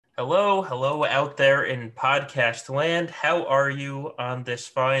Hello out there in podcast land. How are you on this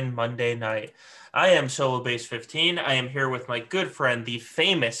fine Monday night? I am Solo Base 15. I am here with my good friend, the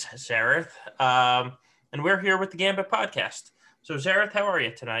famous Zareth, and we're here with the Gambit podcast. So, Zareth, how are you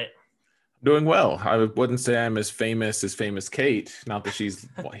tonight? Doing well. I wouldn't say I'm as famous Kate. Not that she's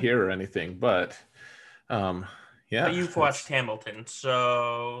here or anything, but um, But yeah, you've watched Hamilton,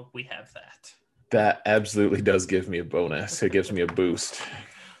 so we have that. that absolutely does give me a bonus. It gives me a boost.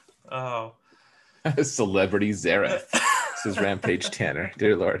 Oh. Celebrity Zareth. This is Rampage Tanner.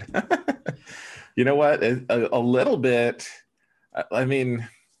 Dear Lord. You know what? A little bit. I mean,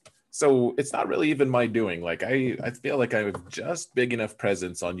 so it's not really even my doing. Like I feel like I have just big enough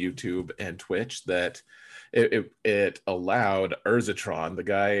presence on YouTube and Twitch that it allowed Urzatron, the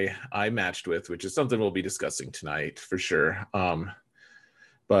guy I matched with, which is something we'll be discussing tonight for sure.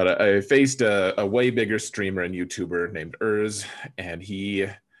 But I faced a way bigger streamer and YouTuber named Urz, and he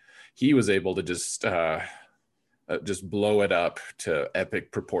was able to just blow it up to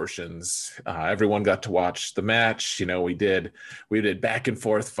epic proportions. Everyone got to watch the match. You know, we did back and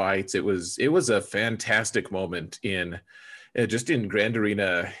forth fights. It was a fantastic moment in just in Grand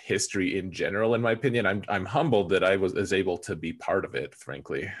Arena history in general. In my opinion, I'm humbled that I was able to be part of it,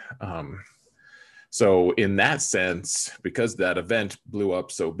 frankly. So in that sense, because that event blew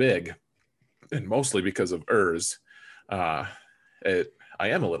up so big, and mostly because of Urz, uh, I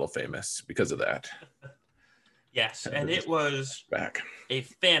am a little famous because of that. Yes, and it was Back. a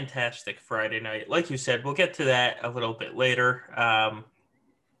fantastic Friday night. Like you said, we'll get to that a little bit later,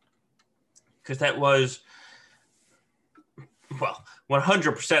 because that was, well,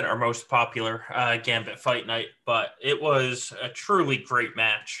 100% our most popular Gambit fight night, but it was a truly great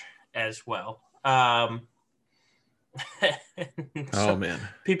match as well. Oh So man.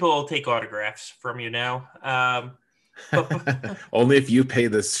 people will take autographs from you now. But Only if you pay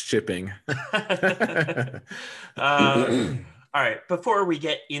this shipping. all right, before we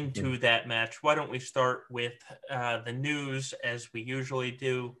get into that match, why don't we start with the news as we usually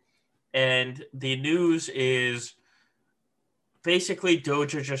do? And the news is basically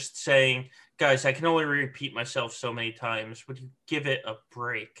Doja just saying, guys, I can only repeat myself so many times. Would you give it a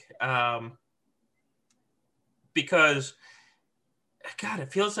break? Because, God,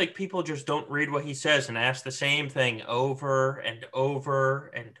 it feels like people just don't read what he says and ask the same thing over and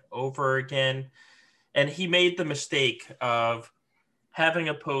over and over again. And he made the mistake of having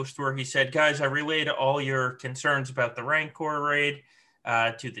a post where he said, guys, I relayed all your concerns about the Rancor raid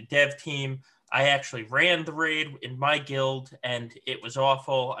to the dev team. I actually ran the raid in my guild, and it was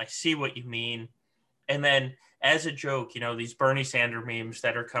awful. I see what you mean. And then, as a joke, these Bernie Sanders memes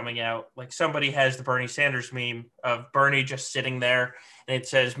that are coming out, like somebody has the Bernie Sanders meme of Bernie just sitting there, and it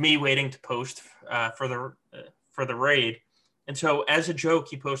says, me waiting to post for the raid. And so, as a joke,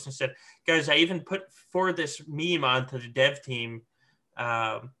 he posted and said, guys, I even put for this meme onto the dev team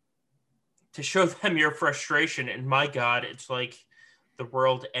to show them your frustration. And my God, it's like the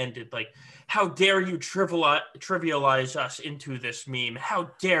world ended. Like, how dare you trivialize us into this meme? How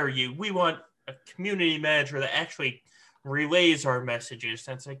dare you? We want a community manager that actually relays our messages.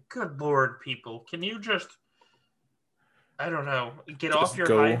 That's like, good Lord, people, can you just, I don't know, get off Just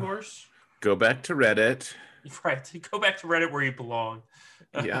your high horse? go back to Reddit. Right, go back to Reddit where you belong.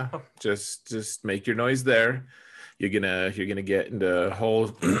 Yeah, just make your noise there. You're gonna get into a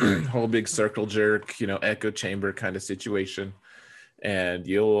whole big circle jerk, echo chamber kind of situation, and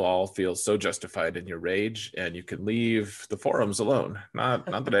you'll all feel so justified in your rage, and you can leave the forums alone. Not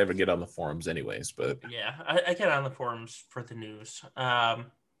that I ever get on the forums anyways, but Yeah, I get on the forums for the news. And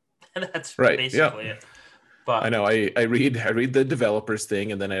that's right, yeah. basically it. But I know I read the developers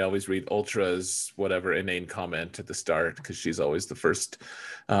thing, and then I always read Ultra's whatever inane comment at the start because she's always the first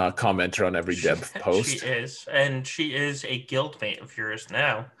commenter on every dev she post. is, and she is a guildmate of yours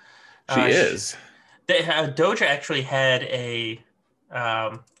now. She She, is. Doja actually had a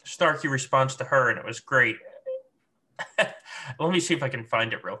snarky response to her, and it was great. Let me see if I can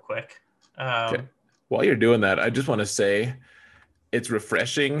find it real quick. Okay. While you're doing that, I just want to say it's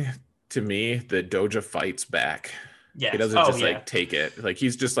refreshing to me that Doja fights back. He Yes. doesn't Oh, just yeah. like take it. Like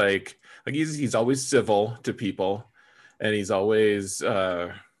he's just like he's always civil to people, and he's always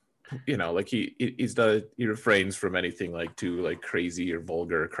like he refrains from anything like too like crazy or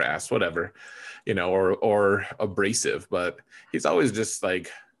vulgar or crass, whatever, or abrasive, but he's always just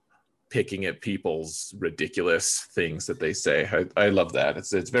like picking at people's ridiculous things that they say. I love that.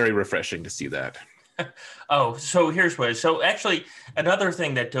 It's very refreshing to see that. Oh, so here's what. So actually, another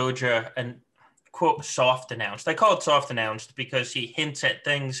thing that Doja and quote soft announced. I call it soft announced because he hints at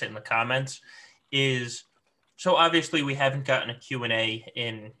things in the comments. Is so obviously we haven't gotten a Q&A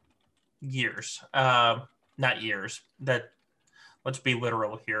in years. Not years. That let's be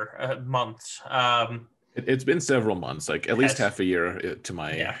literal here. Months. It's been several months, like at least half a year to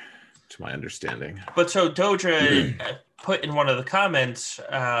my understanding. But so Doja put in one of the comments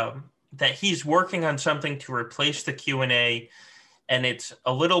that he's working on something to replace the Q&A, and it's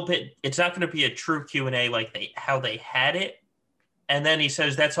a little bit. It's not going to be a true Q&A like how they had it. And then he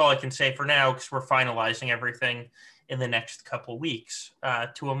says, "That's all I can say for now because we're finalizing everything in the next couple weeks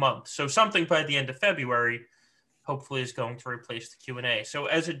to a month. So something by the end of February, hopefully, is going to replace the Q&A." So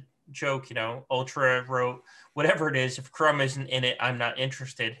as a joke, Ultra wrote, "Whatever it is, if Crumb isn't in it, I'm not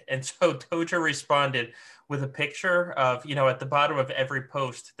interested." And so Doja responded with a picture of, at the bottom of every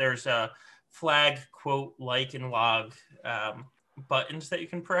post, there's a flag, quote, like, and log buttons that you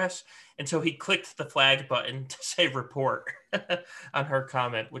can press. And so he clicked the flag button to say report on her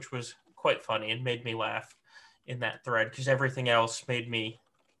comment, which was quite funny and made me laugh in that thread because everything else made me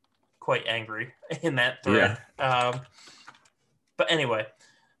quite angry in that thread. Yeah. But anyway,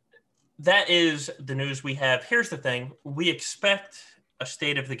 that is the news we have. Here's the thing. We expect a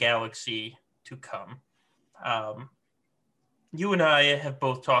State of the Galaxy to come. You and I have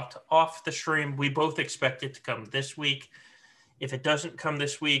both talked off the stream. We both expect it to come this week. If it doesn't come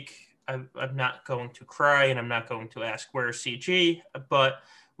this week, I'm not going to cry and I'm not going to ask where's CG, but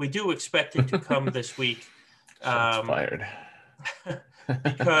we do expect it to come this week. Shots fired.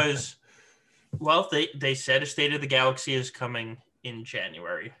 Because, well, they said a State of the Galaxy is coming in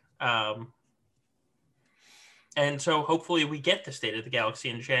January. And so hopefully we get the State of the Galaxy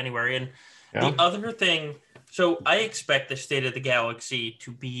in January. And the other thing, so I expect the State of the Galaxy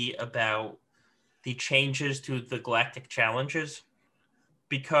to be about the changes to the Galactic Challenges.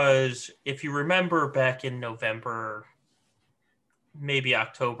 Because if you remember back in November, maybe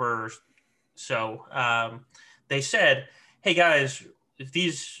October or so, they said, "Hey guys,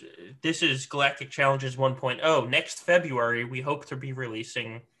 this is Galactic Challenges 1.0. Next February, we hope to be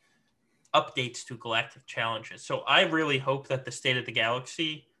releasing updates to Galactic Challenges." So I really hope that the State of the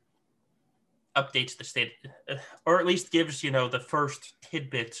Galaxy updates the state, or at least gives, the first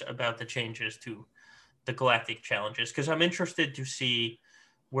tidbits about the changes to the Galactic Challenges, because I'm interested to see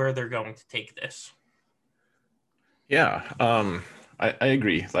where they're going to take this. Yeah, I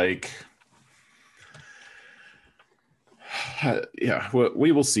agree. Like,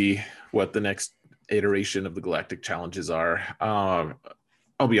 we will see what the next iteration of the Galactic Challenges are.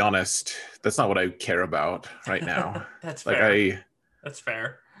 I'll be honest, that's not what I care about right now. That's fair. That's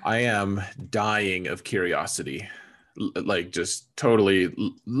fair. I am dying of curiosity, like just totally,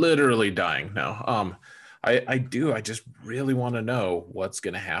 literally dying now. I just really want to know what's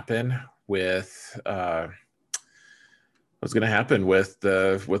going to happen with the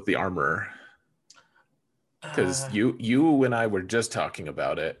armor, because you and I were just talking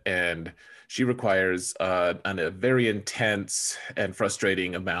about it, and she requires a very intense and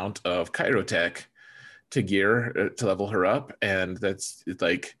frustrating amount of chirotech to gear to level her up, and it's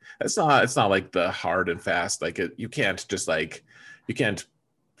not like the hard and fast, like you can't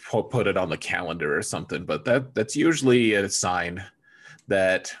put it on the calendar or something, but that's usually a sign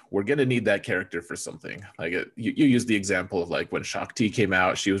that we're going to need that character for something. Like you use the example of like when Shakti came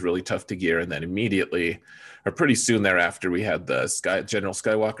out, she was really tough to gear, and then immediately or pretty soon thereafter we had the General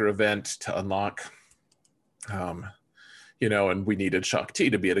Skywalker event to unlock, and we needed Shakti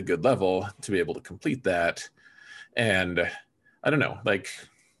to be at a good level to be able to complete that. And I don't know, like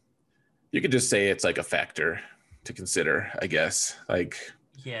you could just say it's like a factor to consider, I guess. Like,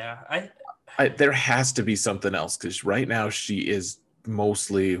 yeah, there has to be something else, because right now she is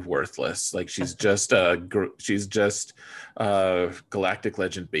mostly worthless. Like she's just a Galactic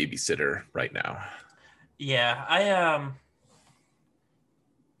Legend babysitter right now. Yeah,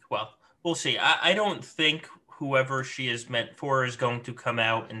 well, we'll see. I don't think whoever she is meant for is going to come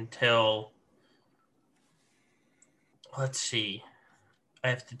out until, let's see, I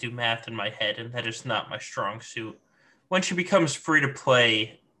have to do math in my head, and that is not my strong suit. When she becomes free to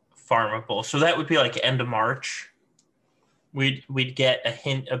play farmable, so that would be like end of March. We'd get a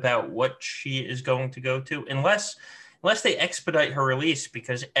hint about what she is going to go to, unless they expedite her release,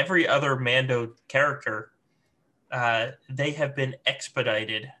 because every other Mando character, they have been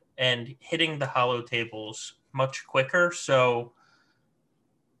expedited and hitting the holo tables much quicker. So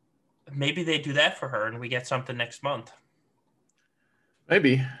maybe they do that for her and we get something next month.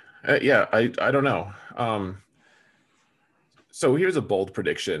 Maybe. Yeah, I don't know. So here's a bold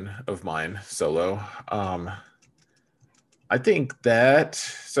prediction of mine, Solo. I think that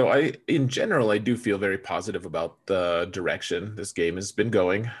so in general, I do feel very positive about the direction this game has been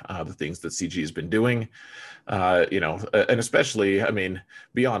going, the things that CG has been doing, and especially, I mean,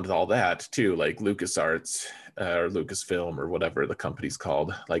 beyond all that too, like LucasArts or Lucasfilm or whatever the company's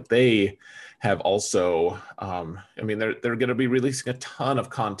called, like they have also, I mean, they're going to be releasing a ton of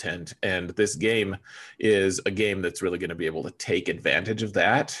content, and this game is a game that's really going to be able to take advantage of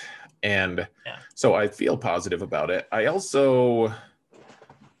that. And Yeah. so I feel positive about it. I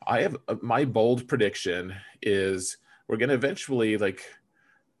have my bold prediction is we're going to eventually like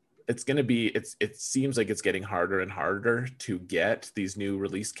it's going to be it seems like it's getting harder and harder to get these new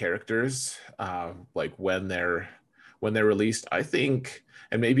release characters like when they're released. I think,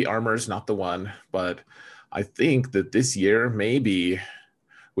 and maybe Armor's not the one, but I think that this year maybe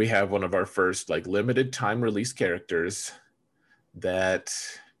we have one of our first like limited time release characters that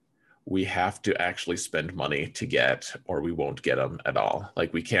we have to actually spend money to get, or we won't get them at all.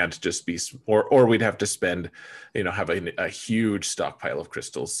 Like we can't just be, or we'd have to spend, have a huge stockpile of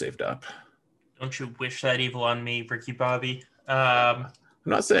crystals saved up. Don't you wish that evil on me, Ricky Bobby? I'm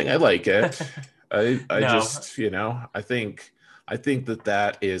not saying I like it. I No, just, I think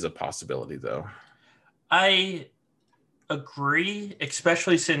that is a possibility though. I agree,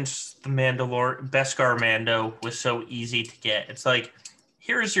 especially since the Beskar Mando was so easy to get. It's like,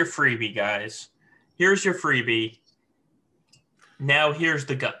 here's your freebie, guys. Here's your freebie. Now here's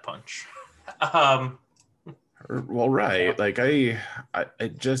the gut punch. Well, right. Like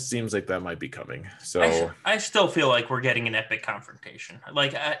it just seems like that might be coming. So I still feel like we're getting an epic confrontation.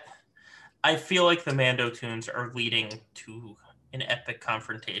 Like I feel like the Mando tunes are leading to an epic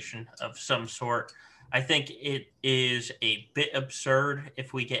confrontation of some sort. I think it is a bit absurd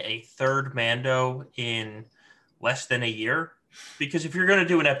if we get a third Mando in less than a year, because if you're going to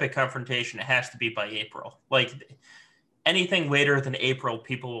do an epic confrontation, it has to be by April. Like anything later than April,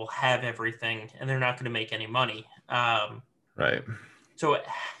 people will have everything and they're not going to make any money. Right. So it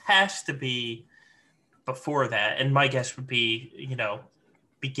has to be before that. And my guess would be,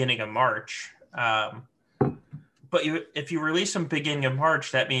 beginning of March. But if you release them beginning of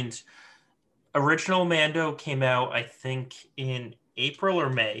March, that means original Mando came out, I think, in April or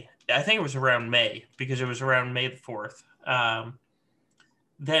May. I think it was around May because it was around May the 4th.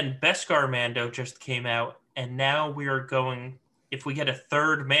 Then Beskar Mando just came out, and now we are going, if we get a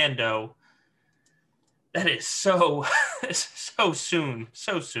third Mando, that is so soon.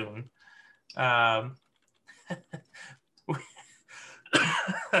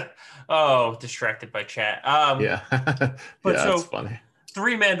 Oh, distracted by chat. Yeah. But yeah, so it's funny.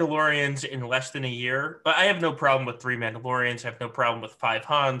 3 Mandalorians in less than a year. But I have no problem with 3 Mandalorians. I have no problem with 5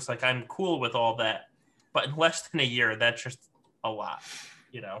 Hans. Like, I'm cool with all that. But in less than a year, that's just a lot,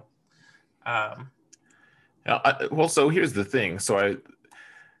 Well, so here's the thing. So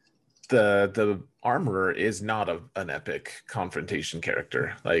the armorer is not an epic confrontation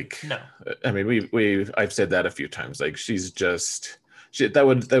character. Like, no. I mean, I've said that a few times. Like, she's just that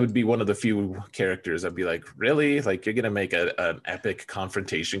would be one of the few characters I'd be like, really? Like, you're gonna make an epic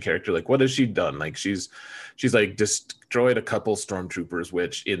confrontation character? Like, what has she done? Like, she's like destroyed a couple stormtroopers,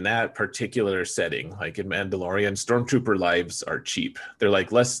 which in that particular setting, like in Mandalorian, stormtrooper lives are cheap. They're like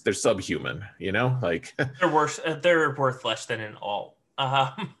they're subhuman, like They're worth less than an alt. yeah.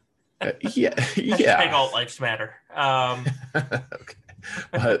 Hashtag alt lives matter. Okay.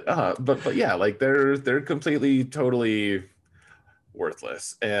 But yeah, like they're completely totally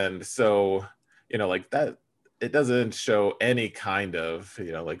worthless, and so like that, it doesn't show any kind of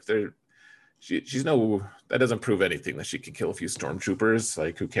like she's no, that doesn't prove anything that she can kill a few stormtroopers.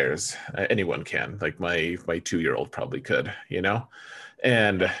 Like, who cares? Anyone can. Like my 2-year-old probably could,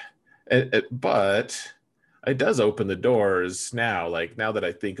 and but it does open the doors now. Like, now that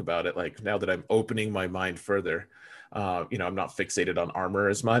I think about it, like now that I'm opening my mind further, I'm not fixated on armor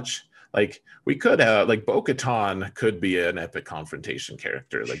as much. Like, we could have, like, Bo-Katan could be an epic confrontation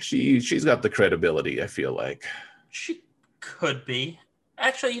character. Like, she's got the credibility, I feel like. She could be.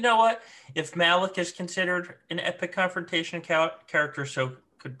 Actually, you know what? If Malik is considered an epic confrontation character, so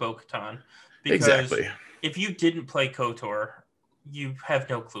could Bo-Katan. Because exactly. If you didn't play KOTOR, you have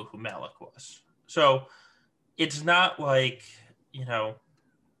no clue who Malik was. So it's not like, a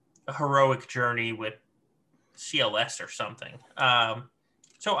heroic journey with CLS or something.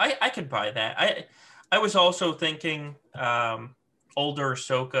 So I could buy that. I was also thinking older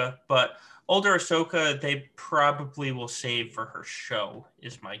Ahsoka, but older Ahsoka they probably will save for her show,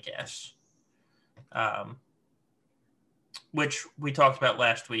 is my guess. Which we talked about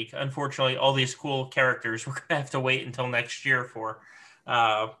last week. Unfortunately, all these cool characters we're gonna have to wait until next year for.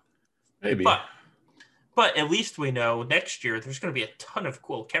 Maybe. But But at least we know next year there's going to be a ton of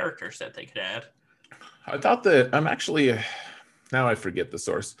cool characters that they could add. I thought that I'm actually now I forget the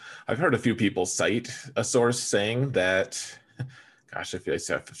source. I've heard a few people cite a source saying that. Gosh, I feel like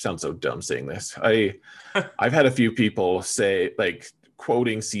I sound so dumb saying this. I've had a few people say like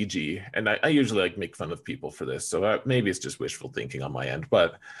quoting CG, and I usually like make fun of people for this, so maybe it's just wishful thinking on my end.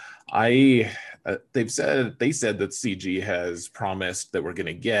 But they said that CG has promised that we're going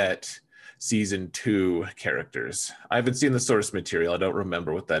to get season 2 characters. I haven't seen the source material. I don't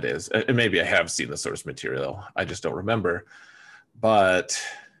remember what that is. And maybe I have seen the source material. I just don't remember. But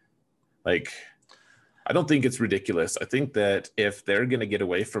like, I don't think it's ridiculous. I think that if they're going to get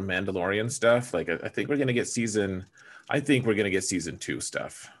away from Mandalorian stuff, like I think we're going to get season 2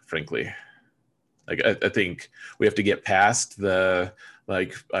 stuff, frankly. Like I think we have to get past the,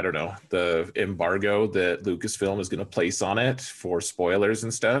 like, I don't know, the embargo that Lucasfilm is going to place on it for spoilers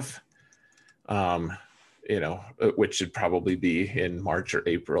and stuff. Which should probably be in March or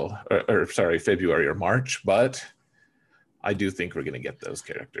April, or sorry, February or March. But I do think we're going to get those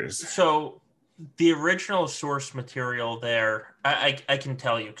characters. So the original source material there, I can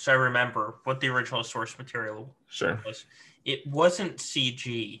tell you because I remember what the original source material was. It wasn't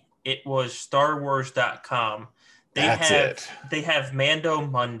CG. It was StarWars.com. They have Mando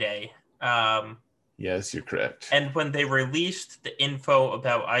Monday. Yes, you're correct. And when they released the info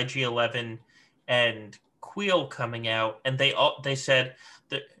about IG-11 and Queel coming out, and they said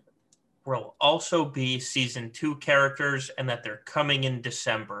that will also be season 2 characters and that they're coming in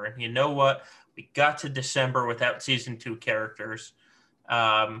December. And you know what? We got to December without season 2 characters.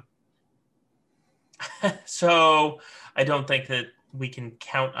 So I don't think that we can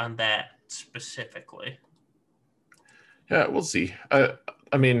count on that specifically. Yeah, we'll see.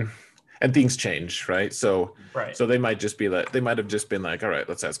 I mean, and things change, right? So they might have just been like, all right,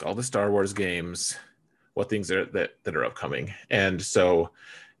 let's ask all the Star Wars games what things are that are upcoming. And so,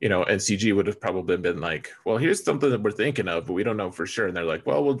 and CG would have probably been like, well, here's something that we're thinking of, but we don't know for sure. And they're like,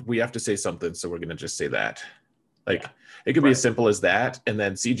 well, we have to say something, so we're going to just say that. Like, it could be as simple as that. And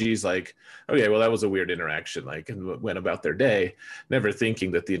then CG's like, okay, well, that was a weird interaction, like, and went about their day, never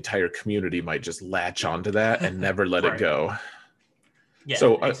thinking that the entire community might just latch onto that and never let it go. Yeah,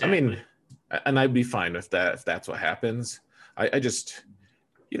 so, exactly. I mean, and I'd be fine if that's what happens. I just,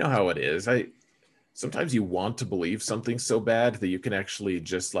 you know how it is. Sometimes you want to believe something so bad that you can actually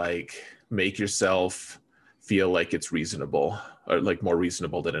just like make yourself feel like it's reasonable, or like more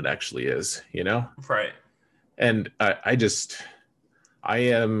reasonable than it actually is, Right. And I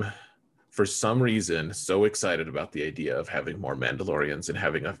am, for some reason, so excited about the idea of having more Mandalorians and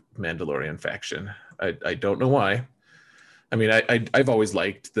having a Mandalorian faction. I don't know why. I mean, I've always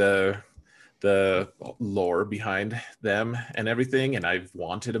liked the lore behind them and everything, and I've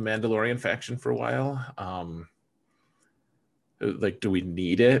wanted a Mandalorian faction for a while. Like, do we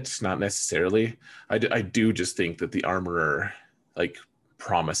need it? Not necessarily. I do just think that the Armorer like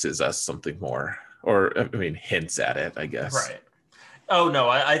promises us something more, or I mean hints at it, I guess. Right. Oh no,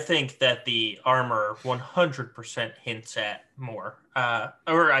 I think that the Armor 100% hints at more.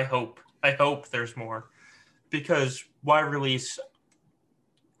 Or I hope there's more, because why release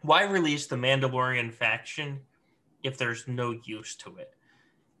the Mandalorian faction if there's no use to it?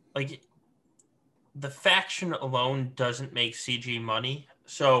 Like, the faction alone doesn't make CG money.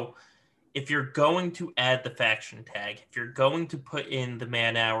 So if you're going to add the faction tag, if you're going to put in the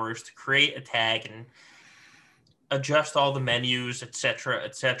man hours to create a tag and adjust all the menus,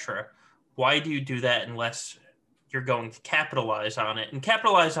 etc., why do you do that unless you're going to capitalize on it, and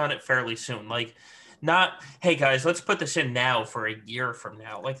capitalize on it fairly soon? Like, not, hey guys, let's put this in now for a year from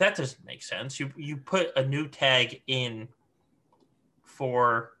now. Like, that doesn't make sense. You put a new tag in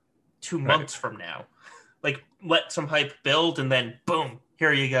for 2 months from now. Like, let some hype build and then boom,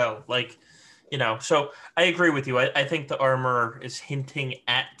 here you go. Like, so I agree with you. I think the Armor is hinting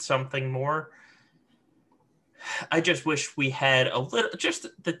at something more. I just wish we had just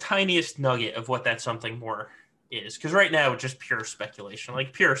the tiniest nugget of what that something more is. Because right now it's just pure speculation.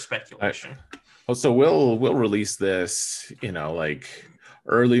 So we'll release this, like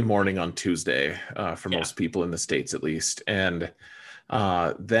early morning on Tuesday for most people in the States, at least. And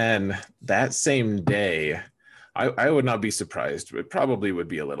then that same day, I would not be surprised. It probably would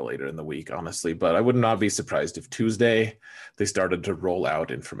be a little later in the week, honestly, but I would not be surprised if Tuesday they started to roll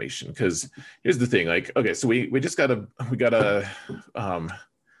out information. Because here's the thing, like, okay, so we got a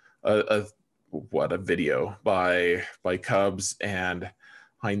video by Cubs and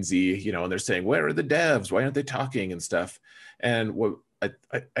Heinze, and they're saying, where are the devs? Why aren't they talking and stuff? And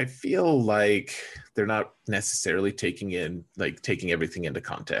I feel like they're not necessarily taking everything into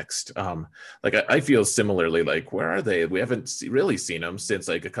context. Like I feel similarly, like, where are they? We haven't really seen them since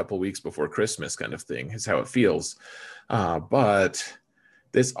like a couple weeks before Christmas, kind of thing is how it feels. But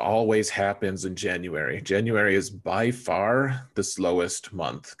this always happens in January. January is by far the slowest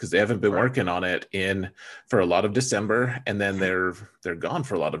month because they haven't been Right. working on it for a lot of December, and then they're gone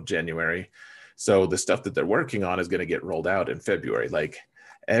for a lot of January. So the stuff that they're working on is going to get rolled out in February. Like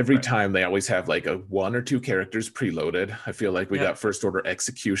every Right. time they always have like a one or two characters preloaded. I feel like we Yep. got First Order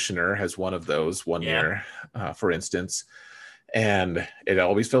Executioner as one of those one Yeah. year, for instance. And it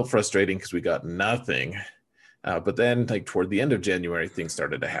always felt frustrating because we got nothing. But then, like toward the end of January, things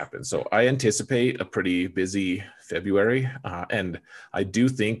started to happen. So I anticipate a pretty busy February, and I do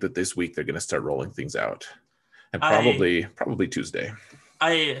think that this week they're going to start rolling things out, and I probably Tuesday.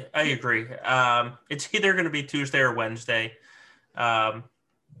 I agree. It's either going to be Tuesday or Wednesday,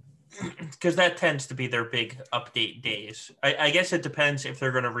 because that tends to be their big update days. I guess it depends if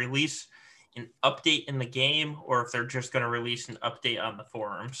they're going to release an update in the game or if they're just going to release an update on the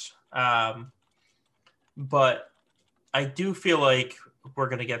forums. But I do feel like we're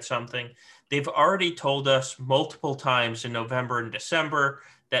going to get something. They've already told us multiple times in November and December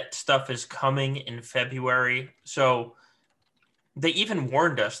that stuff is coming in February. So they even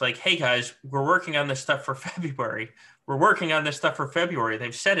warned us, like, hey guys, we're working on this stuff for February. We're working on this stuff for February.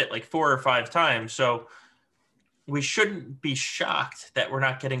 They've said it like 4 or 5 times. So we shouldn't be shocked that we're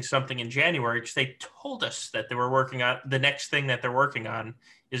not getting something in January because they told us that they were working on the next thing that they're working on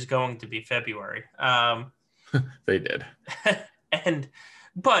is going to be February. They did. And,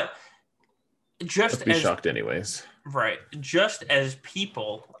 but just I'd be as, shocked anyways. right, just as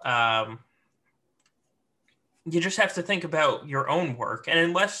people, you just have to think about your own work. And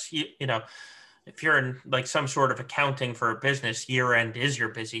unless you know, if you're in like some sort of accounting for a business, year end is your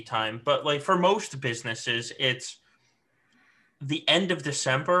busy time. But like for most businesses, it's the end of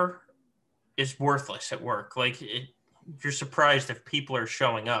December is worthless at work. You're surprised if people are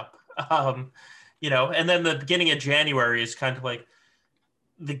showing up. And then the beginning of January is kind of like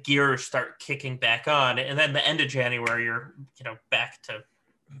the gears start kicking back on, and then the end of January you're back to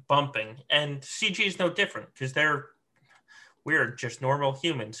bumping. And CG is no different because we're just normal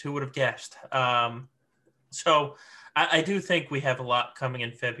humans. Who would have guessed? So I do think we have a lot coming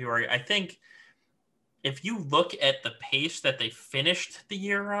in February. I think if you look at the pace that they finished the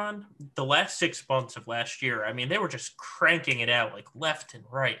year on, the last 6 months of last year, I mean, they were just cranking it out like left and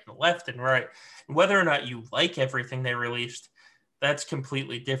right and left and right. And whether or not you like everything they released, that's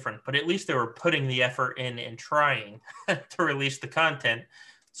completely different. But at least they were putting the effort in and trying to release the content.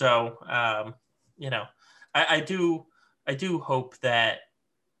 So, I do hope that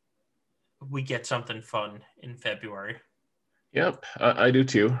we get something fun in February. Yep, I do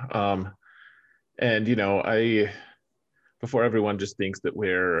too. And I before everyone just thinks that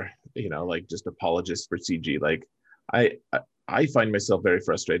we're like just apologists for CG, like I find myself very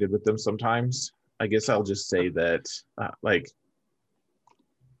frustrated with them sometimes. I guess I'll just say that like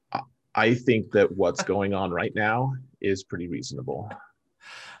I think that what's going on right now is pretty reasonable.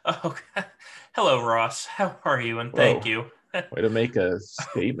 Oh, hello, Ross. How are you? And thank Whoa, you. way to make a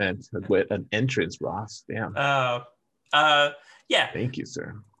statement with an entrance, Ross. Damn. uh, uh, yeah. Thank you,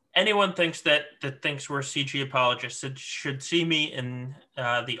 sir. Anyone that thinks we're CG apologists should see me in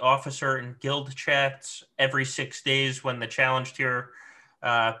the officer and guild chats every 6 days when the challenge tier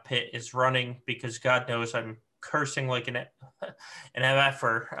pit is running, because God knows I'm cursing like an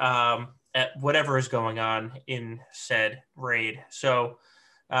MFer at whatever is going on in said raid. So,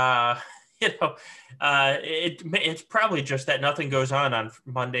 it's probably just that nothing goes on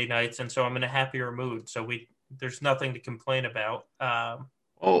Monday nights, and so I'm in a happier mood. So there's nothing to complain about.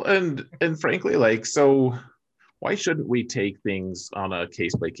 Well, and frankly, like, so why shouldn't we take things on a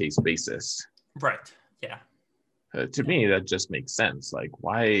case by case basis? Right. Yeah. To me, that just makes sense. Like,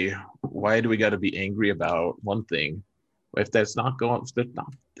 why do we got to be angry about one thing if that's not going,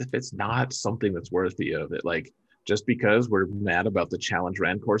 if it's not something that's worthy of it? Like, just because we're mad about the challenge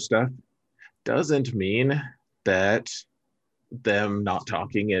Rancor stuff doesn't mean that them not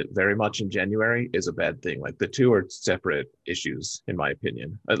talking it very much in January is a bad thing. Like the two are separate issues, in my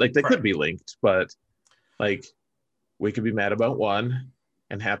opinion. Like they Right. could be linked, but like we could be mad about one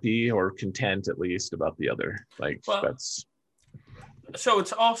and happy or content at least about the other. Like that's. So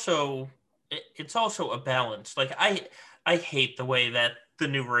it's also a balance. Like I hate the way that the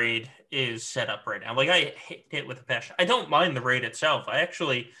new raid is set up right now. Like I hate it with a passion. I don't mind the raid itself.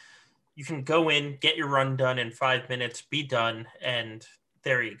 You can go in, get your run done in 5 minutes, be done, and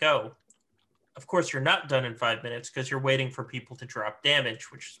there you go. of course, you're not done in 5 minutes because you're waiting for people to drop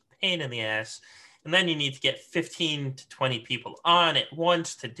damage, which is a pain in the ass. And then you need to get 15 to 20 people on at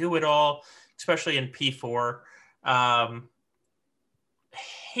once to do it all, especially in P4.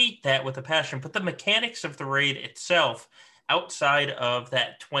 Hate that with a passion, but the mechanics of the raid itself, outside of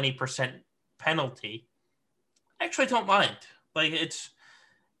that 20% penalty, I actually don't mind. Like,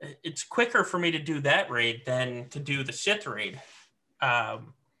 it's quicker for me to do that raid than to do the Sith raid.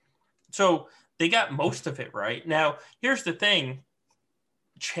 So they got most of it right. Now, here's the thing.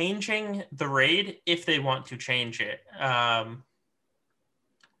 Changing the raid, if they want to change it,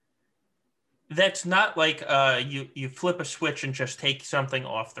 that's not like you flip a switch and just take something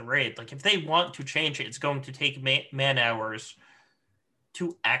off the raid. Like, if they want to change it, it's going to take man hours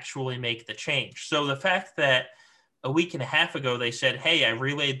to actually make the change. So the fact that a week and a half ago they said, hey, I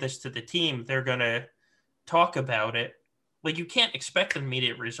relayed this to the team, they're going to talk about it. Like, you can't expect an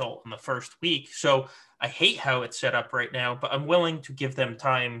immediate result in the first week. So I hate how it's set up right now, but I'm willing to give them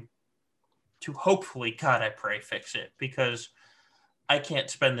time to hopefully, God, I pray, fix it, because I can't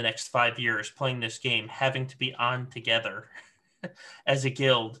spend the next 5 years playing this game having to be on together as a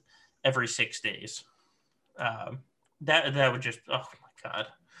guild every 6 days. That would just, oh my God.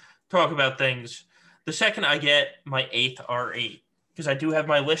 Talk about things. The second I get my 8th R8, because I do have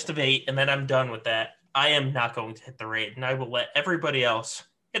my list of 8, and then I'm done with that, I am not going to hit the raid, and I will let everybody else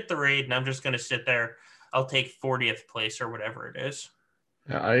hit the raid, and I'm just going to sit there. I'll take 40th place or whatever it is.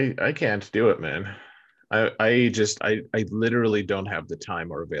 I can't do it, man. I literally don't have the time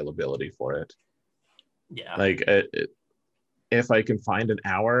or availability for it. Yeah. Like, if I can find an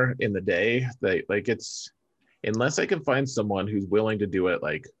hour in the day, unless I can find someone who's willing to do it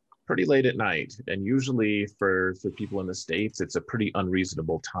like pretty late at night, and usually for people in the States, it's a pretty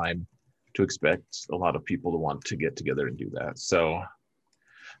unreasonable time to expect a lot of people to want to get together and do that. So,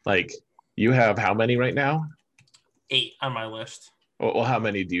 like, you have how many right now? 8 on my list. Well, how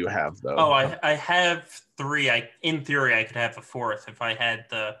many do you have though? Oh, I have 3. In theory, I could have a 4th if I had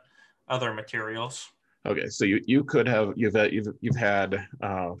the other materials. Okay, so you could have you've had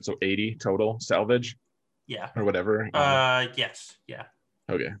so 80 total salvage. Yeah. Or whatever. Yes. Yeah.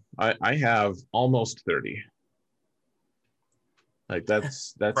 Okay, I have almost 30. Like,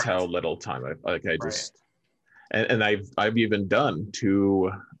 that's right. How little time I just right. and I've even done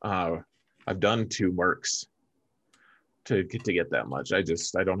 2 I've done 2 mercs to get that much. I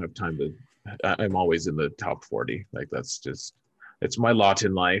don't have time to. I'm always in the top 40. Like, that's just, it's my lot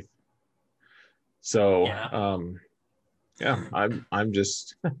in life. So yeah, I'm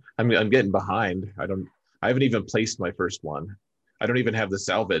just I'm getting behind. I haven't even placed my first one. I don't even have the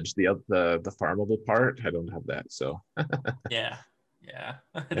salvage, the farmable part. I don't have that. So yeah.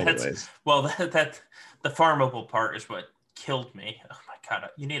 Anyways. That the farmable part is what killed me. Oh my God,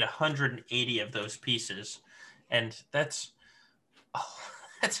 you need 180 of those pieces, and that's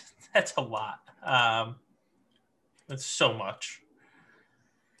a lot. That's so much.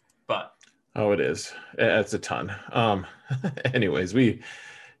 But it is. It's a ton. Anyways,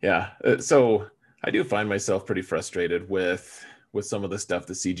 so I do find myself pretty frustrated with some of the stuff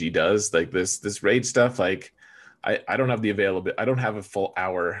the CG does, like this raid stuff. Like, I don't have the availability. I don't have a full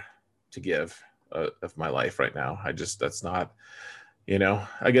hour to give of my life right now. That's not,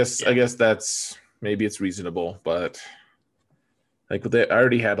 I guess that's, maybe it's reasonable, but like, I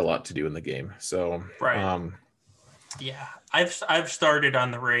already had a lot to do in the game. So, right. Yeah, I've started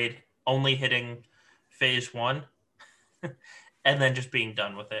on the raid only hitting phase 1 and then just being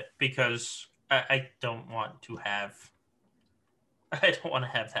done with it, because I don't want to have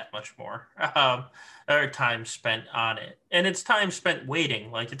that much more or time spent on it. And it's time spent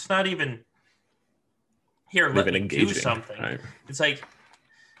waiting. Like, it's not even here, let me do something. Right. It's like,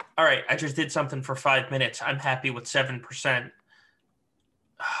 all right, I just did something for 5 minutes. I'm happy with 7%.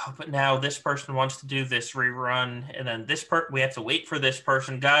 Oh, but now this person wants to do this rerun, and then we have to wait for this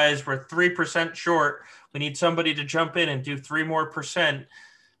person. Guys, we're 3% short. We need somebody to jump in and do 3 more percent.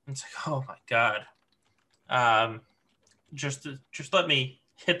 And it's like, oh my God. Just let me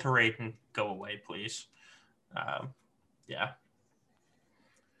hit the raid and go away, please. Yeah.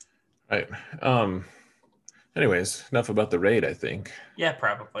 Right. Anyways, enough about the raid, I think. Yeah,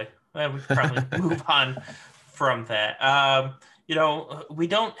 probably. We probably move on from that. We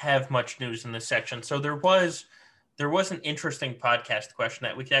don't have much news in this section, so there was an interesting podcast question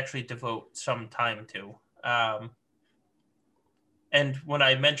that we could actually devote some time to. And when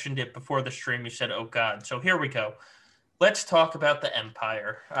I mentioned it before the stream, you said, "Oh God!" So here we go. Let's talk about the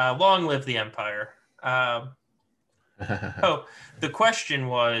Empire. Long live the Empire. The question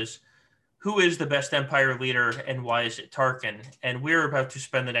was, who is the best Empire leader and why is it Tarkin? And we're about to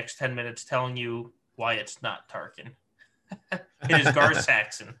spend the next 10 minutes telling you why it's not Tarkin. It is Gar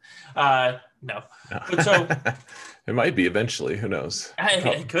Saxon. No. No. But so it might be eventually. Who knows?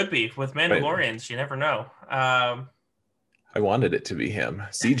 it could be. With Mandalorians, you never know. I wanted it to be him.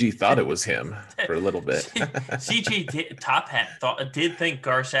 CG thought it was him for a little bit. CG Top Hat did think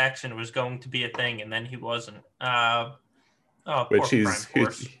Gar Saxon was going to be a thing, and then he wasn't. Which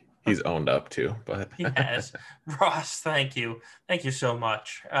he's owned up to, but he has. Ross, thank you so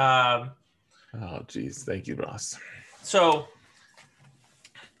much. Oh, geez, thank you, Ross. So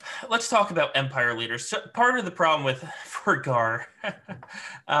let's talk about Empire leaders. So part of the problem for Gar,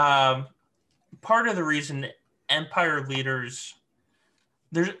 part of the reason Empire leaders,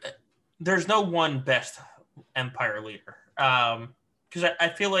 there's no one best Empire leader, because I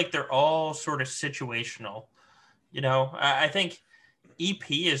feel like they're all sort of situational. I think EP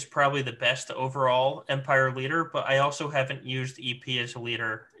is probably the best overall Empire leader, but I also haven't used EP as a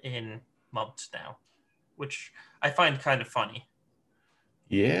leader in months now, which I find kind of funny.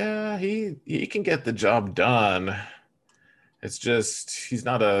 Yeah, he can get the job done. It's just he's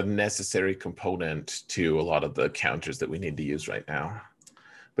not a necessary component to a lot of the counters that we need to use right now.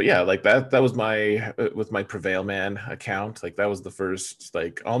 But yeah, like that was my with my Prevail Man account. Like that was the first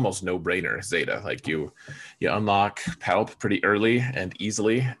like almost no-brainer Zeta. Like you unlock Palp pretty early and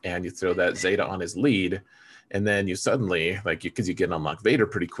easily, and you throw that Zeta on his lead, and then you suddenly because you can unlock Vader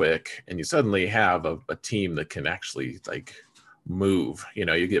pretty quick, and you suddenly have a team that can actually like move.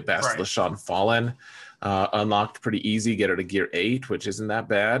 You get Basilisk Shot and Fallen unlocked pretty easy, get her to gear 8, which isn't that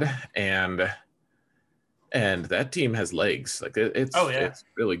bad, and that team has legs. Like it's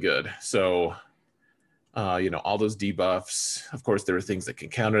really good. So all those debuffs, of course there are things that can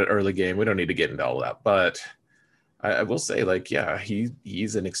counter it early game. We don't need to get into all that, but I will say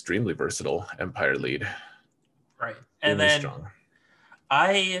he's an extremely versatile Empire lead. Right. And then strong.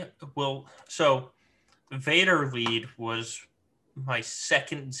 So Vader lead was my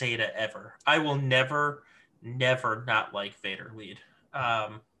second Zeta ever. I will never not like Vader lead.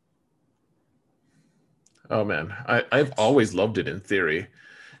 Oh man, I've always loved it in theory,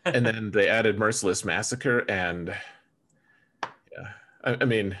 and then they added Merciless Massacre, and yeah, I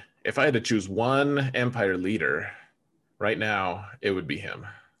mean, if I had to choose one Empire leader right now, it would be him.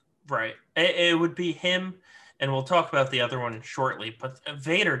 Right, it would be him, and we'll talk about the other one shortly. But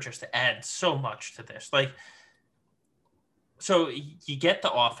Vader just adds so much to this, So you get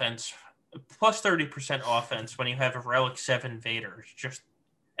the offense, plus 30% offense when you have a Relic 7 Vader,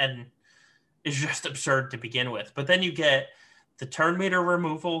 is just absurd to begin with. But then you get the turn meter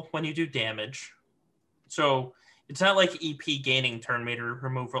removal when you do damage. So it's not like EP gaining turn meter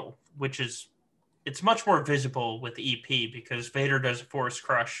removal, it's much more visible with EP because Vader does a Force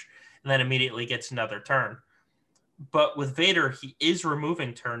Crush and then immediately gets another turn. But with Vader, he is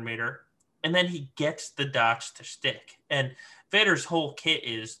removing turn meter, and then he gets the dots to stick. And Vader's whole kit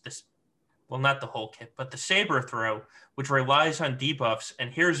is this, well, not the whole kit, but the Saber Throw, which relies on debuffs.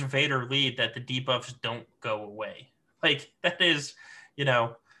 And here's Vader lead that the debuffs don't go away. That is,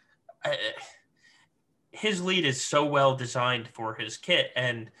 his lead is so well designed for his kit.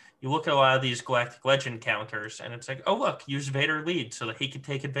 And you look at a lot of these Galactic Legend counters, and it's like, oh, look, use Vader lead so that he can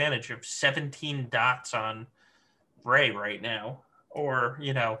take advantage of 17 dots on Rey right now. Or,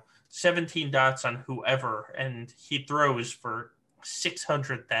 17 dots on whoever, and he throws for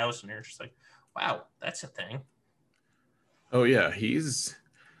 600,000. You're just like, wow, that's a thing. Oh yeah,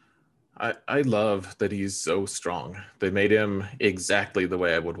 I love that he's so strong. They made him exactly the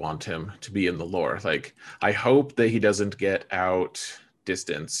way I would want him to be in the lore. I hope that he doesn't get out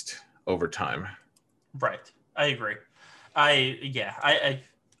distanced over time. Right. I agree. I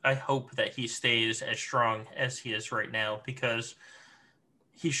hope that he stays as strong as he is right now, because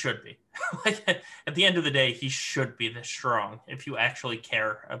he should be. At the end of the day, he should be this strong if you actually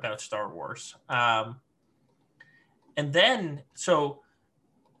care about Star Wars. And then, so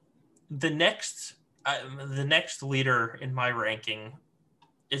the next leader in my ranking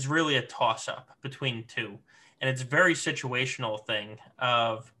is really a toss-up between two, and it's a very situational thing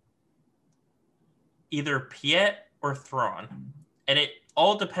of either Piet or Thrawn, and it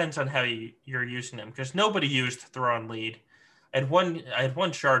all depends on how you're using them, because nobody used Thrawn lead. I had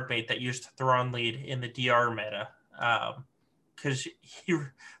one shard mate that used Thrawn lead in the DR meta because he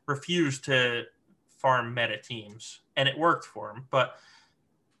refused to farm meta teams, and it worked for him. But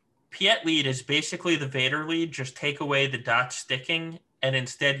Piet lead is basically the Vader lead, just take away the dot sticking, and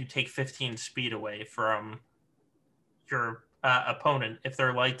instead you take 15 speed away from your opponent if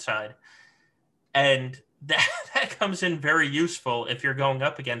they're light side. And that that comes in very useful if you're going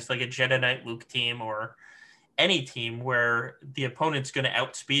up against like a Jedi Knight Luke team or any team where the opponent's going to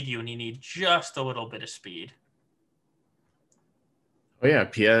outspeed you and you need just a little bit of speed. Oh yeah,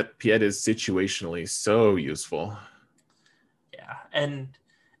 Piet is situationally so useful. Yeah,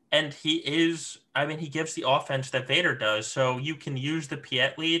 and he is. I mean, he gives the offense that Vader does, so you can use the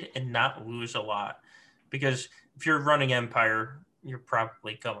Piet lead and not lose a lot. Because if you're running Empire, you're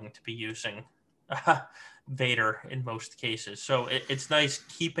probably going to be using Vader in most cases. So it's nice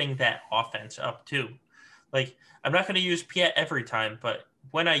keeping that offense up too. Like, I'm not going to use Piet every time, but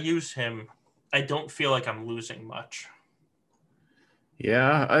when I use him, I don't feel like I'm losing much.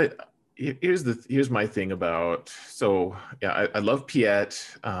 Yeah, here's my thing about, so yeah, I love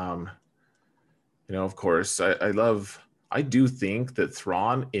Piet. Of course, I do think that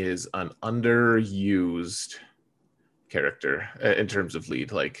Thrawn is an underused character in terms of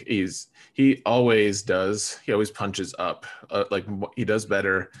lead. Like he always punches up. Like he does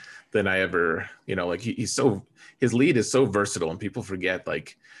better than I ever, like his lead is so versatile, and people forget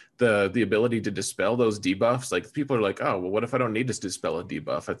like the ability to dispel those debuffs. Like people are like, oh well, what if I don't need to dispel a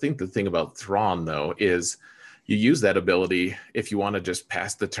debuff? I think the thing about Thrawn though is you use that ability if you want to just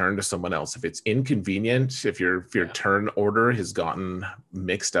pass the turn to someone else. If it's inconvenient, if your turn order has gotten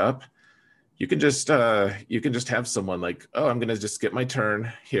mixed up, you can just have someone like, oh, I'm gonna just get my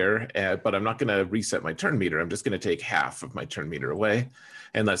turn here, but I'm not gonna reset my turn meter. I'm just gonna take half of my turn meter away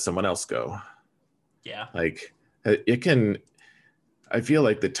and let someone else go. Yeah. Like it can. I feel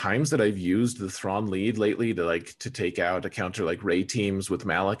like the times that I've used the Thrawn lead lately to take out a counter like Ray teams with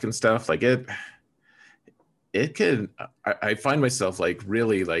Malik and stuff, like it can. I find myself like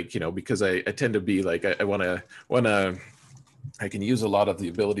really like because I tend to be like I want to I can use a lot of the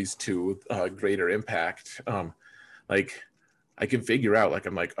abilities to greater impact. Like I can figure out like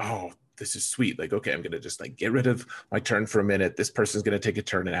I'm like, oh, this is sweet. Like, okay, I'm gonna just like get rid of my turn for a minute. This person's gonna take a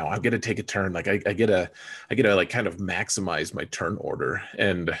turn now. I'm gonna take a turn. Like I get to like kind of maximize my turn order.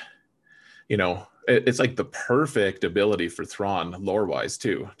 And it's like the perfect ability for Thrawn lore wise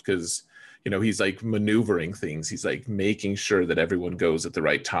too, because he's like maneuvering things. He's like making sure that everyone goes at the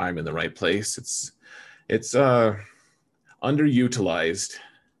right time in the right place. It's underutilized,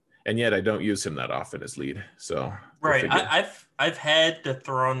 and yet I don't use him that often as lead. So go Right. figure. I've had the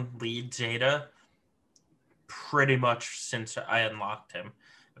Thrawn lead Zeta pretty much since I unlocked him.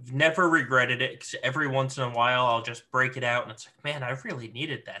 I've never regretted it because every once in a while I'll just break it out and it's like, man, I really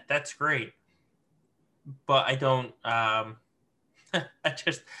needed that. That's great. But I don't I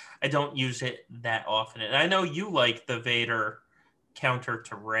don't use it that often. And I know you like the Vader counter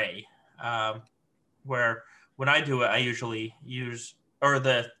to Ray, where when I do it, I usually use or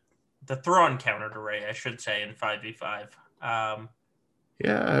the Thrawn counter to Ray, I should say, in 5v5.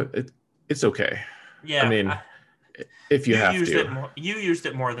 Yeah, it's okay. I Yeah, mean, if you have to. You used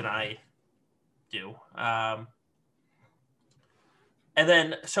it more than I do. And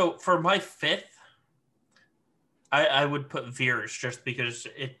then, so for my fifth, I would put Veers just because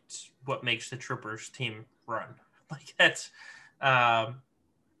it's what makes the Troopers team run. Like that's, um,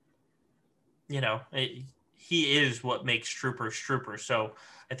 he is what makes Troopers Troopers. So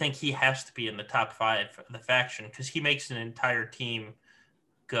I think he has to be in the top five of the faction because he makes an entire team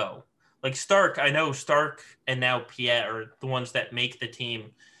go. Like Stark, I know Stark and now Piet are the ones that make the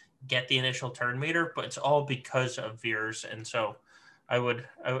team get the initial turn meter, but it's all because of Veers. And so I would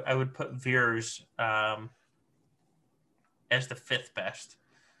put Veers as the fifth best.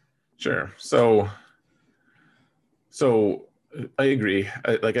 Sure. So I agree.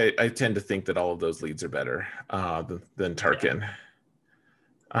 I tend to think that all of those leads are better than Yeah. Tarkin.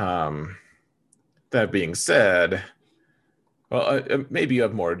 Um, that being said, well, maybe you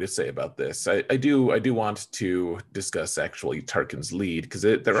have more to say about this. I do want to discuss actually Tarkin's lead because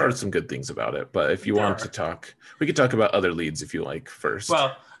there are Sure. some good things about it. But if you There want to are. talk, we could talk about other leads if you like first.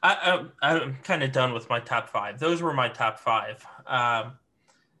 Well, I'm kind of done with my top five. Those were my top five.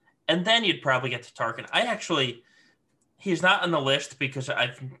 And then you'd probably get to Tarkin. He's not on the list because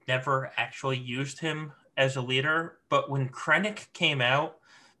I've never actually used him as a leader. But when Krennic came out,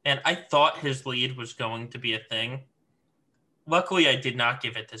 and I thought his lead was going to be a thing. Luckily, I did not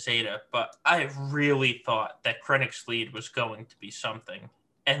give it to Zeta, but I really thought that Krennic's lead was going to be something.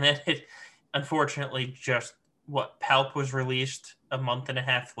 And then it, unfortunately, just Palp was released a month and a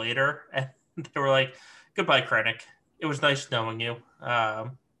half later, and they were like, "Goodbye, Krennic. It was nice knowing you."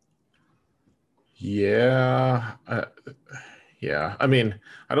 Yeah, yeah. I mean,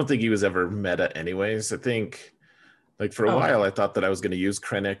 I don't think he was ever meta anyways. I think Like for a Oh while, no. I thought that I was going to use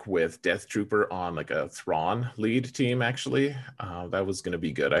Krennic with Death Trooper on like a Thrawn lead team. Actually, that was going to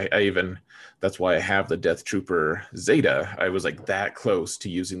be good. I even that's why I have the Death Trooper Zeta. I was like that close to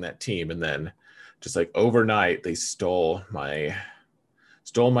using that team, and then just like overnight, they stole my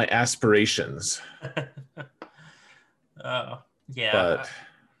aspirations. Oh yeah.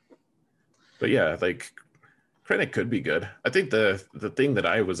 But yeah, like Krennic could be good. I think the thing that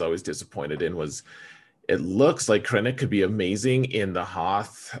I was always disappointed in was it looks like Krennic could be amazing in the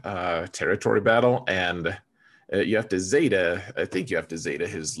Hoth territory battle, and you have to Zeta. I think you have to Zeta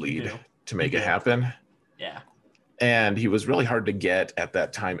his You lead do. to You make it do. happen. Yeah. And he was really hard to get at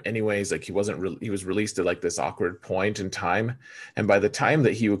that time, anyways. Like he was released at like this awkward point in time, and by the time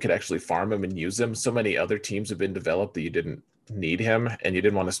that he could actually farm him and use him, so many other teams have been developed that you didn't need him, and you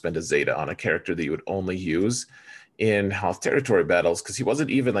didn't want to spend a Zeta on a character that you would only use in Hoth territory battles because he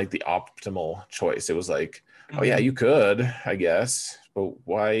wasn't even like the optimal choice. It was like, oh yeah, Mhm. you could, I guess, but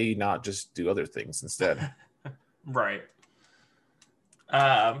why not just do other things instead? Right.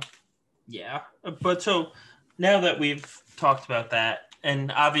 Um, yeah. But so now that we've talked about that,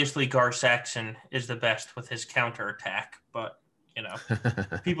 and obviously Gar Saxon is the best with his counterattack, but you know,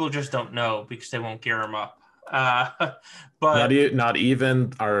 people just don't know because they won't gear him up. not, But not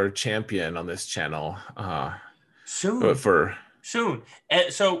even our champion on this channel soon, for soon.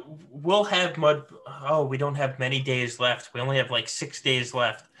 And so we'll have mud. Oh, we don't have many days left. We only have like 6 days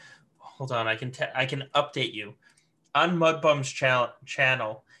left. Hold on, I can update you on Mudbum's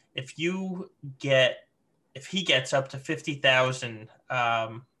channel. If you get if he gets up to 50,000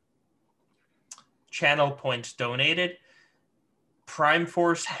 channel points donated, Prime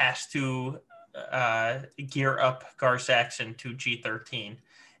Force has to gear up Gar Saxon to G13.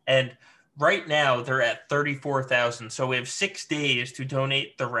 And right now they're at 34,000. So we have 6 days to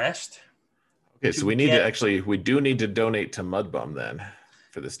donate the rest okay, so to get. we do need to donate to Mudbum then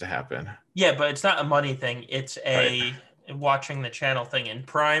for this to happen. Yeah, but it's not a money thing. It's Right. a watching the channel thing. In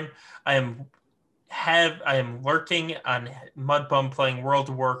Prime, I am I am working on Mudbum playing World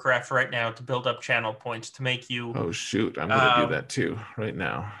of Warcraft right now to build up channel points to make you. Oh shoot, I'm gonna do Um, that too right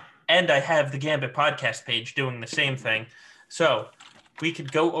now. and I have the Gambit podcast page doing the same thing. So we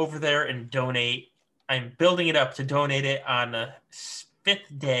could go over there and donate. I'm building it up to donate it on the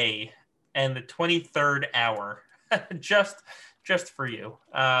fifth day and the 23rd hour, just for you.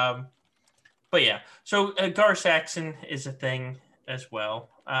 But yeah, so Gar Saxon is a thing as well.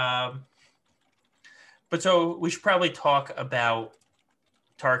 But so we should probably talk about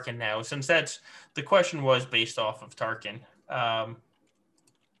Tarkin now, since that's the question was based off of Tarkin.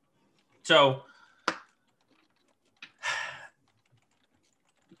 So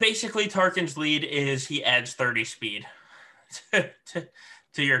basically, Tarkin's lead is he adds 30 speed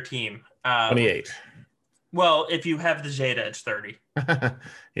to your team. 28. Well, if you have the Zeta, it's 30.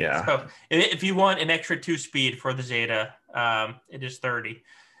 Yeah. So if you want an extra 2 speed for the Zeta, it is 30.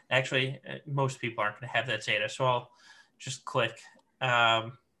 Actually, most people aren't going to have that Zeta, so I'll just click.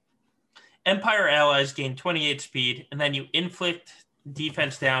 Empire allies gain 28 speed, and then you inflict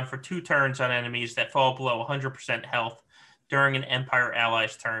defense down for 2 turns on enemies that fall below 100% health during an Empire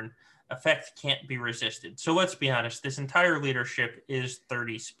ally's turn. Effect can't be resisted. So let's be honest, this entire leadership is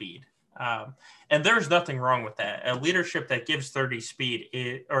 30 speed. And there's nothing wrong with that. A leadership that gives 30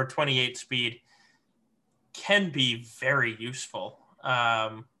 speed or 28 speed can be very useful.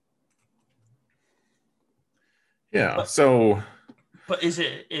 Yeah. But So is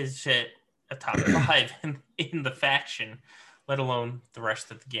it a top 5 in the faction, let alone the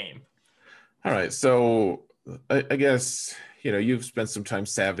rest of the game? all right. So I guess you've spent some time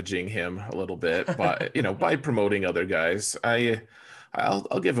savaging him a little bit, but by promoting other guys.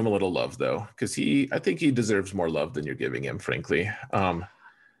 I'll give him a little love though, because I think he deserves more love than you're giving him, frankly. Uh,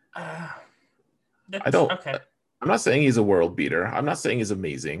 I that's don't. okay. I'm not saying he's a world beater. I'm not saying he's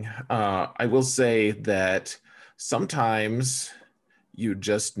amazing. I will say that sometimes you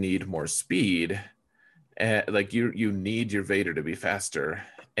just need more speed, and like you need your Vader to be faster.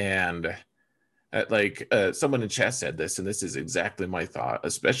 And someone in chat said this, and this is exactly my thought,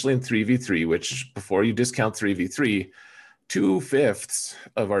 especially in 3v3, which before you discount 3v3, 2/5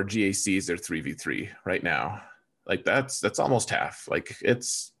 of our GACs are 3v3 right now. Like that's almost half. Like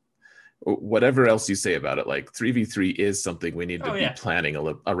it's whatever else you say about it, like 3v3 is something we need to Oh be yeah. planning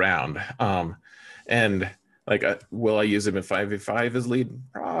around. And like, will I use him in 5v5 as lead?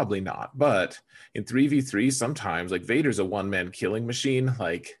 Probably not. But in 3v3, sometimes like Vader's a one-man killing machine.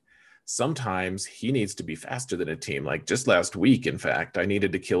 Like sometimes he needs to be faster than a team. Like just last week, in fact, I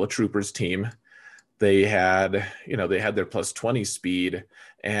needed to kill a troopers team. They had their plus 20 speed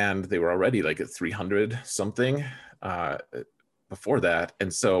and they were already like at 300 something. uh, before that,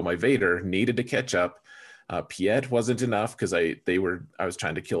 and so my Vader needed to catch up. Piet wasn't enough because I was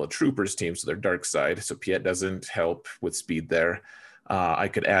trying to kill a troopers team, so they're dark side, so Piet doesn't help with speed there. I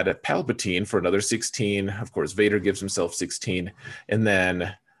could add a Palpatine for another 16. Of course, Vader gives himself 16, and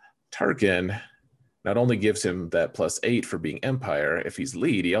then Tarkin not only gives him that +8 for being Empire, if he's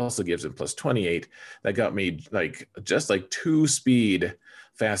lead, he also gives him +28. That got me just 2 speed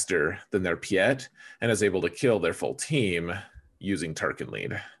faster than their Piet, and is able to kill their full team using Tarkin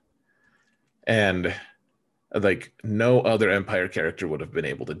lead. And no other Empire character would have been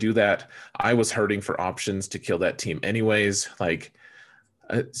able to do that. I was hurting for options to kill that team anyways.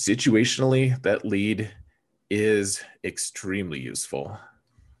 Situationally, that lead is extremely useful.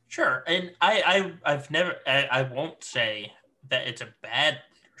 Sure, and I won't say that it's a bad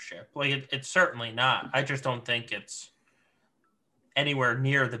leadership. It's certainly not. I just don't think it's anywhere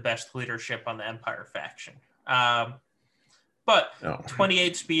near the best leadership on the Empire faction. But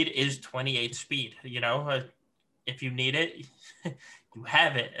 28 speed is 28 speed. If you need it, you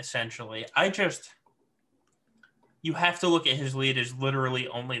have it, essentially. You have to look at his lead as literally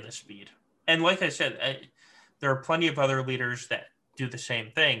only the speed. And like I said, there are plenty of other leaders that do the same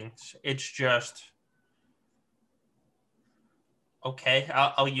things. It's just, okay,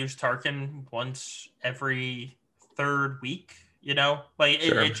 I'll use Tarkin once every third week, Sure.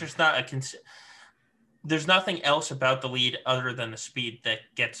 It's just not there's nothing else about the lead other than the speed that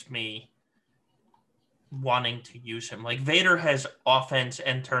gets me wanting to use him. Vader has offense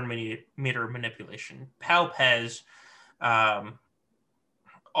and turn meter manipulation. Palp has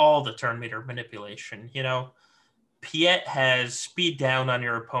all the turn meter manipulation. Piet has speed down on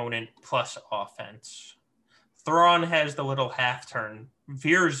your opponent plus offense. Thrawn has the little half turn.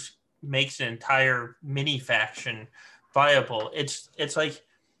 Veers makes an entire mini faction viable. It's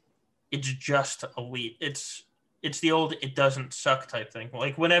just elite. It's the old it doesn't suck type thing.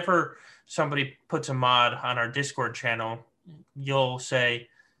 Whenever somebody puts a mod on our Discord channel, you'll say,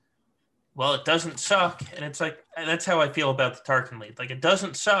 well, it doesn't suck. And it's that's how I feel about the Tarkin lead. It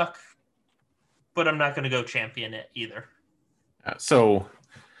doesn't suck, but I'm not going to go champion it either. So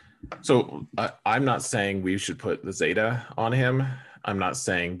I'm not saying we should put the Zeta on him. I'm not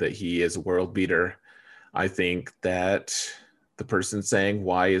saying that he is a world beater. I think that the person saying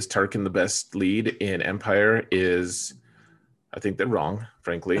why is Tarkin the best lead in Empire I think they're wrong,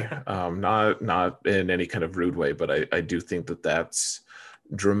 frankly. Not in any kind of rude way, but I do think that that's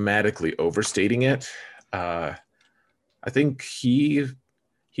dramatically overstating it. I think he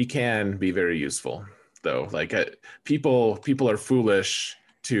can be very useful, though. People are foolish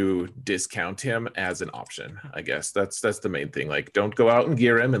to discount him as an option. I guess that's the main thing. Don't go out and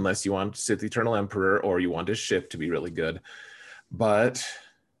gear him unless you want Sith Eternal Emperor or you want his ship to be really good. But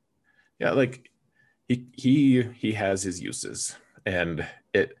yeah, he has his uses, and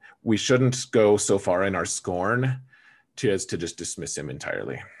we shouldn't go so far in our scorn as to just dismiss him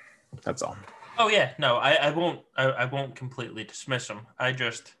entirely. That's all. Oh yeah, no, I won't completely dismiss him. I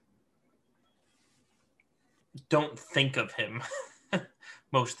just don't think of him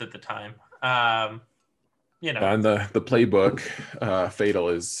most of the time. On the playbook, Fatal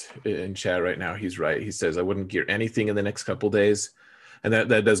is in chat right now. He's right. He says, I wouldn't gear anything in the next couple days. And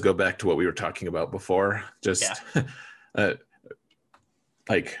that does go back to what we were talking about before.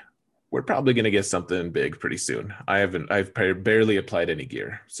 We're probably going to get something big pretty soon. I've barely applied any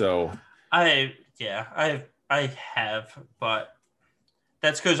gear. So I have, but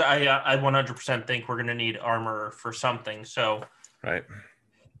that's because I 100% think we're going to need armor for something. So right.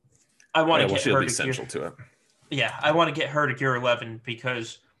 I want to get her essential to it. Yeah, I want to get her to gear 11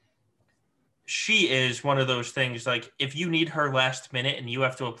 because she is one of those things. If you need her last minute and you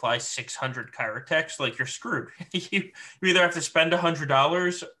have to apply 600 Chirotex, you're screwed. you either have to spend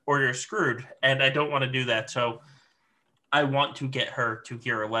 $100 or you're screwed, and I don't want to do that. So I want to get her to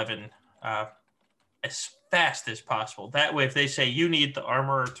gear 11 as fast as possible. That way, if they say you need the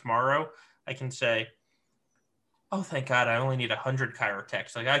armor tomorrow, I can say, oh, thank God, I only need 100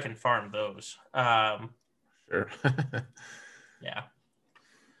 Chirotex. I can farm those. Sure. Yeah.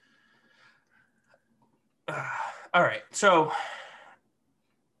 All right. So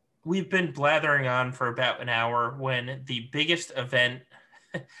we've been blathering on for about an hour when the biggest event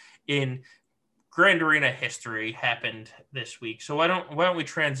in Grand Arena history happened this week. So why don't we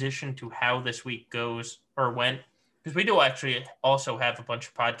transition to how this week goes or went? Because we do actually also have a bunch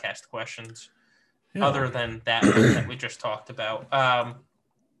of podcast questions other than that one that we just talked about.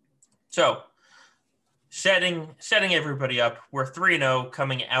 So setting everybody up, we're 3-0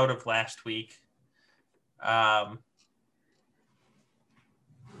 coming out of last week.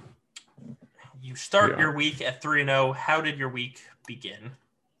 you start Yeah. your week at 3-0. How did your week begin?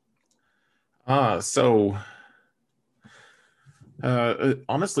 So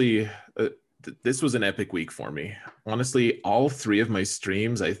honestly, this was an epic week for me. Honestly, all three of my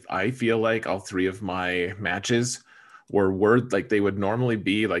streams, I feel like all three of my matches were like they would normally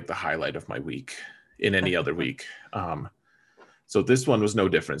be like the highlight of my week in any other week. So this one was no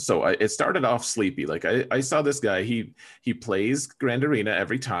different. So it started off sleepy. Like I saw this guy. He plays Grand Arena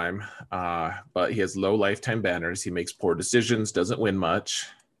every time, but he has low lifetime banners. He makes poor decisions, doesn't win much,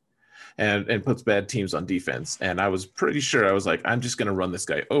 and puts bad teams on defense. And I was pretty sure, I was like, I'm just going to run this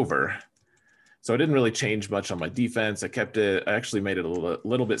guy over. So I didn't really change much on my defense. I kept it. I actually made it a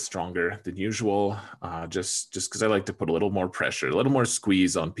little bit stronger than usual, just because I like to put a little more pressure, a little more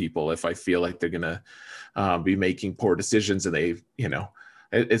squeeze on people if I feel like they're gonna be making poor decisions, and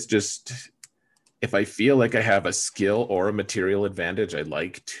it's just, if I feel like I have a skill or a material advantage, I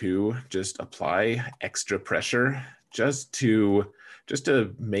like to just apply extra pressure just to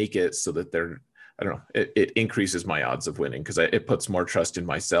make it so that they're, I don't know, it increases my odds of winning because it puts more trust in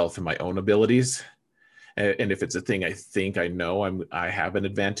myself and my own abilities. And if it's a thing I think I know I have an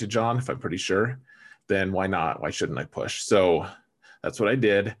advantage on, if I'm pretty sure, then why not? Why shouldn't I push? So that's what I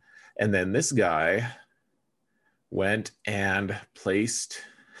did. And then this guy went and placed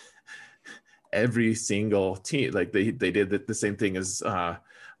every single team. Like they did the same thing as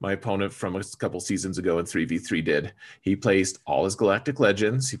my opponent from a couple seasons ago in 3v3 did. He placed all his Galactic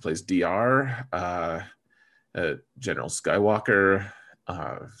Legends. He placed DR, General Skywalker,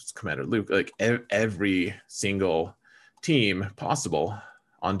 Commander Luke, like every single team possible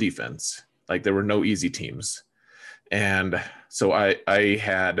on defense. Like there were no easy teams. And so I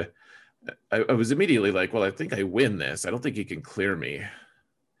was immediately like, well, I think I win this. I don't think he can clear me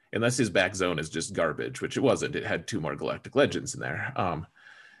unless his back zone is just garbage, which it wasn't. It had 2 more Galactic Legends in there.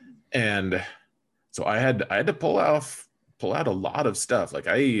 And so I had to pull out a lot of stuff. Like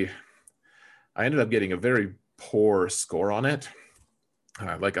I ended up getting a very poor score on it,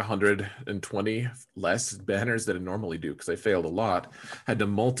 like 120 less banners than I normally do because I failed a lot. Had to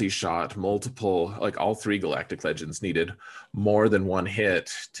multi-shot multiple, like all 3 Galactic Legends needed more than 1 hit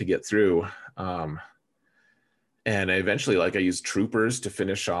to get through. And eventually, like I used troopers to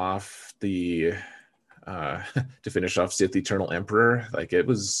finish off the Sith Eternal Emperor. Like it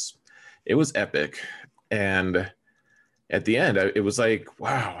was epic. And at the end, it was like,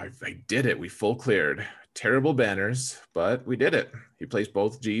 wow, I did it. We full cleared. Terrible banners, but we did it. He placed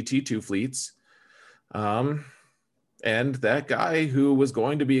both GET2 fleets. And that guy who was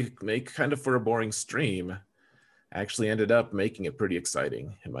going to make kind of for a boring stream actually ended up making it pretty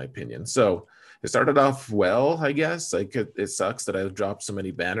exciting, in my opinion. So it started off well, I guess. Like it sucks that I dropped so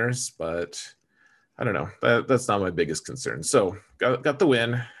many banners, but I don't know. That's not my biggest concern. So got the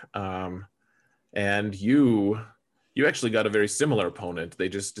win. And you actually got a very similar opponent. They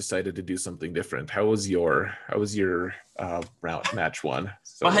just decided to do something different. How was your match one?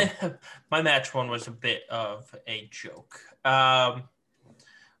 So My match one was a bit of a joke.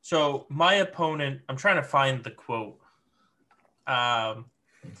 So my opponent, I'm trying to find the quote.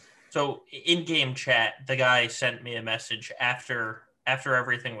 So in game chat, the guy sent me a message after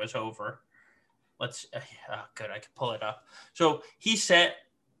everything was over. Good, I can pull it up. So he set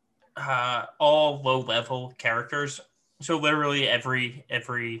all low level characters. So literally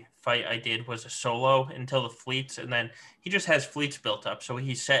every fight I did was a solo until the fleets, and then he just has fleets built up. So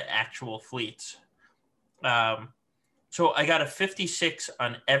he set actual fleets. So I got a 56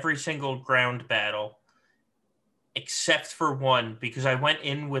 on every single ground battle, except for one, because I went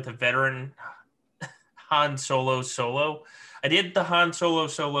in with a veteran Han Solo. I did the Han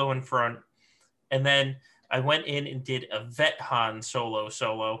Solo in front, and then I went in and did a vet Han Solo.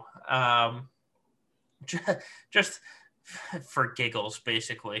 Just for giggles,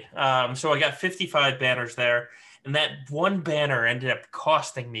 basically. So I got 55 banners there, and that one banner ended up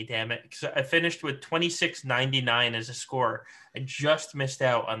costing me, damn it, because I finished with 2699 as a score. I just missed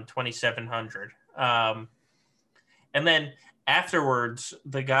out on 2700. And then afterwards,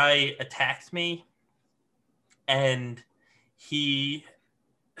 the guy attacked me, and he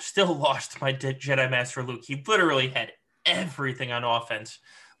still lost my Jedi Master Luke. He literally had everything on offense.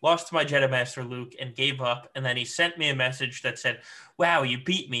 Lost to my Jedi Master Luke and gave up. And then he sent me a message that said, "Wow, you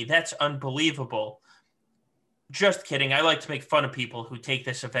beat me. That's unbelievable." Just kidding. I like to make fun of people who take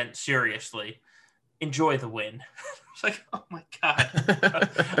this event seriously. Enjoy the win. It's like, oh my God.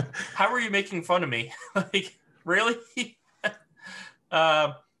 How are you making fun of me? Like, really?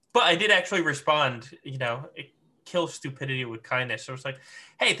 But I did actually respond, kill stupidity with kindness. So it's like,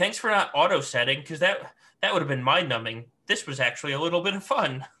 hey, thanks for not auto setting, because that would have been mind numbing. This was actually a little bit of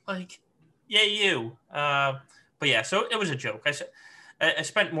fun. Like, Yeah, you. But yeah, so it was a joke. I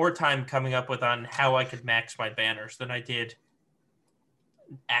spent more time coming up with on how I could max my banners than I did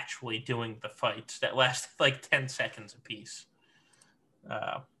actually doing the fights that lasted like 10 seconds apiece.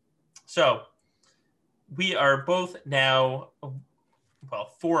 So we are both now,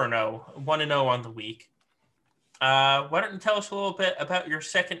 well, 4-0, 1-0 on the week. Why don't you tell us a little bit about your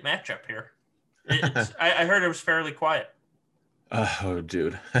second matchup here? I heard it was fairly quiet. Oh,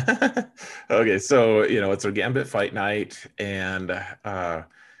 dude. Okay, so it's our Gambit fight night, and oh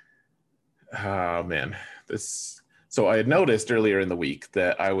man, this. So I had noticed earlier in the week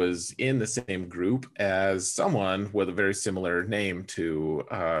that I was in the same group as someone with a very similar name to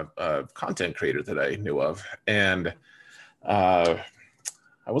a content creator that I knew of, and uh,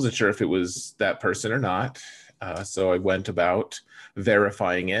 I wasn't sure if it was that person or not. So I went about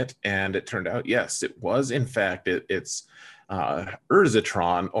verifying it, and it turned out, yes, it was. In fact, it's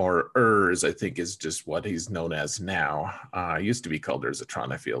Urzatron, or Urz, I think is just what he's known as now. Used to be called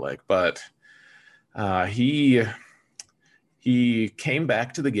Urzatron, I feel like. But he came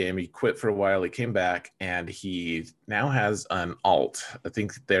back to the game. He quit for a while. He came back, and he now has an alt. I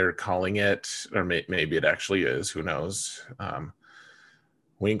think they're calling it, or maybe it actually is. Who knows?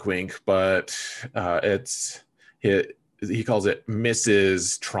 Wink, wink. But he calls it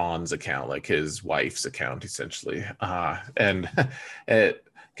Mrs. Tron's account, like his wife's account, essentially. And it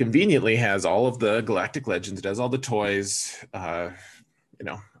conveniently has all of the Galactic Legends. It has all the toys, all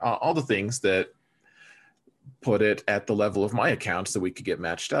the things that put it at the level of my account so we could get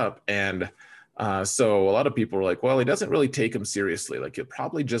matched up. And so a lot of people were like, well, he doesn't really take him seriously. Like, he'll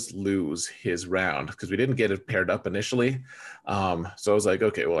probably just lose his round because we didn't get it paired up initially. So I was like,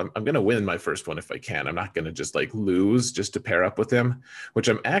 okay, well, I'm going to win my first one if I can. I'm not going to just like lose just to pair up with him, which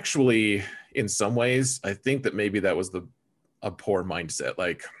I'm actually, in some ways, I think that maybe that was a poor mindset.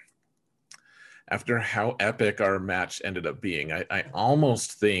 Like, after how epic our match ended up being, I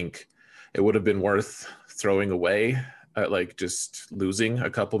almost think it would have been worth throwing away, like just losing a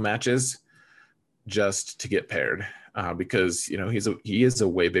couple matches just to get paired, because he is a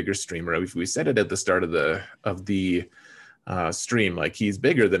way bigger streamer. We said it at the start of the stream, like, he's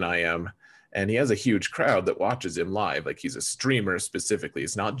bigger than I am, and he has a huge crowd that watches him live. Like, he's a streamer specifically.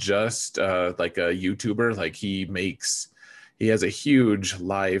 It's not just like a YouTuber. Like, he has a huge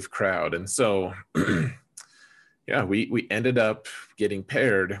live crowd, and so yeah, we ended up getting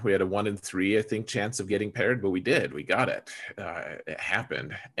paired. We had a 1 in 3, I think, chance of getting paired, but we did. We got it. It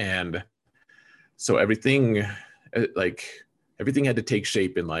happened, and so everything had to take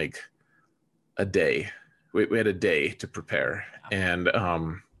shape in like a day. We had a day to prepare, and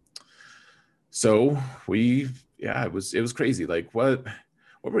so it was crazy. Like, what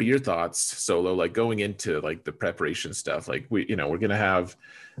were your thoughts, Solo, like going into like the preparation stuff? Like, we're gonna have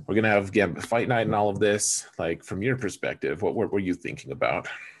Gambit fight night and all of this. Like, from your perspective, what were you thinking about?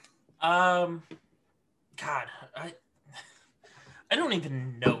 God, I don't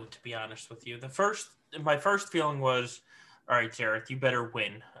even know, to be honest with you. My first feeling was, all right, Jareth, you better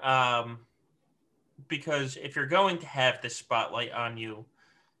win. Because if you're going to have this spotlight on you,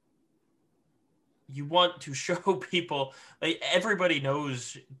 you want to show people, like, everybody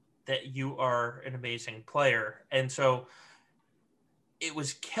knows that you are an amazing player. And so it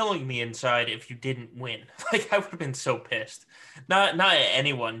was killing me inside if you didn't win. Like, I would have been so pissed. Not at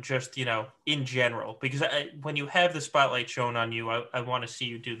anyone, just, in general. Because when you have the spotlight shown on you, I want to see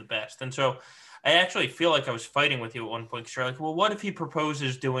you do the best. And so I actually feel like I was fighting with you at one point. Because you're like, well, what if he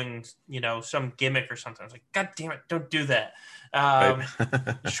proposes doing, some gimmick or something? I was like, God damn it, don't do that. Right.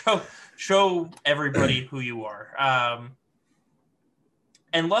 Show everybody who you are.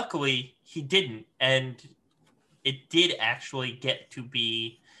 And luckily, he didn't. And it did actually get to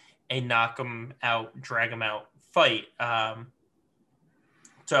be a knock him out, drag him out fight.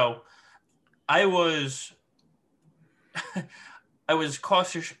 So I was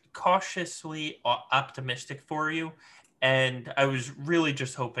cautiously optimistic for you, and I was really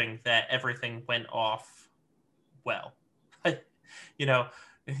just hoping that everything went off well.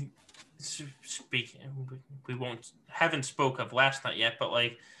 Speaking, we haven't spoke of last night yet, but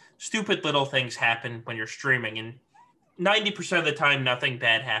like, stupid little things happen when you're streaming, and 90% of the time nothing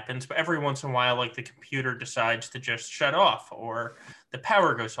bad happens, but every once in a while, like, the computer decides to just shut off, or the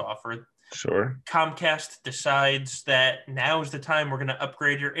power goes off, or Sure. Comcast decides that now is the time we're going to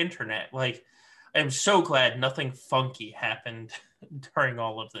upgrade your internet. Like, I'm so glad nothing funky happened during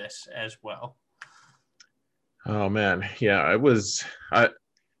all of this as well. Oh man, yeah, that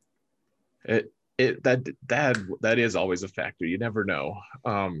is always a factor. You never know.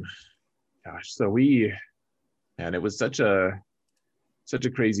 Gosh, so and it was such such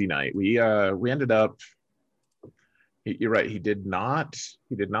a crazy night. We ended up. You're right. He did not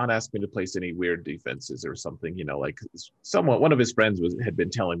ask me to place any weird defenses or something. Like one of his friends had been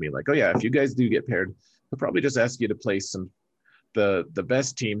telling me like, oh yeah, if you guys do get paired, he'll probably just ask you to place the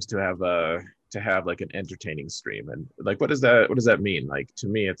best teams to have like an entertaining stream. And like, what does that mean? Like, to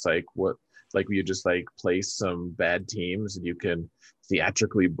me, it's like, what, like, you just like place some bad teams and you can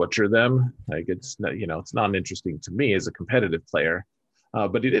theatrically butcher them. Like, it's not, it's not interesting to me as a competitive player.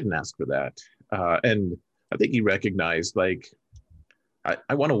 But he didn't ask for that. And I think he recognized, like,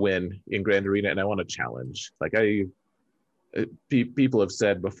 I want to win in Grand Arena and I want to challenge. Like, people have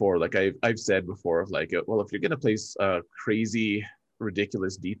said before, like I've said before, like, well, if you're going to place a crazy,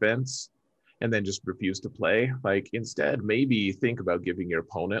 ridiculous defense and then just refuse to play, like, instead, maybe think about giving your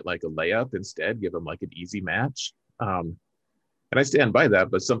opponent like a layup instead, give them like an easy match. And I stand by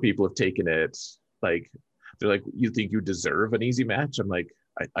that, but some people have taken it like, they're like, you think you deserve an easy match? I'm like,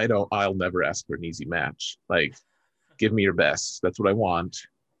 I don't, I'll never ask for an easy match. Like, give me your best. That's what I want.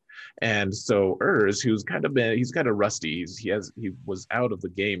 And so he's kind of rusty. He was out of the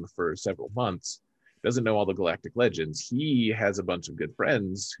game for several months, doesn't know all the Galactic Legends. He has a bunch of good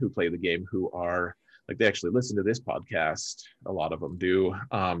friends who play the game who are like, they actually listen to this podcast. A lot of them do.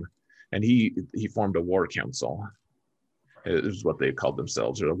 And he formed a war council. It is what they called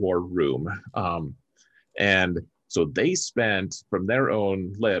themselves, or a war room. And so they spent, from their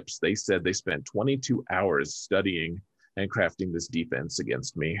own lips, they said they spent 22 hours studying and crafting this defense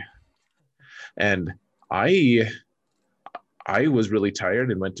against me. And I was really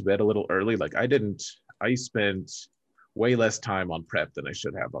tired and went to bed a little early. Like, I spent way less time on prep than I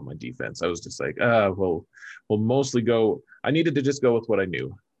should have on my defense. I was just like, we'll mostly go. I needed to just go with what I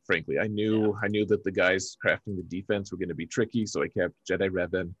knew. Frankly, I knew that the guys crafting the defense were going to be tricky. So I kept Jedi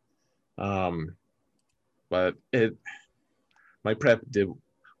Revan. But my prep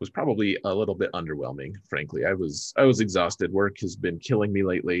was probably a little bit underwhelming. Frankly, I was exhausted. Work has been killing me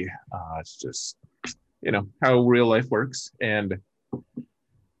lately. It's just, how real life works. And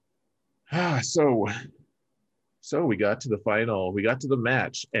so we got to the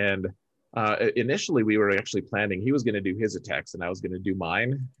match, and initially we were actually planning, he was going to do his attacks and I was going to do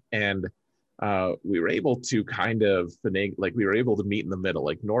mine. And we were able to kind of we were able to meet in the middle.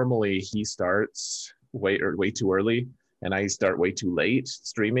 Like, normally he starts way too early and I start way too late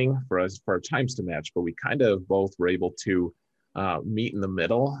streaming for our times to match, but we kind of both were able to meet in the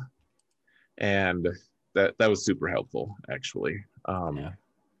middle, and that was super helpful, actually.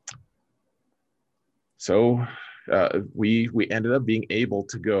 So we ended up being able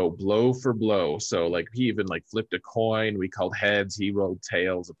to go blow for blow. So like, he even like flipped a coin. We called heads, he rolled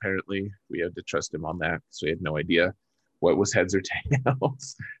tails. Apparently we had to trust him on that, so he had no idea what was heads or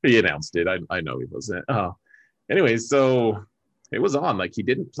tails. He announced it. I know he wasn't. Anyway, so it was on. Like, he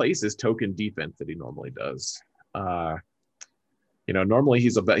didn't place his token defense that he normally does. Normally he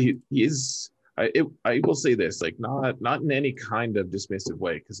is. I will say this, like, not in any kind of dismissive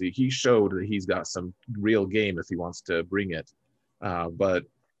way, because he showed that he's got some real game if he wants to bring it. But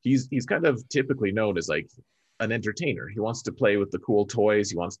he's kind of typically known as like an entertainer. He wants to play with the cool toys.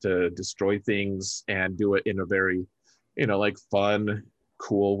 He wants to destroy things and do it in a very, like, fun,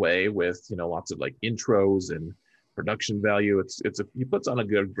 cool way with, lots of like intros and production value. He puts on a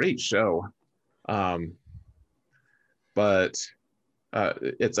great show. But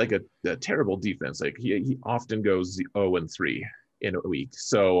it's like a terrible defense. Like, he often goes 0-3 in a week.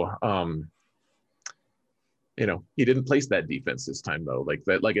 So he didn't place that defense this time, though.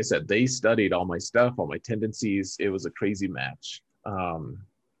 Like I said, they studied all my stuff, all my tendencies. It was a crazy match.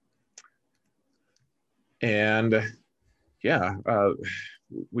 And yeah,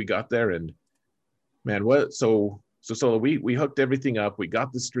 we got there, and man, we hooked everything up. We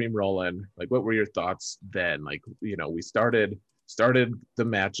got the stream rolling. Like, what were your thoughts then? Like, we started the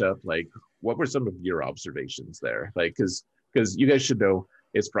matchup. Like, what were some of your observations there? Like, because you guys should know,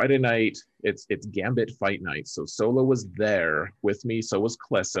 it's Friday night. It's Gambit fight night. So Solo was there with me. So was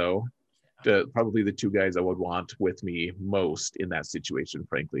Klesso. Probably the two guys I would want with me most in that situation,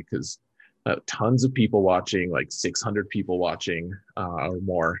 frankly, because tons of people watching, like 600 people watching or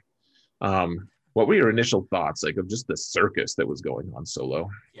more. What were your initial thoughts, like, of just the circus that was going on Solo?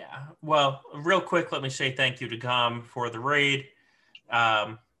 Yeah. Well, real quick, let me say thank you to Gam for the raid.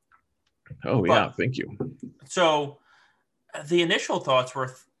 Thank you. So the initial thoughts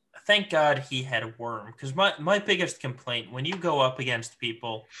were, thank God he had a worm, because my biggest complaint, when you go up against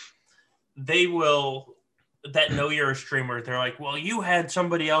people, that know you're a streamer, they're like, well, you had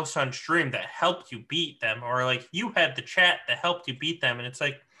somebody else on stream that helped you beat them, or like, you had the chat that helped you beat them. And it's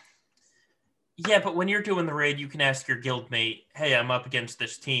like, Yeah, but when you're doing the raid, you can ask your guildmate, hey, I'm up against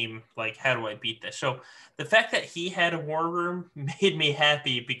this team. Like, how do I beat this? So the fact that he had a war room made me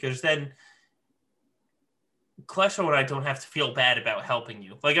happy because then Klesso and I don't have to feel bad about helping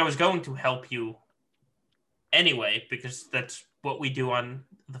you. Like, I was going to help you anyway because that's what we do on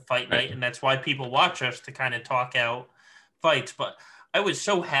the fight Right. night, and that's why people watch us to kind of talk out fights. But I was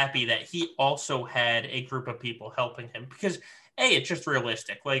so happy that he also had a group of people helping him because, A, it's just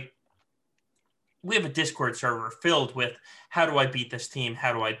realistic. Like, we have a Discord server filled with how do I beat this team?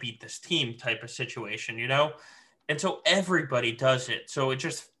 How do I beat this team type of situation, you know? And so everybody does it. So it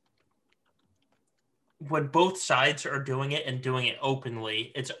just, when both sides are doing it and doing it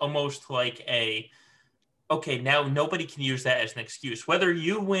openly, it's almost like okay, now nobody can use that as an excuse. Whether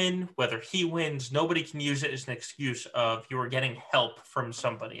you win, whether he wins, nobody can use it as an excuse of you are getting help from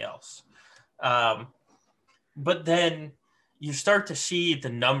somebody else. But then you start to see the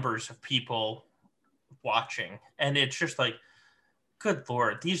numbers of people watching, and it's just like, good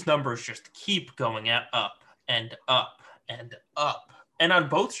Lord, these numbers just keep going up and up and up. And on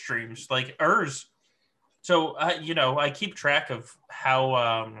both streams, like Urs. So, I keep track of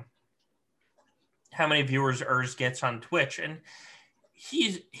how many viewers Urs gets on Twitch, and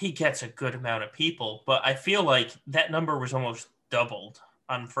he gets a good amount of people, but I feel like that number was almost doubled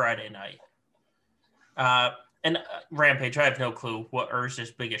on Friday night. And Rampage, I have no clue what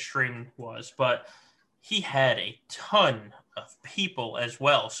Urs's biggest stream was, but he had a ton of people as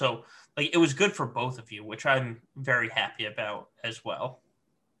well. So like it was good for both of you, which I'm very happy about as well.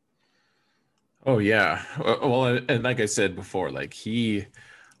 Oh yeah. Well, and like I said before, like we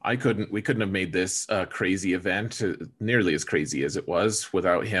couldn't have made this crazy event nearly as crazy as it was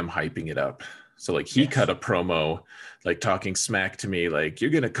without him hyping it up. So like he cut Yes. a promo, like talking smack to me, like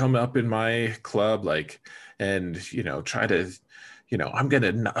you're gonna come up in my club, like, and try to, I'm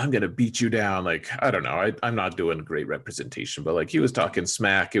gonna beat you down. Like I don't know, I'm not doing great representation, but like he was talking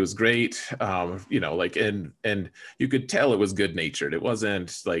smack. It was great, like and you could tell it was good natured. It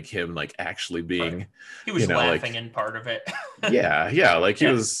wasn't like him like actually Right. being, He was laughing like in part of it. yeah, like Yeah.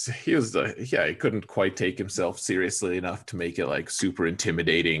 he was yeah, he couldn't quite take himself seriously enough to make it like super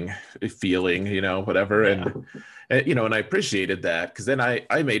intimidating feeling, whatever. Yeah. And I appreciated that because then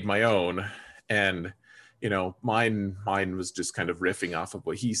I made my own, and mine was just kind of riffing off of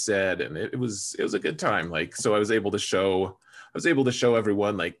what he said, and it was a good time. Like so I was able to show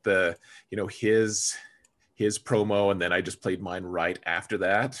everyone like the his promo, and then I just played mine right after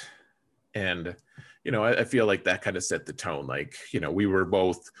that. And I feel like that kind of set the tone. Like we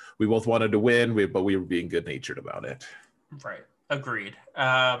both wanted to win, but we were being good natured about it. Right. Agreed.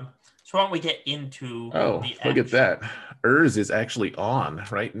 So why don't we get into Oh, the look at action? that. Urs is actually on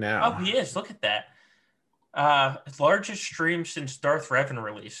right Oh, now. he is. Look at that. Largest stream since Darth Revan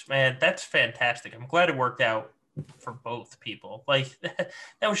release. Man, that's fantastic. I'm glad it worked out for both people. Like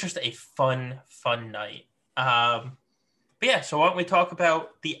that was just a fun night. But yeah, so why don't we talk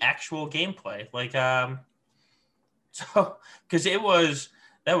about the actual gameplay? Like, so because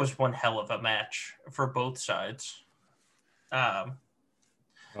that was one hell of a match for both sides. Um,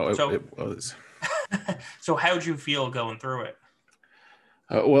 Oh, so it was. so how'd you feel going through it?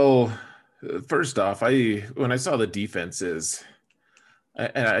 Well, first off, when I saw the defenses,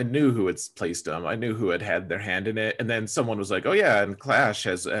 and I knew who had placed them. I knew who had their hand in it. And then someone was like, "Oh yeah, and Clash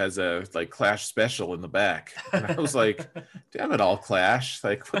has a like Clash special in the back." And I was like, "Damn it, all Clash!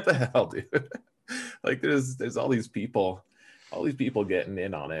 Like what the hell, dude? Like there's all these people getting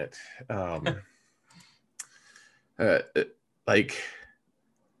in on it. Uh, like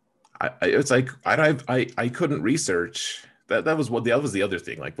it's like I couldn't research that was the other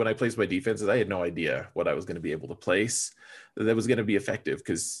thing. Like when I placed my defenses, I had no idea what I was going to be able to place that was going to be effective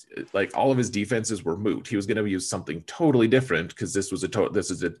because like all of his defenses were moot. He was going to use something totally different because this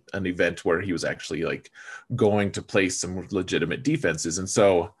is an event where he was actually like going to place some legitimate defenses. And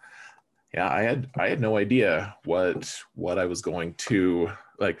so yeah, I had no idea what I was going to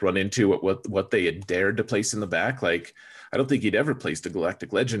like run into, what they had dared to place in the back. Like I don't think he'd ever placed a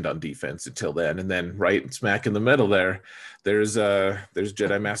Galactic Legend on defense until then. And then right smack in the middle there's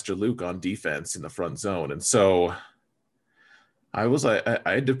Jedi Master Luke on defense in the front zone. And so I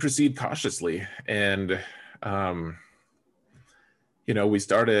had to proceed cautiously. And I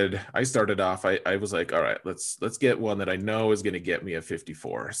started off, I was like, all right, let's get one that I know is going to get me a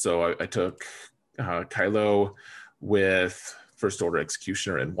 54. So I took Kylo with First Order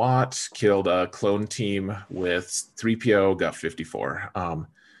Executioner and Watt, killed a clone team with 3PO, got 54,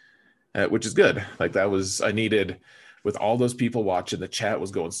 which is good. Like I needed with all those people watching, the chat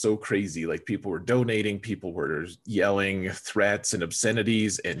was going so crazy. Like people were donating, people were yelling threats and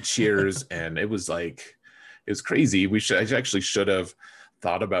obscenities and cheers. And it was like, it was crazy. I actually should have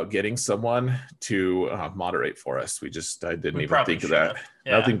thought about getting someone to moderate for us. I didn't We even probably think of should that. have.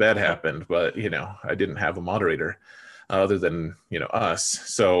 Yeah. Nothing bad happened, but I didn't have a moderator other than, us.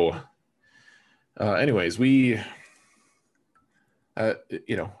 So anyways, I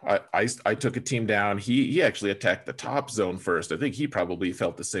took a team down. He actually attacked the top zone first. I think he probably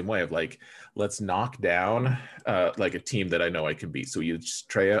felt the same way of like, let's knock down like a team that I know I can beat. So you just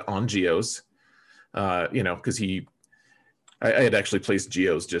Treya on Geos, because I had actually placed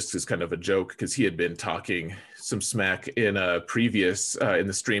Geos just as kind of a joke because he had been talking some smack in a previous in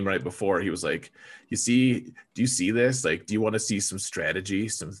the stream right before. He was like, do you see this? Like, do you want to see some strategy,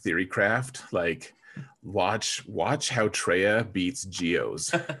 some theory craft? Like, watch how Treya beats Geos.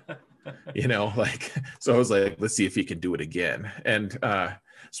 So I was like, let's see if he can do it again. And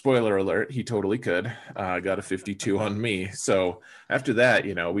spoiler alert, he totally could. Got a 52 on me. So after that,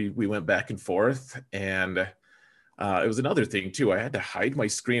 we went back and forth, and it was another thing too. I had to hide my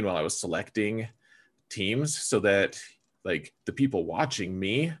screen while I was selecting teams so that like the people watching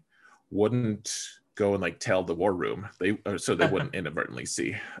me wouldn't go and like tell the war room. So they wouldn't inadvertently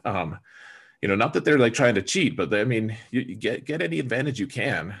see. Not that they're like trying to cheat, but you get any advantage you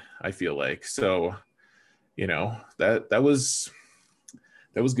can, I feel like. So, that was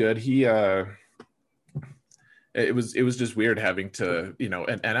good. It was just weird having to,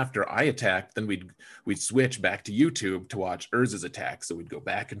 and after I attacked, then we'd switch back to YouTube to watch Urz's attack. So we'd go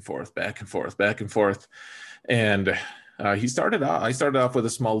back and forth, back and forth, back and forth. And I started off with a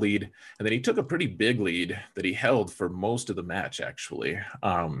small lead, and then he took a pretty big lead that he held for most of the match, actually.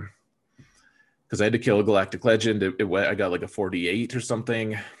 Because I had to kill a Galactic Legend. I got like a 48 or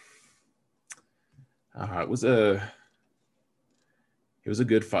something. It was a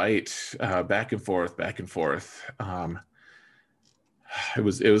good fight, back and forth, back and forth. It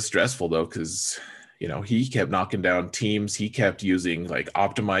was stressful though, because he kept knocking down teams. He kept using like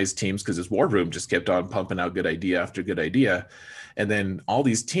optimized teams because his war room just kept on pumping out good idea after good idea. And then all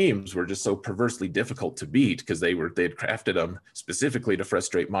these teams were just so perversely difficult to beat because they had crafted them specifically to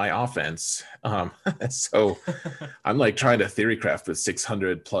frustrate my offense. So I'm like trying to theory craft with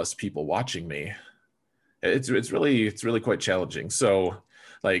 600 plus people watching me. It's really quite challenging. So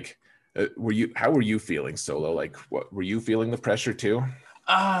like, how were you feeling, Solo? Like, what were you feeling the pressure too?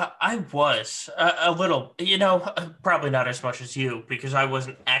 I was a little, probably not as much as you because I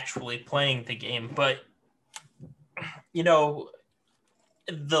wasn't actually playing the game, but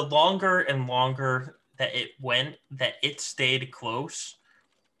the longer and longer that it went, that it stayed close.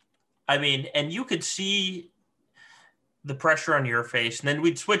 And you could see the pressure on your face, and then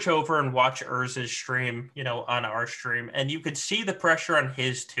we'd switch over and watch Urz's stream, on our stream, and you could see the pressure on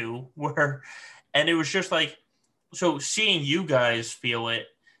his too, and it was just like, so seeing you guys feel it,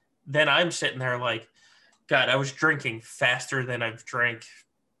 then I'm sitting there like, God, I was drinking faster than I've drank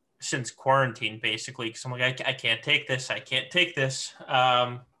since quarantine, basically, because I'm like, I can't take this. I can't take this,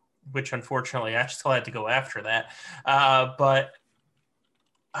 which unfortunately I still had to go after that. But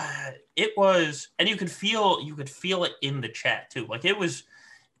it was, and you could feel it in the chat too. Like it was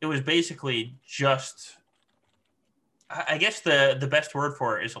basically just, I guess the best word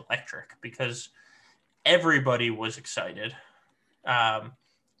for it is electric, because everybody was excited.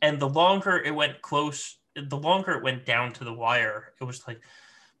 And the longer it went close, the longer it went down to the wire, it was like,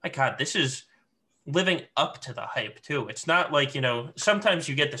 my God, this is living up to the hype too. It's not like, sometimes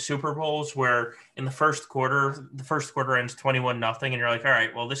you get the Super Bowls where in the first quarter ends 21-0, and you're like, all right,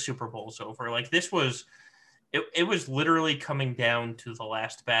 well, this Super Bowl's over. Like this was, it was literally coming down to the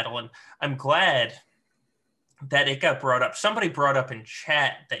last battle. And I'm glad that it got brought up. Somebody brought up in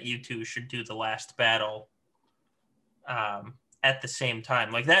chat that you two should do the last battle at the same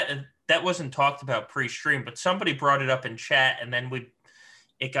time. Like that wasn't talked about pre-stream, but somebody brought it up in chat, and then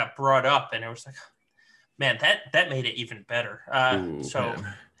it got brought up, and it was like, man, that made it even better. Man.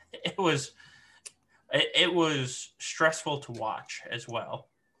 It was stressful to watch as well.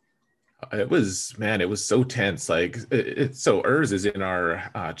 It was so tense. Like so Urz is in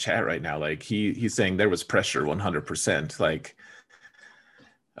our chat right now. Like he's saying there was pressure 100%. Like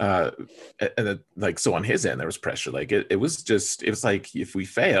and like, so on his end there was pressure. Like it was like, if you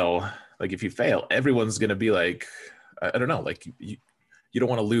fail, everyone's gonna be like, I don't know, like you don't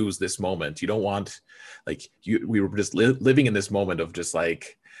want to lose this moment. You don't want, like, we were just living in this moment of just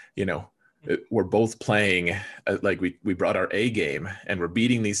like, we're both playing, like we brought our A game and we're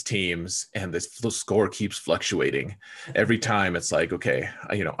beating these teams, and the score keeps fluctuating. Every time it's like, okay,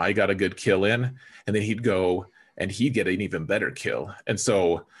 I got a good kill in, and then he'd go and he'd get an even better kill. And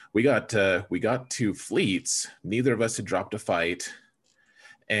so we got two fleets. Neither of us had dropped a fight,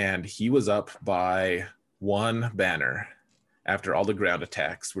 and he was up by one banner after all the ground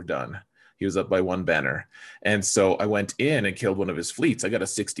attacks were done. He was up by one banner. And so I went in and killed one of his fleets. I got a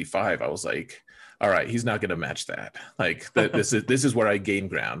 65. I was like, all right, he's not going to match that. Like this is where I gain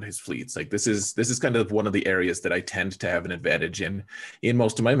ground, his fleets. Like this is kind of one of the areas that I tend to have an advantage in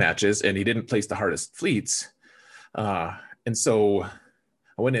most of my matches. And he didn't place the hardest fleets. And so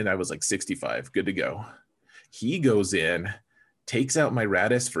I went in, I was like 65, good to go. He goes in, takes out my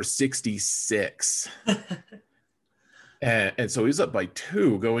Radis for 66. And so he's up by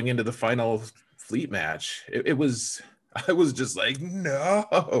 2 going into the final fleet match. I was just like,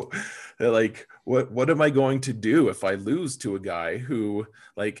 no, like, what am I going to do if I lose to a guy who,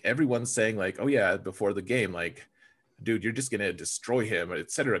 like, everyone's saying like, oh yeah, before the game, like, dude, you're just going to destroy him,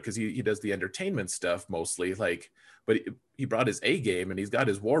 etc. Because he does the entertainment stuff mostly, like, but he brought his A game and he's got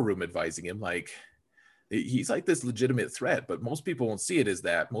his war room advising him. Like, he's like this legitimate threat, but most people won't see it as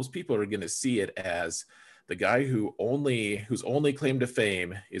that. Most people are going to see it as the guy whose only claim to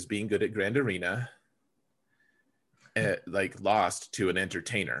fame is being good at Grand Arena, like lost to an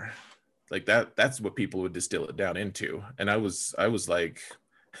entertainer. Like that's what people would distill it down into. And I was like,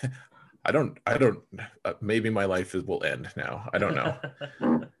 I don't maybe my life will end now. I don't know.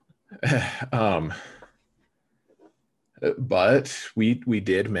 But we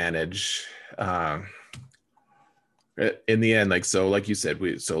did manage in the end, like, so like you said,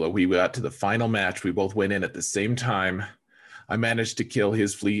 we got to the final match. We both went in at the same time. I managed to kill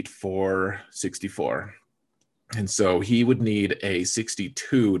his fleet for 64. And so he would need a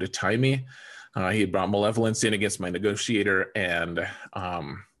 62 to tie me. He had brought Malevolence in against my negotiator, and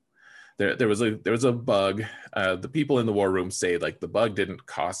there was a bug. The people in the war room say like the bug didn't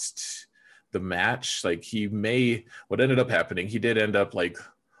cost the match. Like what ended up happening, he did end up like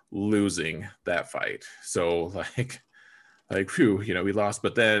losing that fight. So like phew, we lost.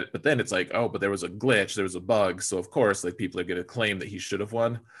 But then it's like, oh, but there was a glitch, there was a bug. So of course, like, people are going to claim that he should have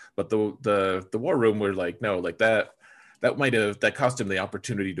won. But the war room were like, no, like that cost him the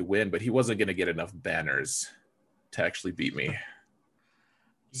opportunity to win, but he wasn't going to get enough banners to actually beat me.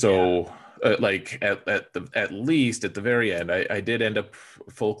 So like at least at the very end, I did end up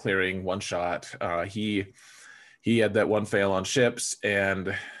full clearing one shot. He had that one fail on ships,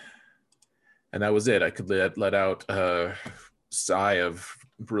 and that was it. I could let out a sigh of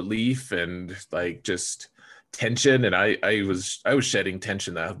relief and like just tension, and I was shedding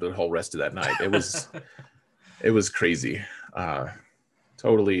tension the whole rest of that night. It was crazy,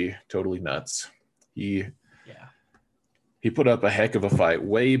 totally nuts. He put up a heck of a fight,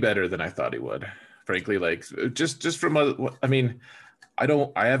 way better than I thought he would. Frankly, like just from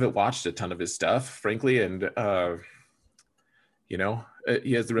I haven't watched a ton of his stuff, frankly, and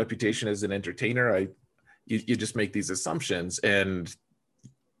he has the reputation as an entertainer. You just make these assumptions, and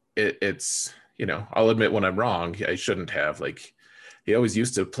it's I'll admit when I'm wrong. I shouldn't have. Like, he always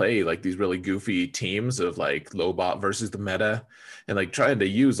used to play like these really goofy teams of like Lobot versus the meta, and like trying to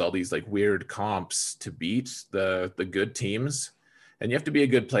use all these like weird comps to beat the good teams. And you have to be a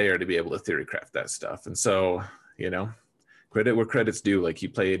good player to be able to theory craft that stuff. And so, credit where credit's due. Like, he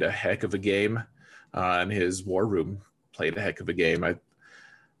played a heck of a game, and his war room played a heck of a game.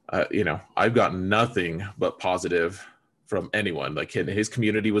 I've gotten nothing but positive from anyone. Like, his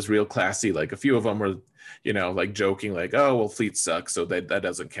community was real classy. Like, a few of them were, like joking, like, oh, well, fleet sucks, so that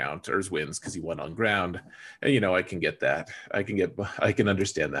doesn't count. Urs wins because he won on ground. And, I can get that. I can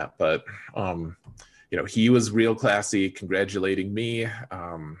understand that. But, he was real classy, congratulating me.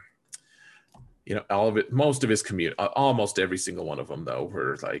 All of it, most of his community, almost every single one of them, though,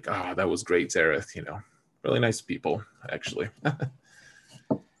 were like, oh, that was great, Zareth. Really nice people, actually.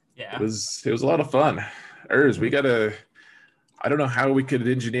 Yeah. It was a lot of fun. Urs, I don't know how we could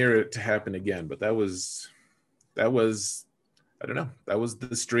engineer it to happen again, but that was I don't know. That was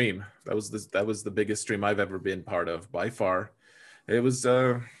the stream. That was the biggest stream I've ever been part of by far. It was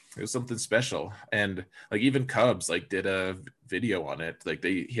something special. And like, even Cubs like did a video on it. Like,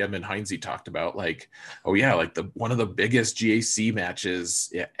 him and Heinze talked about like, oh yeah, like one of the biggest GAC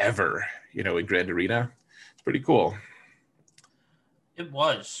matches ever, in Grand Arena. It's pretty cool. It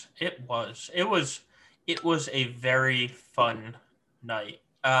was a very fun night.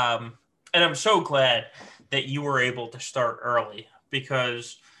 And I'm so glad that you were able to start early,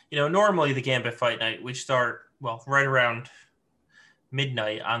 because, normally the Gambit fight night, we start, right around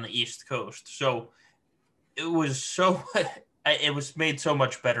midnight on the East Coast. So it was made so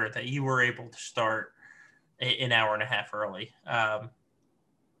much better that you were able to start an hour and a half early.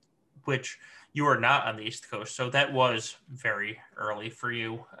 which you are not on the East Coast, so that was very early for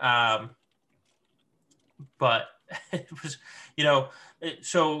you. But it was,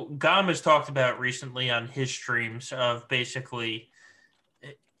 so Gam has talked about recently on his streams of basically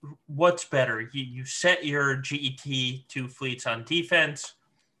what's better. You set your GET 2 fleets on defense,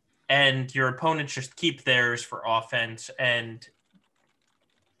 and your opponents just keep theirs for offense, and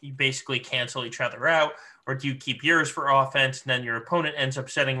you basically cancel each other out. Or do you keep yours for offense, and then your opponent ends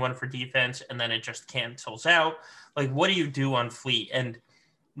up setting one for defense, and then it just cancels out? Like, what do you do on fleet? And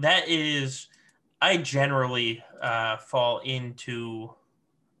that is, I generally fall into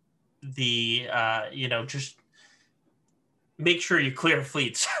the, just make sure you clear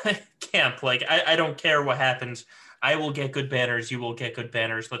fleets camp. Like, I don't care what happens. I will get good banners. You will get good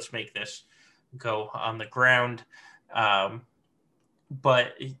banners. Let's make this go on the ground. But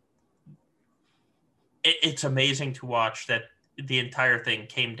it's amazing to watch that the entire thing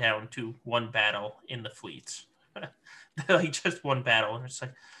came down to one battle in the fleets. Like, just one battle. And it's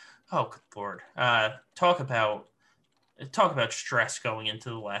like, oh, good Lord. Talk about stress going into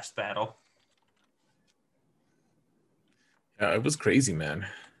the last battle. Yeah, it was crazy, man.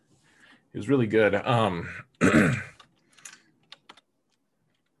 It was really good.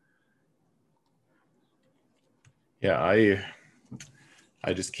 Yeah,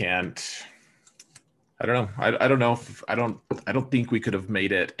 I just can't. I don't know. I don't know if I don't think we could have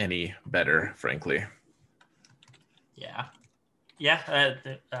made it any better, frankly. Yeah,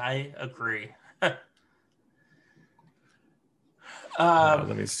 I agree. Let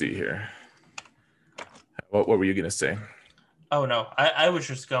me see here. What were you gonna say? Oh no, I was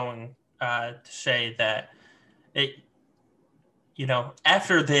just going to say that it,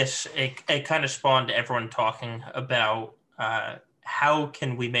 after this, it kind of spawned everyone talking about how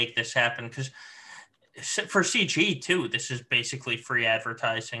can we make this happen? Because for CG too, this is basically free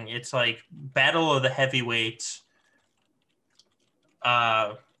advertising. It's like Battle of the Heavyweights.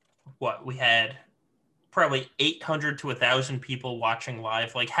 What we had probably 800 to 1,000 people watching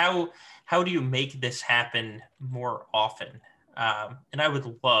live. Like, how do you make this happen more often? And I would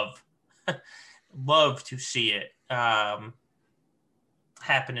love to see it happen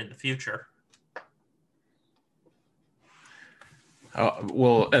in the future.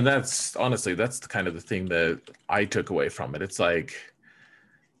 Well, and that's honestly, that's kind of the thing that I took away from it. It's like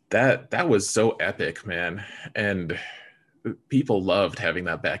that was so epic, man. And people loved having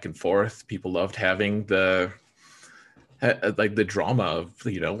that back and forth. People loved having the drama of,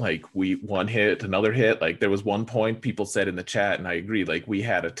 like, we one hit, another hit. Like, there was one point people said in the chat, and I agree, like, we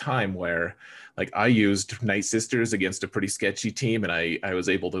had a time where, like, I used Night Sisters against a pretty sketchy team, and I was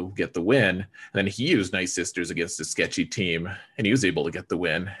able to get the win. And then he used Night Sisters against a sketchy team, and he was able to get the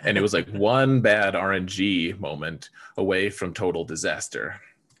win. And it was like one bad RNG moment away from total disaster.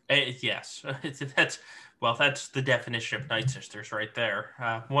 Yes, that's the definition of Night Sisters right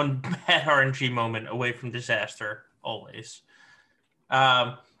there. One bad RNG moment away from disaster, always.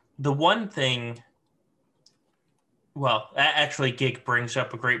 The one thing, well, actually, Gig brings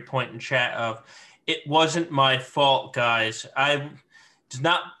up a great point in chat of, it wasn't my fault, guys. I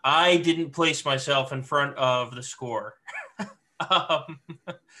didn't place myself in front of the score.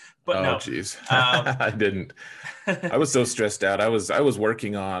 But no, geez. I didn't. I was so stressed out. I was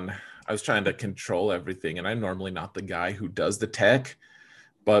working on. I was trying to control everything, and I'm normally not the guy who does the tech,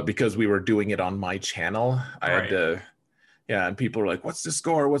 but because we were doing it on my channel, I had to. Yeah, and people were like, "What's the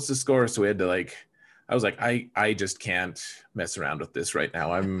score? What's the score?" So we had to, like. I was like, I just can't mess around with this right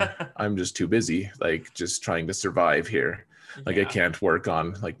now. I'm just too busy, like, just trying to survive here. Like, I can't work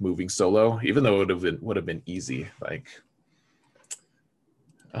on, like, moving solo, even though it would have been easy. Like.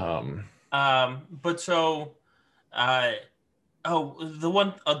 But so, the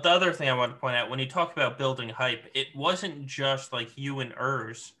other thing I want to point out, when you talk about building hype, it wasn't just like you and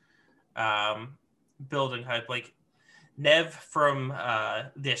Urs, building hype. Like, Nev from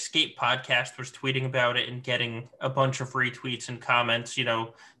the Escape podcast was tweeting about it and getting a bunch of retweets and comments,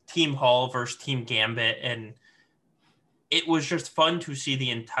 Team Hall versus Team Gambit. And it was just fun to see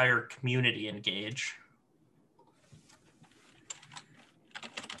the entire community engage.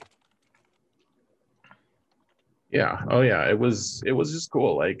 Yeah. Oh yeah. It was just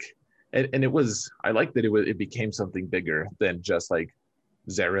cool. Like, and I like that it became something bigger than just like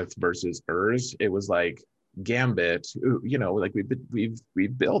Zareth versus Urs. It was like Gambit, like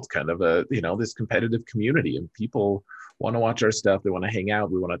we've built kind of a, this competitive community, and people want to watch our stuff. They want to hang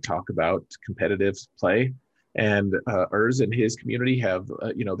out. We want to talk about competitive play. And Urs and his community have,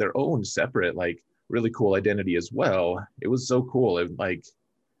 their own separate, like, really cool identity as well. It was so cool. And like,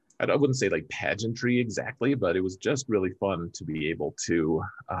 I wouldn't say like pageantry exactly, but it was just really fun to be able to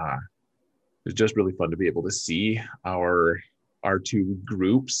it was just really fun to be able to see our two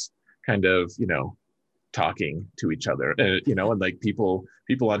groups kind of, talking to each other, and like people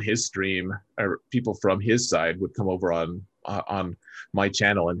on his stream, or people from his side would come over on my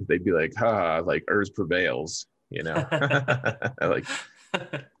channel, and they'd be like, like Urs prevails, like,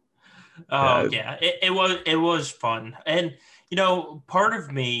 Oh yeah, it was fun, and part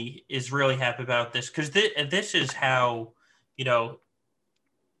of me is really happy about this because this is how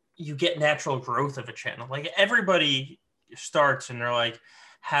you get natural growth of a channel. Like everybody starts and they're like,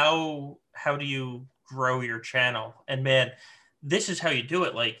 how do you grow your channel? And man, this is how you do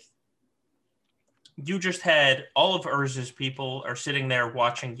it. Like you just had all of Urz's people are sitting there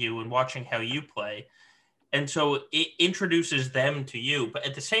watching you and watching how you play. And so it introduces them to you. But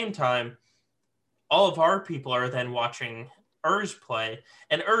at the same time, all of our people are then watching Urz play.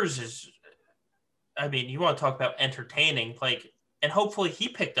 And Urz is, I mean, you want to talk about entertaining, like, and hopefully he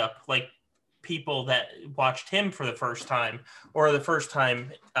picked up like people that watched him for the first time or the first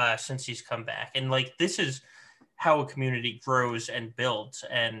time since he's come back. And like, this is how a community grows and builds.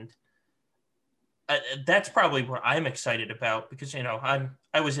 And that's probably what I'm excited about because,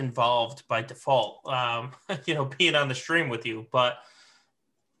 I was involved by default, being on the stream with you, but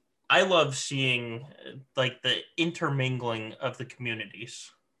I love seeing like the intermingling of the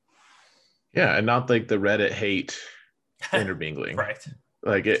communities. Yeah, and not like the Reddit hate intermingling. Right.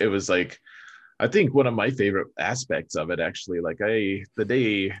 Like it was like, I think one of my favorite aspects of it actually, like the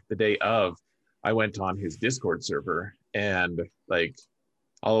day of, I went on his Discord server and like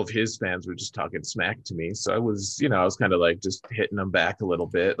all of his fans were just talking smack to me. So I was kind of like just hitting them back a little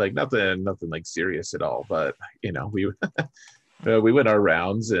bit, like nothing like serious at all. But we we went our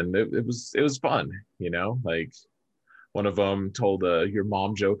rounds and it was fun. Like one of them told your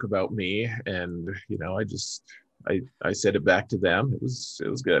mom joke about me, and I said it back to them. It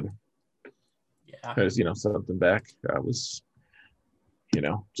was good. Yeah. Because something back. I was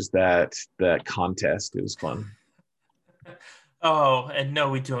just that contest. It was fun. Oh, and no,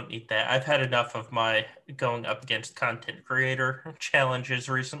 we don't need that. I've had enough of my going up against content creator challenges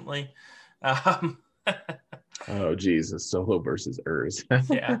recently. Oh Jesus, solo versus Urs.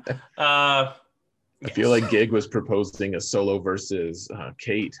 Yeah. I feel like Gig was proposing a solo versus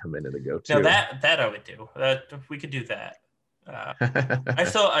Kate a minute ago too. Now that I would do. We could do that. I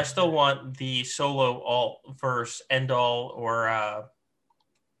still want the solo alt versus End All or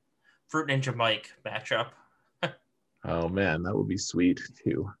Fruit Ninja Mike matchup. Oh man, that would be sweet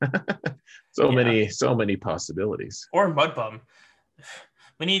too. So many possibilities. Or Mudbum.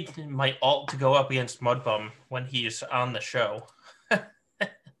 We need my alt to go up against Mudbum when he's on the show.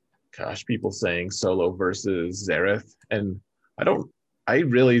 Gosh, people saying solo versus Zareth, and I don't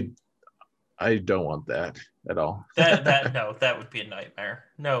want that at all. that would be a nightmare.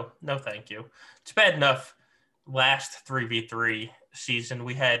 No, thank you. It's bad enough. Last 3v3 season,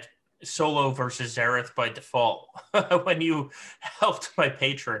 we had solo versus Zareth by default when you helped my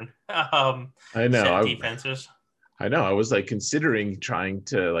patron I know set defenses. I know. I was like considering trying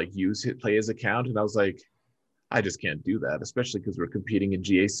to like play his account, and I was like, I just can't do that, especially because we're competing in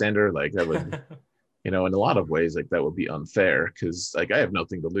GA Center. Like that would, in a lot of ways, like that would be unfair because like I have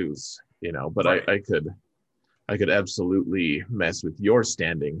nothing to lose, but right. I could absolutely mess with your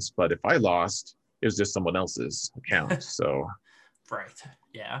standings. But if I lost, it was just someone else's account. So, right.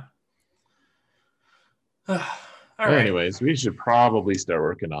 Yeah. All right. Anyways, we should probably start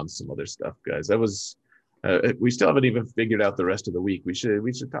working on some other stuff, guys. That was. We still haven't even figured out the rest of the week. We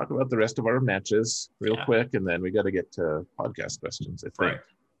should talk about the rest of our matches real quick, and then we got to get to podcast questions, I think. Right.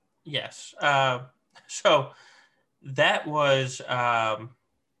 Yes. So that was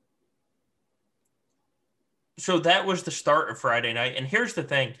the start of Friday night, and here's the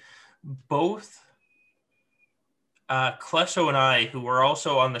thing: both Klesso and I, who were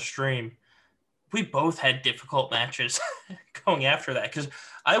also on the stream, we both had difficult matches going after that because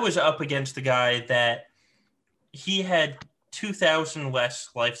I was up against a guy that. He had 2,000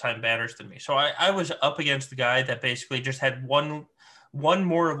 less lifetime banners than me. So I was up against the guy that basically just had one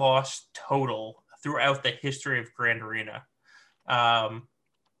more loss total throughout the history of Grand Arena. And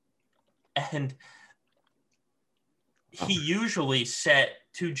he usually set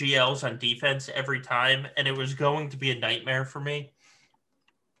 2 GLs on defense every time, and it was going to be a nightmare for me.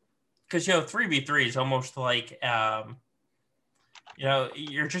 Because, 3v3 is almost like...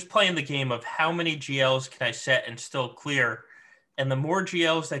 you're just playing the game of how many GLs can I set and still clear. And the more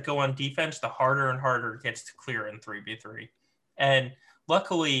GLs that go on defense, the harder and harder it gets to clear in 3v3. And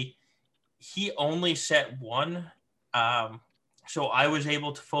luckily, he only set one. So I was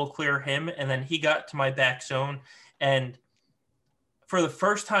able to full clear him, and then he got to my back zone. And for the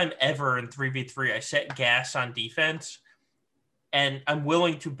first time ever in 3v3, I set gas on defense. And I'm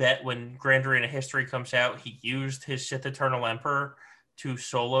willing to bet when Grand Arena History comes out, he used his Sith Eternal Emperor to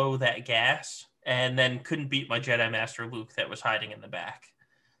solo that gas and then couldn't beat my Jedi Master Luke that was hiding in the back.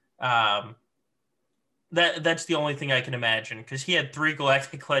 That's the only thing I can imagine, because he had 3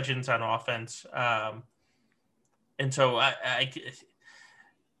 Galactic Legends on offense. And so I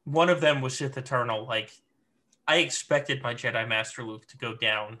one of them was Sith Eternal. Like, I expected my Jedi Master Luke to go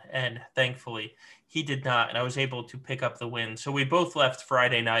down, and thankfully he did not, and I was able to pick up the win. So we both left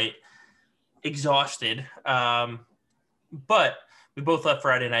Friday night exhausted, but we both left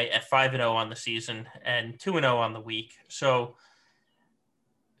Friday night at 5-0 on the season and 2-0 on the week. So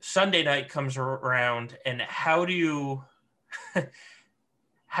Sunday night comes around, and how do you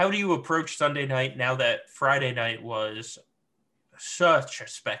approach Sunday night now that Friday night was such a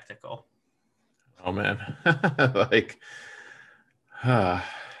spectacle? Oh man. Like,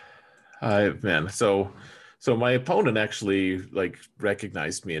 man. So my opponent actually like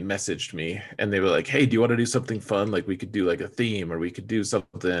recognized me and messaged me, and they were like, "Hey, do you want to do something fun? Like we could do like a theme, or we could do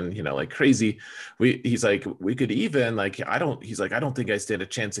something, like crazy." He's like, we could even like, I don't think I stand a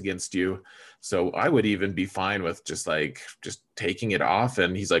chance against you. So I would even be fine with just taking it off.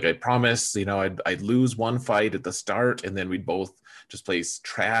 And he's like, I promise, I'd lose one fight at the start, and then we'd both just play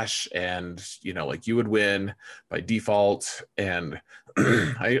trash, and like you would win by default. And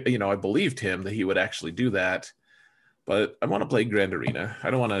I believed him that he would actually do that, but I want to play Grand Arena. I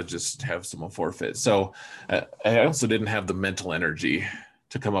don't want to just have someone forfeit. So I also didn't have the mental energy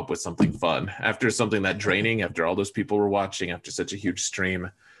to come up with something fun after something that draining, after all those people were watching, after such a huge stream.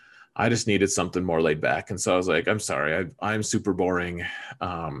 I just needed something more laid back. And so I was like, I'm sorry, I'm super boring.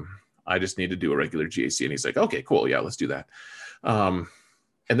 I just need to do a regular GAC. And he's like, okay, cool. Yeah, let's do that. And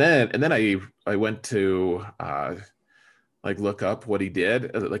then I went to look up what he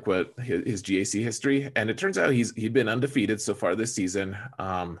did, like what his GAC history, and it turns out he'd been undefeated so far this season,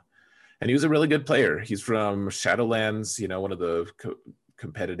 and he was a really good player. He's from Shadowlands, one of the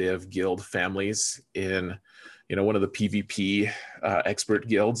competitive guild families in one of the PvP expert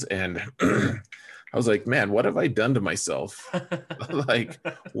guilds. And I was like, man, what have I done to myself? Like,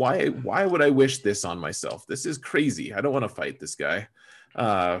 why would I wish this on myself? This is crazy. I don't want to fight this guy.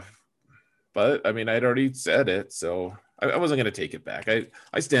 But I mean, I'd already said it, so I wasn't going to take it back.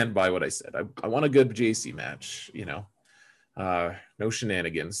 I stand by what I said. I want a good JC match, no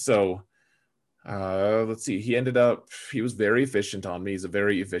shenanigans. So let's see. He was very efficient on me. He's a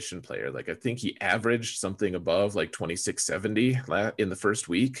very efficient player. Like, I think he averaged something above like 2670 in the first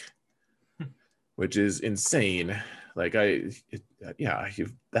week, which is insane. Like that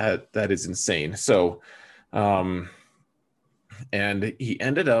is insane. So, and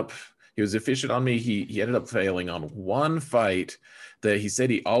he was efficient on me. He ended up failing on one fight that he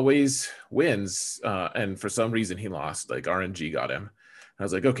said he always wins. And for some reason he lost, like RNG got him. I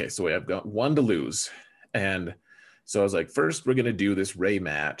was like, okay, so I've got one to lose. And so I was like, first we're going to do this Ray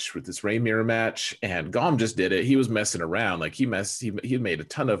match with this Ray mirror match. And Gom just did it. He was messing around. Like he made a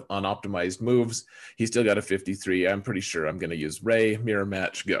ton of unoptimized moves. He still got a 53. I'm pretty sure I'm going to use Ray mirror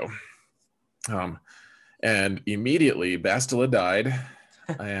match, go. And immediately Bastila died.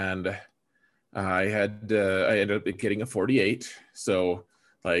 And I ended up getting a 48. So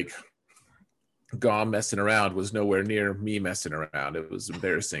like Gom messing around was nowhere near me messing around. It was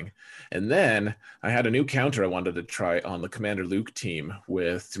embarrassing. And then I had a new counter I wanted to try on the Commander Luke team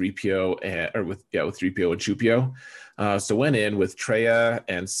with 3PO with 3PO and Chupio. So went in with Treya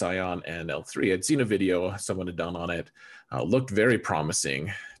and Scion and L3. I'd seen a video someone had done on it. Looked very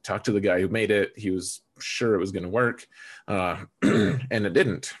promising. Talked to the guy who made it. He was sure it was going to work, and it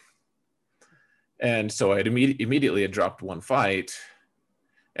didn't. And so I immediately had dropped one fight.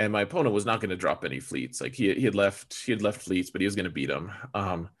 And my opponent was not going to drop any fleets. Like he had left fleets, but he was going to beat them.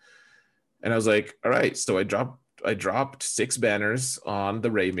 And I was like, all right. So I dropped 6 banners on the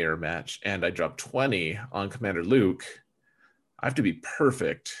Ray mirror match, and I dropped 20 on Commander Luke. I have to be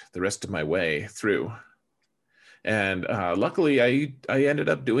perfect the rest of my way through. And luckily, I ended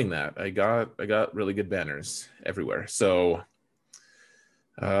up doing that. I got really good banners everywhere. So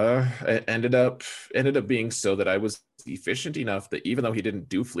it ended up being so that I was efficient enough that even though he didn't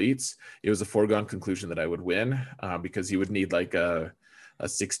do fleets, it was a foregone conclusion that I would win, because he would need like a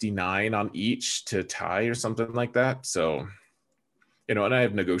 69 on each to tie or something like that. So, and I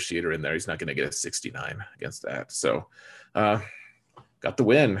have Negotiator in there. He's not going to get a 69 against that. So got the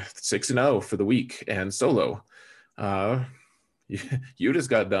win, 6-0 for the week and solo. you just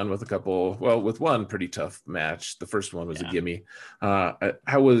got done with with one pretty tough match. The first one was a gimme.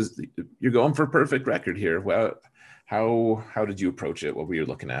 You're going for a perfect record here? Well, how did you approach it? What were you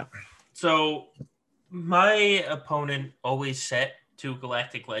looking at? So my opponent always set 2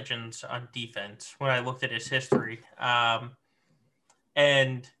 Galactic Legends on defense when I looked at his history. And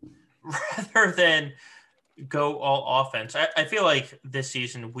rather than go all offense, I feel like this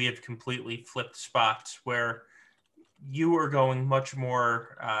season we have completely flipped spots where you are going much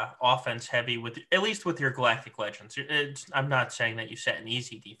more offense heavy at least with your Galactic Legends. I'm not saying that you set an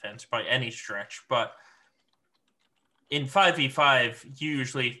easy defense by any stretch, but in 5v5, you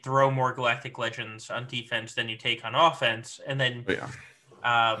usually throw more Galactic Legends on defense than you take on offense. And then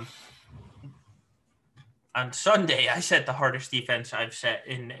on Sunday, I set the hardest defense I've set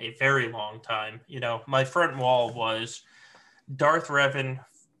in a very long time. My front wall was Darth Revan,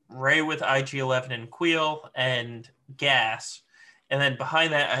 Rey with IG-11 and Queel, and Gas. And then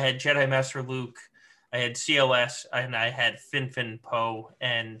behind that, I had Jedi Master Luke, I had CLS, and I had Fin Poe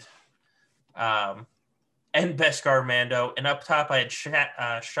and Beskar Mando. And up top, I had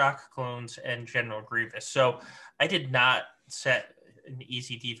Shock Clones and General Grievous. So I did not set an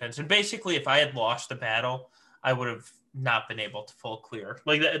easy defense. And basically, if I had lost the battle, I would have not been able to full clear.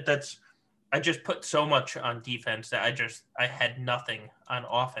 Like that's I just put so much on defense that I had nothing on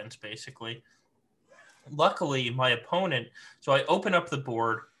offense, basically. Luckily, my opponent, so I open up the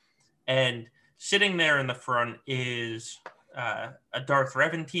board, and sitting there in the front is a Darth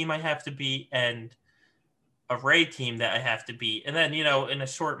Revan team I have to beat and a Rey team that I have to beat, and then, an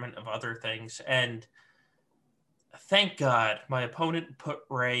assortment of other things. And thank God my opponent put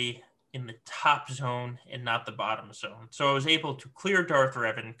Rey in the top zone and not the bottom zone. So I was able to clear Darth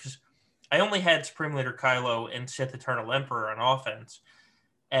Revan because I only had Supreme Leader Kylo and Sith Eternal Emperor on offense.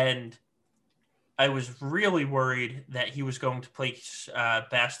 And I was really worried that he was going to place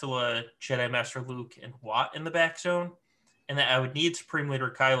Bastila, Jedi Master Luke, and Watt in the back zone, and that I would need Supreme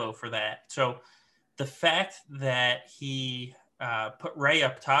Leader Kylo for that. So the fact that he put Rey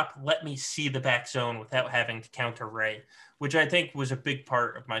up top let me see the back zone without having to counter Rey, which I think was a big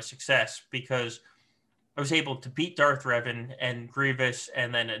part of my success because I was able to beat Darth Revan and Grievous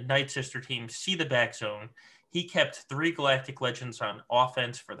and then a Night Sister team see the back zone. He kept 3 Galactic Legends on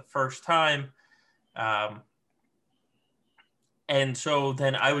offense for the first time. And so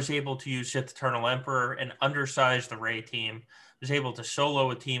then I was able to use Sith Eternal Emperor and undersize the Rey team. I was able to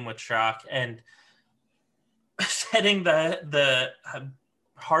solo a team with Shock and setting the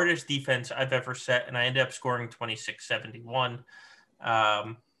hardest defense I've ever set, and I ended up scoring 2671.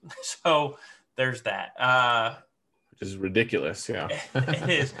 So there's that. Which is ridiculous, yeah. It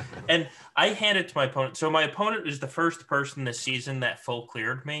is. And I hand it to my opponent. So my opponent is the first person this season that full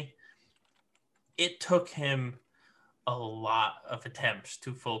cleared me. It took him a lot of attempts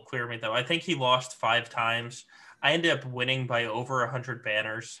to full clear me, though. I think he lost 5 times. I ended up winning by over 100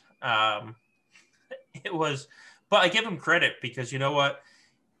 banners. But I give him credit because you know what?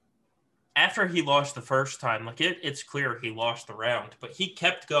 After he lost the first time, it's clear he lost the round, but he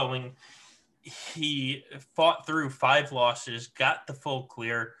kept going. He fought through 5 losses, got the full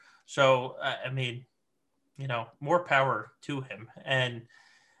clear. So, more power to him. And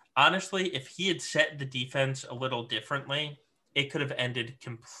honestly, if he had set the defense a little differently, it could have ended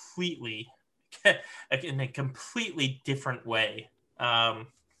completely in a completely different way.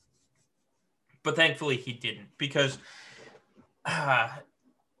 But thankfully he didn't because I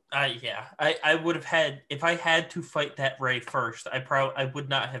would have had, if I had to fight that Rey first, I would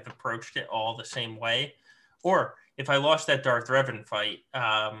not have approached it all the same way. Or if I lost that Darth Revan fight,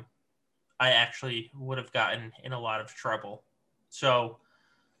 I actually would have gotten in a lot of trouble. So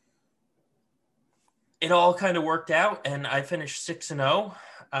it all kind of worked out, and I finished 6-0.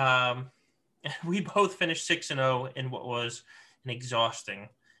 We both finished 6-0 in what was an exhausting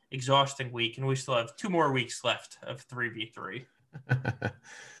week, and we still have 2 more weeks left of 3v3.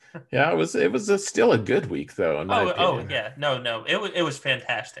 Yeah, it was still a good week though, in my opinion. Yeah, no, it was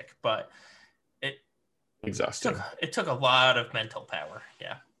fantastic, but exhausting. It took a lot of mental power.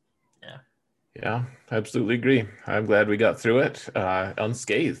 Yeah, absolutely agree. I'm glad we got through it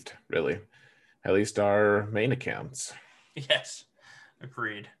unscathed, really, at least our main accounts. Yes,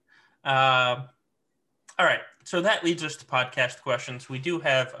 agreed. All right, so that leads us to podcast questions. We do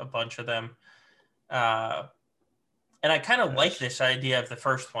have a bunch of them. And I kind of like this idea of the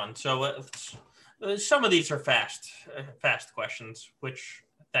first one. So some of these are fast questions, which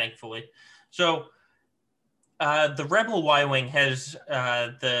thankfully. So the Rebel Y-Wing has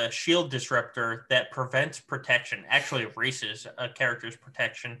the shield disruptor that prevents protection, actually erases a character's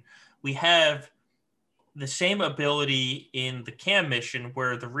protection. We have the same ability in the cam mission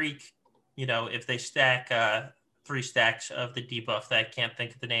where the Reek, if they stack 3 stacks of the debuff that I can't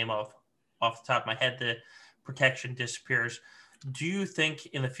think of the name of off the top of my head, the protection disappears. Do you think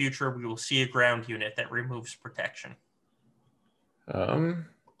in the future we will see a ground unit that removes protection?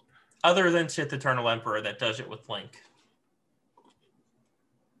 Other than Sith Eternal Emperor that does it with Link.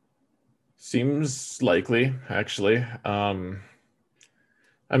 Seems likely, actually.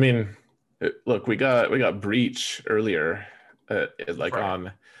 I mean, look, we got Breach earlier,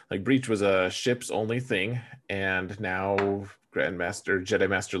 Breach was a ships only thing, and now Jedi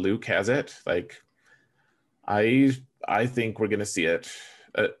Master Luke has it. Like, I think we're gonna see it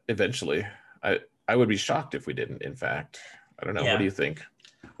eventually. I would be shocked if we didn't. In fact, I don't know. Yeah. What do you think?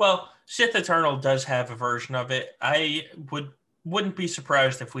 Well, Sith Eternal does have a version of it. I wouldn't be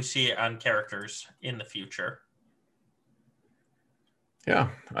surprised if we see it on characters in the future. Yeah,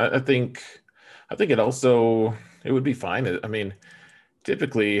 I think it would be fine. I mean,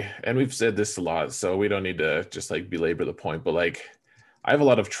 typically, and we've said this a lot, so we don't need to just like belabor the point, but like, I have a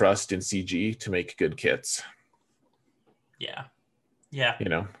lot of trust in CG to make good kits. Yeah.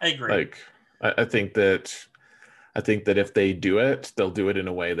 I agree. Like, I think that if they do it, they'll do it in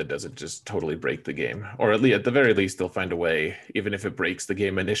a way that doesn't just totally break the game, or at the very least, they'll find a way, even if it breaks the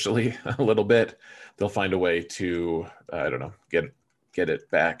game initially a little bit, they'll find a way to, I don't know, get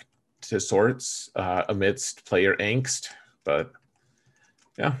it back to sorts amidst player angst. But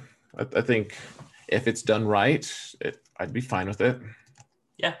yeah, I think if it's done right, I'd be fine with it.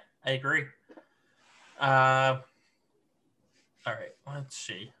 Yeah, I agree. All right, let's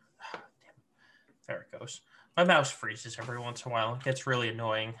see. There it goes. My mouse freezes every once in a while. It gets really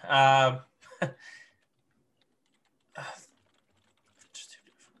annoying. All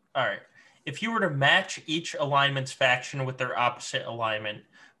right. If you were to match each alignment's faction with their opposite alignment,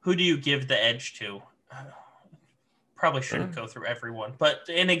 who do you give the edge to? Probably shouldn't go through everyone, but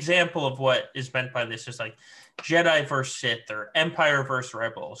an example of what is meant by this is like Jedi versus Sith, or Empire versus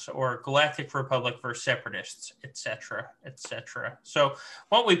Rebels, or Galactic Republic versus Separatists, etc., etc. So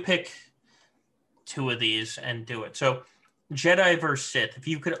why don't we pick 2 of these and do it? So Jedi versus Sith, if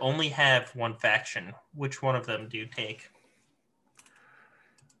you could only have one faction, which one of them do you take?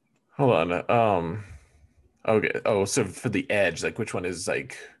 Hold on. Okay. Oh, so for the edge, like which one is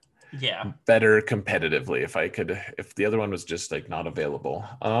like better competitively, if the other one was just like not available.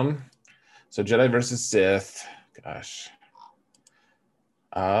 So Jedi versus Sith, gosh.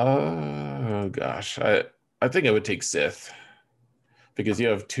 I think I would take Sith, because you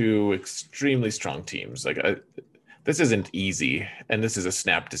have 2 extremely strong teams. Like, this isn't easy, and this is a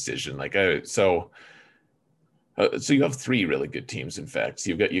snap decision. Like, so you have 3 really good teams. In fact,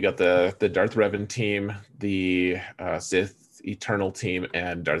 so you got the Darth Revan team, the Sith Eternal team,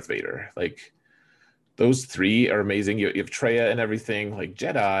 and Darth Vader. Like, those 3 are amazing. You have Traya and everything. Like,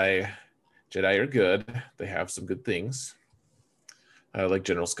 Jedi are good. They have some good things. Like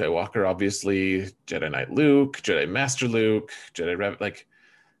General Skywalker, obviously, Jedi Knight Luke, Jedi Master Luke, Jedi Revan. Like,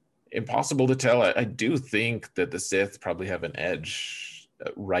 impossible to tell. I do think that the Sith probably have an edge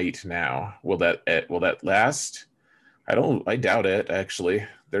right now. Will that last? I doubt it, actually.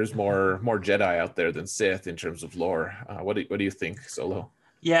 There's more Jedi out there than Sith in terms of lore. What do you think, Solo?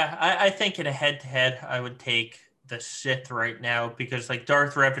 Yeah, I think in a head-to-head, I would take the Sith right now, because like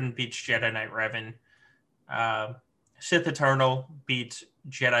Darth Revan beats Jedi Knight Revan. Sith Eternal beats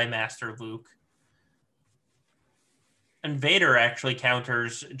Jedi Master Luke. And Vader actually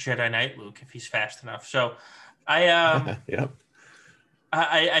counters Jedi Knight Luke if he's fast enough. So yep.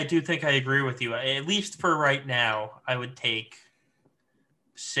 I do think I agree with you. At least for right now, I would take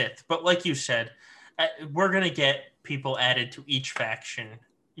Sith. But like you said, we're going to get people added to each faction,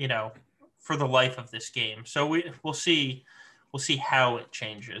 for the life of this game. So we'll see how it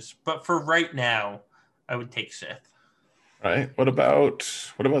changes. But for right now, I would take Sith. All right. What about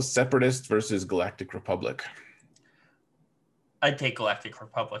Separatist versus Galactic Republic? I'd take Galactic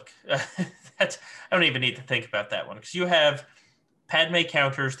Republic. I don't even need to think about that one, because you have Padme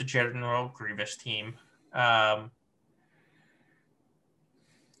counters the General Grievous team. The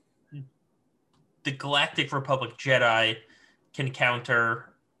Galactic Republic Jedi can counter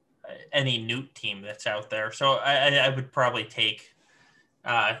any Newt team that's out there. So I would probably take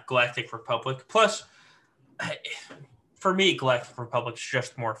Galactic Republic. Plus, for me, Galactic Republic's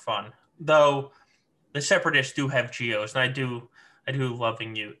just more fun. Though the Separatists do have Geos, and I do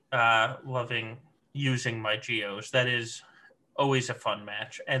loving using my Geos. That is always a fun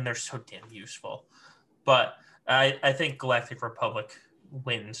match, and they're so damn useful. But I think Galactic Republic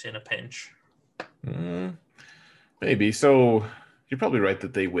wins in a pinch. Maybe. So you're probably right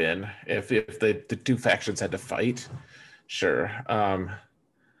that they win if the two factions had to fight. Sure.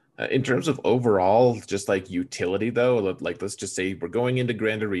 In terms of overall, just like utility, though, like let's just say we're going into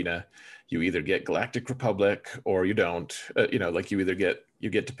Grand Arena, you either get Galactic Republic or you don't. Like you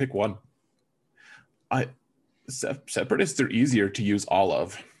get to pick one. Separatists are easier to use all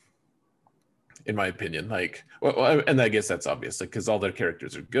of, in my opinion. Like, well, and I guess that's obviously because all their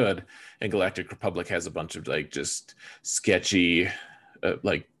characters are good, and Galactic Republic has a bunch of like just sketchy,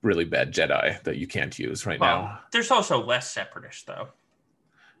 like really bad Jedi that you can't use right now. There's also less separatists, though.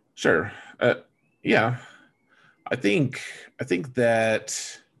 Sure. Yeah. I think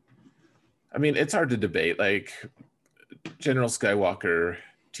that, I mean, it's hard to debate. Like, General Skywalker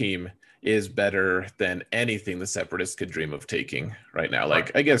team is better than anything the Separatists could dream of taking right now. Like,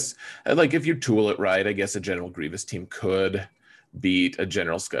 right. I guess, like, if you tool it right, I guess a General Grievous team could beat a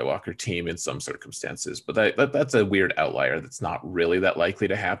General Skywalker team in some circumstances, but that's a weird outlier. That's not really that likely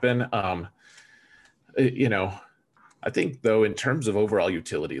to happen. I think, though, in terms of overall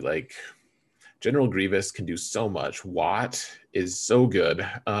utility, like, General Grievous can do so much. Watt is so good.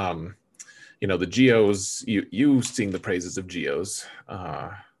 The Geos, you sing the praises of Geos,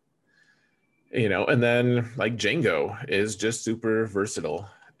 and then like Jango is just super versatile.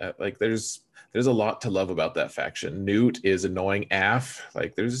 Like there's a lot to love about that faction. Newt is annoying AF.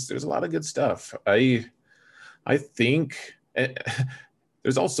 Like there's a lot of good stuff. I think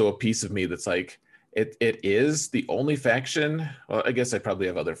there's also a piece of me that's like, it is the only faction. Well, I guess I probably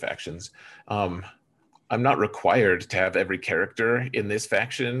have other factions. I'm not required to have every character in this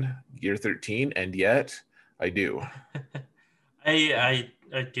faction Gear 13, and yet I do. I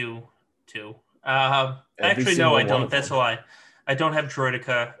do too. Actually, no, I don't. That's a lie. I don't have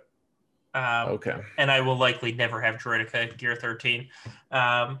Droideka. Okay. And I will likely never have Droideka Gear 13.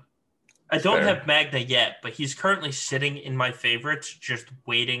 I don't have Magna yet, but he's currently sitting in my favorites, just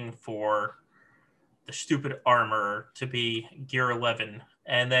waiting for the stupid armor to be Gear 11.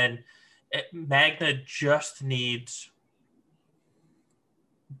 And then Magna just needs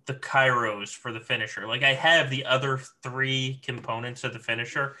the Kairos for the finisher. Like, I have the other 3 components of the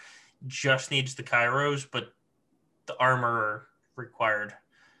finisher, just needs the Kairos, but the armor required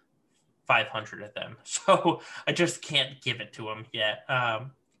 500 of them. So I just can't give it to him yet. But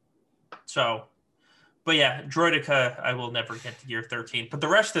yeah, Droideka, I will never get to Gear 13. But the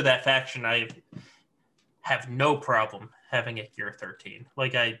rest of that faction, I have no problem having at Gear 13.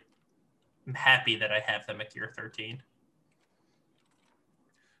 Like, I'm happy that I have them at Gear 13.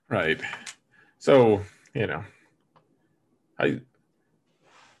 Right. So,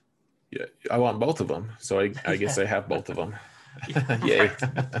 I want both of them. So I guess I have both of them. Yay.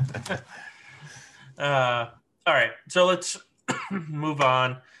 All right. So let's move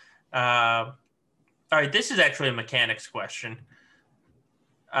on. All right. This is actually a mechanics question.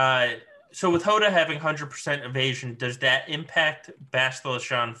 So with Hoda having 100% evasion, does that impact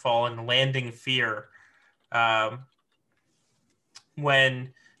Bastila Fall and landing fear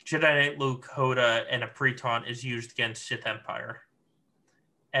when Jedi Knight Luke, Hoda, and a Preton is used against Sith Empire?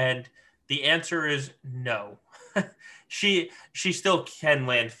 And the answer is no. She still can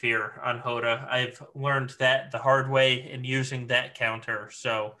land fear on Hoda. I've learned that the hard way in using that counter.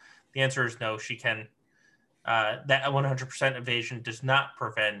 So the answer is no. She can. That 100% evasion does not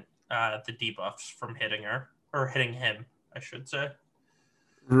prevent the debuffs from hitting her, or hitting him, I should say.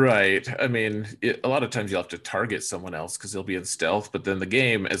 Right. I mean, a lot of times you'll have to target someone else because they'll be in stealth, but then the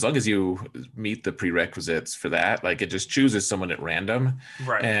game, as long as you meet the prerequisites for that, like it just chooses someone at random.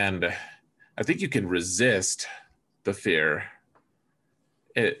 Right. And I think you can resist the fear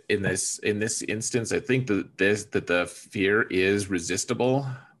in this instance. I think that the fear is resistible.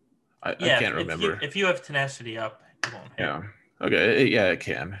 I can't remember. If you have tenacity up, it won't hit. Yeah. Okay. Yeah, it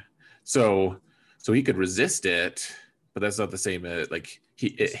can. So he could resist it, but that's not the same. Like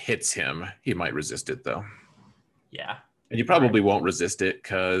it hits him. He might resist it though. Yeah. And you probably won't resist it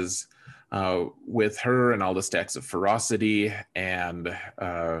because with her and all the stacks of ferocity, and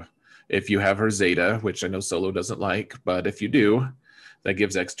if you have her Zeta, which I know Solo doesn't like, but if you do, that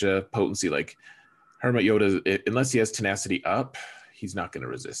gives extra potency. Like Hermit Yoda, unless he has tenacity up, he's not going to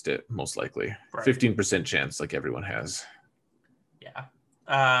resist it, most likely. Right. 15% chance, like everyone has. Yeah.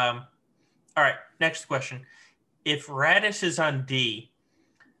 All right, next question. If Radis is on D,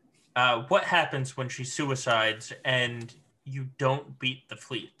 what happens when she suicides and you don't beat the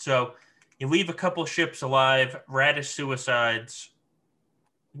fleet? So you leave a couple ships alive, Radis suicides.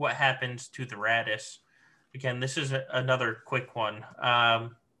 What happens to the Radis? Again, this is another quick one.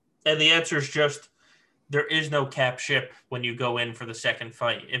 And the answer is just there is no cap ship when you go in for the second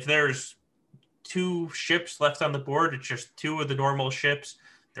fight. If there's 2 ships left on the board. It's just 2 of the normal ships.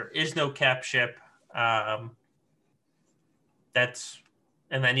 There is no cap ship. And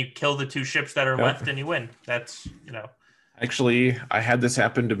then you kill the 2 ships that are left and you win. That's, Actually, I had this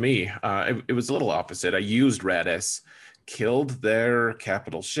happen to me. It was a little opposite. I used Radis, killed their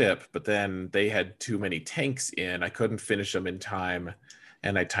capital ship, but then they had too many tanks in. I couldn't finish them in time,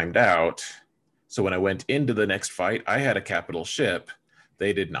 and I timed out. So when I went into the next fight, I had a capital ship.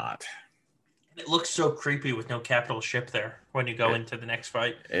 They did not. It looks so creepy with no capital ship there when you go into the next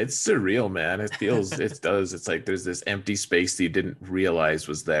fight. It's surreal, man. It feels, it does. It's like there's this empty space that you didn't realize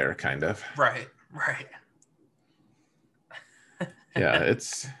was there, kind of. Right. Yeah,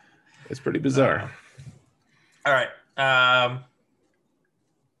 it's pretty bizarre. All right.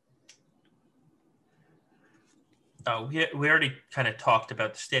 We already kind of talked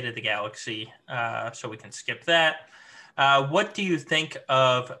about the state of the galaxy, so we can skip that. What do you think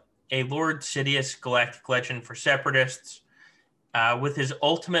of a Lord Sidious galactic legend for Separatists with his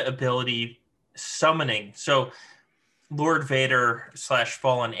ultimate ability summoning? So Lord Vader /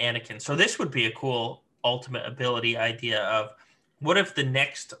 Fallen Anakin. So this would be a cool ultimate ability idea of what if the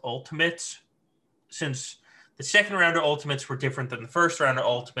next Ultimates, since the second round of Ultimates were different than the first round of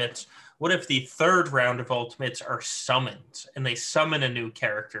Ultimates, what if the third round of Ultimates are summons and they summon a new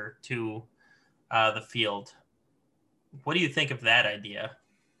character to the field? What do you think of that idea?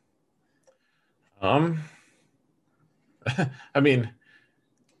 I mean,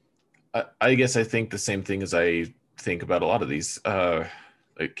 I guess I think the same thing as I think about a lot of these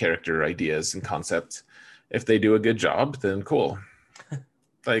like character ideas and concepts. If they do a good job, then cool.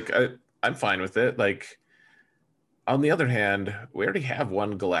 Like I'm fine with it. Like on the other hand, we already have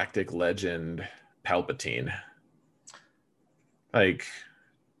one galactic legend, Palpatine. Like,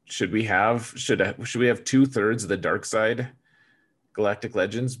 should we have 2/3 of the dark side galactic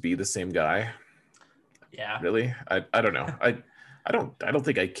legends be the same guy? Yeah. Really? I don't know. I don't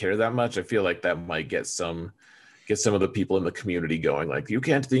think I care that much. I feel like that might get some of the people in the community going like, you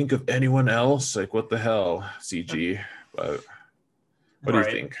can't think of anyone else? Like, what the hell, CG? But what do you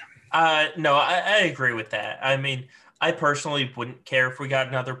think? No, I agree with that. I mean, I personally wouldn't care if we got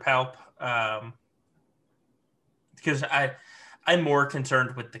another Palp, because I'm more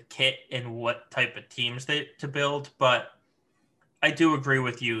concerned with the kit and what type of teams to build. But I do agree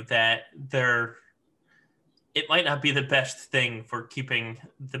with you that it might not be the best thing for keeping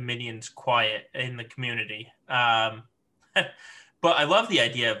the minions quiet in the community. But I love the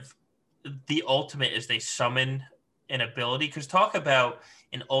idea of the ultimate is they summon an ability, because talk about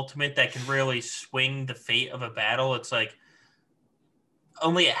an ultimate that can really swing the fate of a battle. It's like,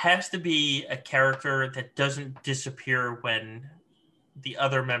 only it has to be a character that doesn't disappear when the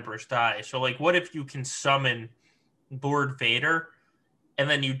other members die. So like, what if you can summon Lord Vader and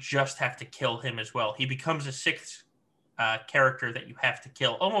then you just have to kill him as well? He becomes a 6th character that you have to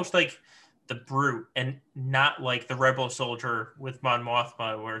kill, almost like the Brute, and not like the Rebel Soldier with Mon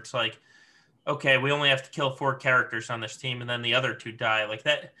Mothma, where it's like, okay, we only have to kill 4 characters on this team and then the other 2 die. Like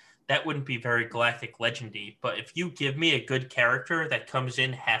that wouldn't be very galactic legendy. But if you give me a good character that comes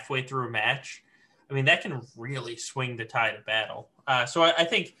in halfway through a match, I mean, that can really swing the tide of battle. So I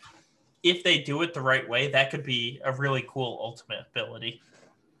think if they do it the right way, that could be a really cool ultimate ability.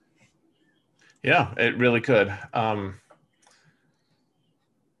 Yeah, it really could. I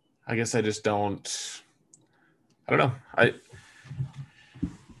guess I just don't. I don't know.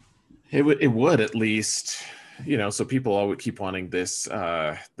 It would at least, so people all would keep wanting this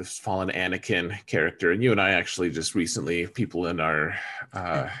this fallen Anakin character, and you and I actually just recently, people in our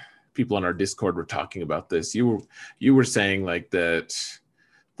Discord were talking about this. You were saying like that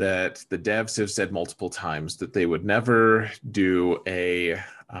the devs have said multiple times that they would never do a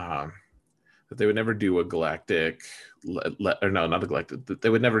galactic, or no, not a galactic. They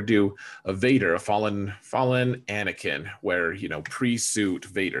would never do a Vader, a fallen Anakin, where pre-suit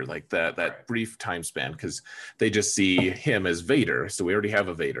Vader, like that Right. brief time span, because they just see him as Vader. So we already have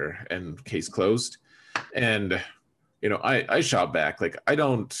a Vader, and case closed. And I shot back, like, I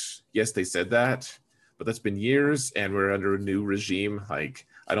don't. Yes, they said that, but that's been years, and we're under a new regime. Like,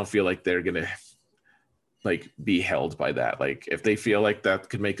 I don't feel like they're gonna like be held by that. Like, if they feel like that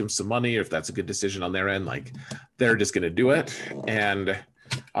could make them some money, or if that's a good decision on their end, like, they're just going to do it. And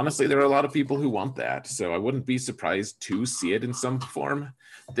honestly, there are a lot of people who want that, so I wouldn't be surprised to see it in some form.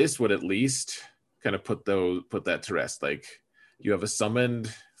 This would at least kind of put that to rest. Like, you have a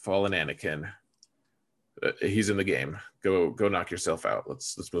summoned fallen Anakin, he's in the game, go knock yourself out.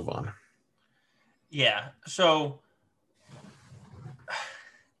 Let's move on. Yeah, so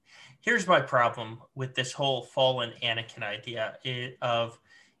here's my problem with this whole fallen Anakin idea of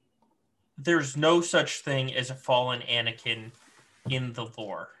there's no such thing as a fallen Anakin in the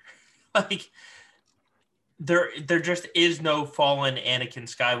lore. Like there just is no fallen Anakin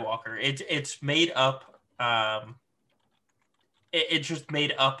Skywalker. It's made up. It's just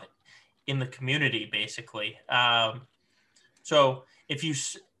made up in the community, basically. So if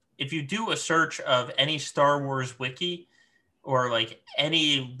you do a search of any Star Wars wiki or like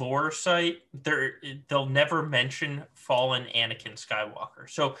any lore site, they'll never mention fallen Anakin Skywalker.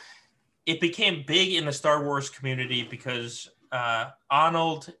 So it became big in the Star Wars community because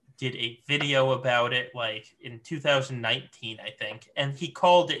Arnold did a video about it like in 2019, I think, and he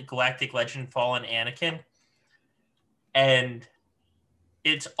called it Galactic Legend Fallen Anakin, and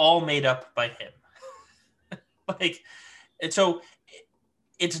it's all made up by him. Like, and so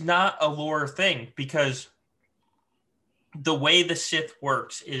it's not a lore thing, because the way the Sith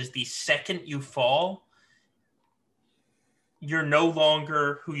works is the second you fall, you're no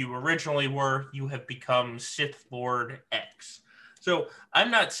longer who you originally were. You have become Sith Lord X. So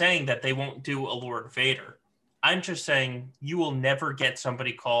I'm not saying that they won't do a Lord Vader. I'm just saying you will never get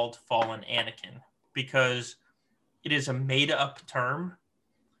somebody called Fallen Anakin, because it is a made-up term,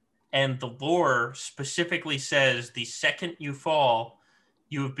 and the lore specifically says the second you fall,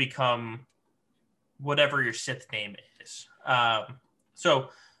 you have become whatever your Sith name is. So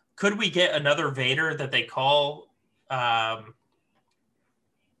could we get another Vader that they call, Lord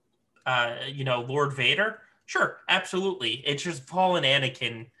Vader? Sure, absolutely. It's just Fallen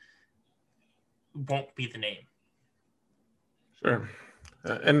Anakin won't be the name. Sure.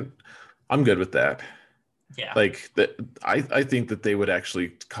 And I'm good with that. Yeah. Like I think that they would actually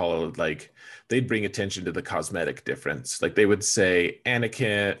call it, like, they'd bring attention to the cosmetic difference. Like they would say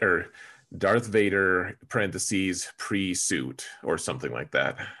Anakin or Darth Vader parentheses pre-suit or something like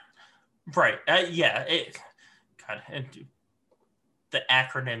that. Right. Yeah. The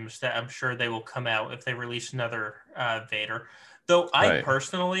acronyms that I'm sure they will come out if they release another Vader. Though I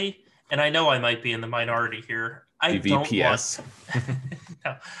personally, and I know I might be in the minority here, I VPS. don't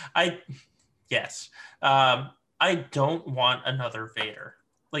want. Yes. I don't want another Vader.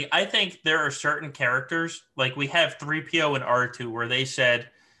 Like, I think there are certain characters, like we have 3PO and R2, where they said,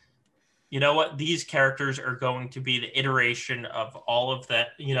 you know what, these characters are going to be the iteration of all of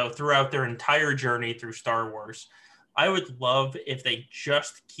that, throughout their entire journey through Star Wars. I would love if they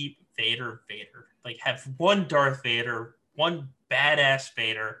just keep Vader. Like, have one Darth Vader, one badass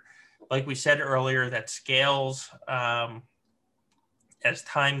Vader, like we said earlier, that scales as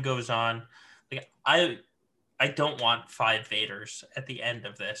time goes on. Like, I don't want 5 Vaders at the end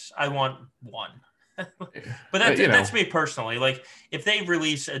of this. I want one. But that's me personally. Like, if they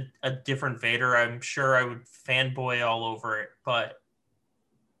release a different Vader, I'm sure I would fanboy all over it. But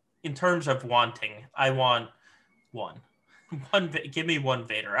in terms of wanting, I want one. Give me one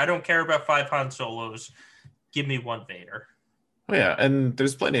Vader. I don't care about 5 Han Solos. Give me one Vader. Oh, yeah, and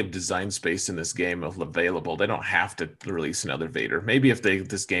there's plenty of design space in this game available. They don't have to release another Vader. Maybe if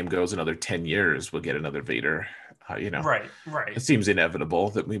this game goes another 10 years, we'll get another Vader. Right. It seems inevitable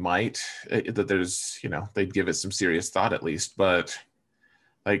that we might. That there's, they'd give it some serious thought at least. But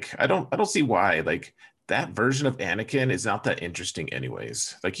like, I don't see why. Like, that version of Anakin is not that interesting,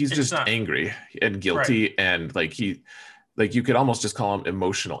 anyways. Like, he's just angry and guilty, right. And like you could almost just call him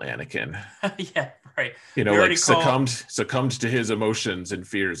emotional Anakin. Yeah, right. Like succumbed to his emotions and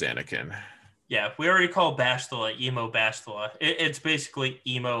fears Anakin. Yeah, we already call Bastila emo Bastila. It's basically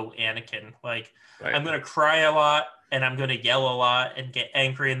emo Anakin. Like, right. I'm going to cry a lot, and I'm going to yell a lot and get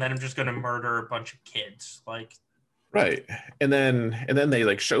angry, and then I'm just going to murder a bunch of kids. Like, right. And then they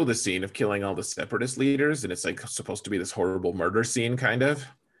like show the scene of killing all the separatist leaders, and it's like supposed to be this horrible murder scene, kind of.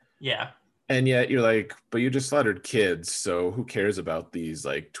 Yeah. And yet you're like, but you just slaughtered kids, so who cares about these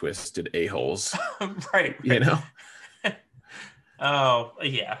like twisted a-holes? Right. Oh,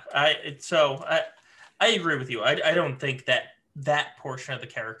 yeah. I agree with you. I don't think that portion of the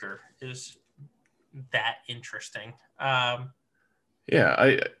character is that interesting.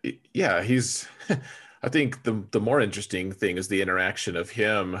 He's I think the more interesting thing is the interaction of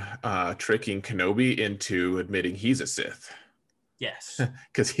him tricking Kenobi into admitting he's a Sith. Yes.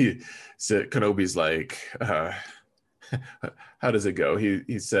 Because Kenobi's like, how does it go?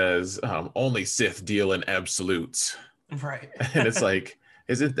 He says, only Sith deal in absolutes. Right. And it's like,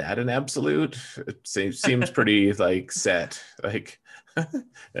 isn't that an absolute? It seems pretty like set. Like,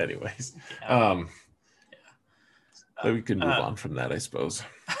 anyways. Yeah. So we can move on from that, I suppose.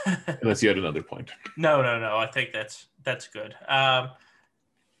 Unless you had another point. No. I think that's good. All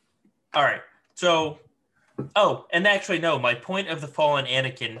right. So, and actually, no, my point of the Fallen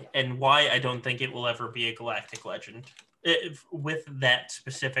Anakin and why I don't think it will ever be a galactic legend with that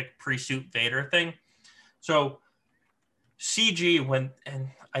specific pre-suit Vader thing. So CG, and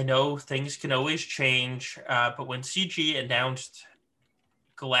I know things can always change, but when CG announced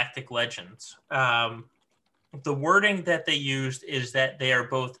Galactic Legends, the wording that they used is that they are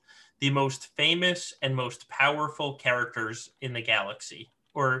both the most famous and most powerful characters in the galaxy,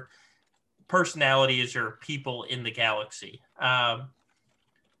 or personalities or people in the galaxy.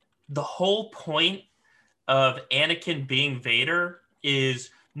 The whole point of Anakin being Vader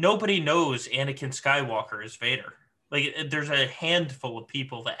is nobody knows Anakin Skywalker is Vader. Like, there's a handful of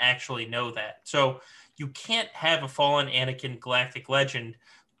people that actually know that. So you can't have a fallen Anakin Galactic Legend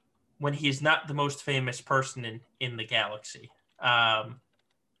when he's not the most famous person in the galaxy.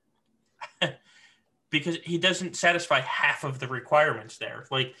 Because he doesn't satisfy half of the requirements there.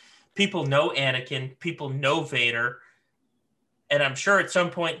 Like, people know Anakin, people know Vader, and I'm sure at some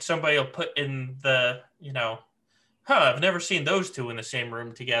point somebody will put in the, I've never seen those two in the same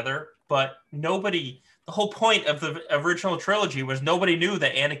room together. But nobody, the whole point of the original trilogy was nobody knew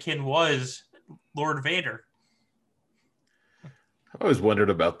that Anakin was Lord Vader. I always wondered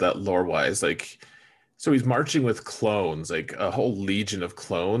about that lore-wise. Like, so he's marching with clones, like a whole legion of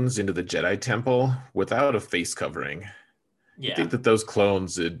clones into the Jedi Temple without a face covering. Yeah. You think that those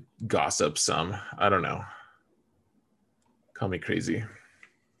clones would gossip some? I don't know. Call me crazy.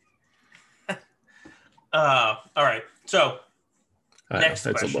 All right. So next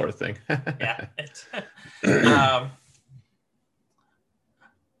that's question. A lore thing. Yeah.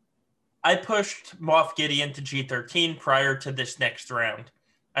 I pushed Moff Gideon to G13 prior to this next round.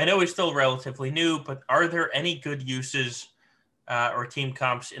 I know he's still relatively new, but are there any good uses or team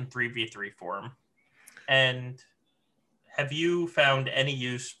comps in 3v3 form? And have you found any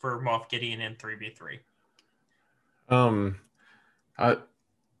use for Moff Gideon in 3v3?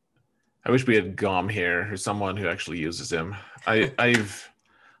 I wish we had Gom here, or someone who actually uses him.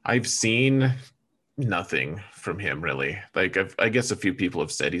 I've seen nothing from him really. Like, I guess a few people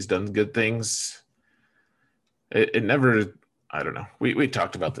have said he's done good things. It never. I don't know. We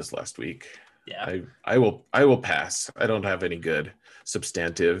talked about this last week. Yeah. I will pass. I don't have any good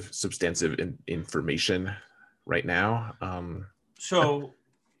substantive information right now. So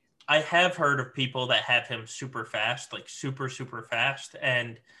I have heard of people that have him super fast, like super fast,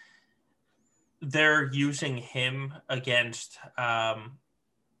 and they're using him against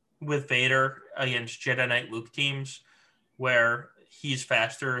with Vader against Jedi Knight Luke teams where he's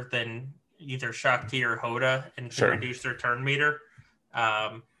faster than either Shakti or Hoda and can reduce their turn meter.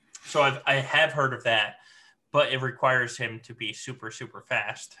 So I have heard of that, but it requires him to be super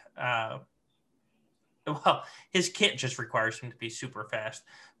fast. Well, his kit just requires him to be super fast.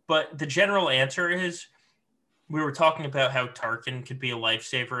 But the general answer is, we were talking about how Tarkin could be a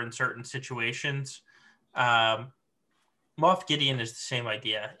lifesaver in certain situations. Moff Gideon is the same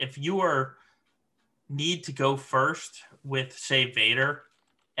idea. If you need to go first with, say, Vader,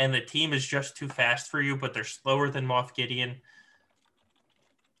 and the team is just too fast for you, but they're slower than Moff Gideon,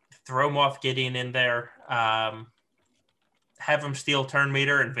 throw Moff Gideon in there, have him steal turn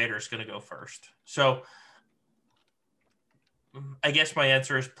meter, and Vader's going to go first. So I guess my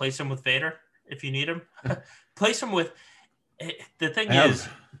answer is place him with Vader if you need him. Place him with... The thing is,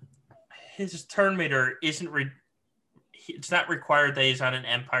 his turn meter isn't... it's not required that he's on an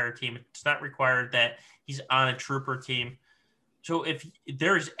Empire team. It's not required that he's on a Trooper team. So if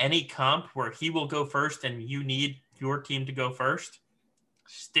there's any comp where he will go first and you need your team to go first,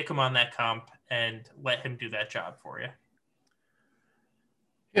 stick him on that comp and let him do that job for you.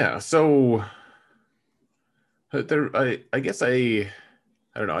 Yeah, so I guess I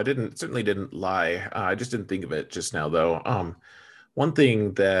don't know. I certainly didn't lie. I just didn't think of it just now, though. One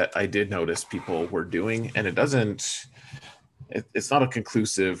thing that I did notice people were doing, and it's not a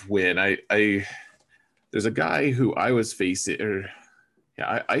conclusive win. There's a guy who I was facing,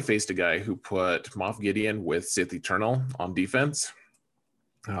 I faced a guy who put Moff Gideon with Sith Eternal on defense.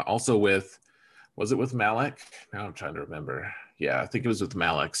 Also was it with Malak? Now I'm trying to remember. Yeah, I think it was with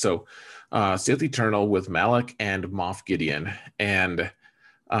Malak. So Sith Eternal with Malak and Moff Gideon. And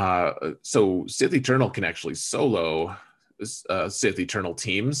so Sith Eternal can actually solo Sith Eternal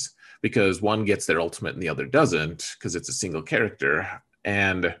teams because one gets their ultimate and the other doesn't because it's a single character.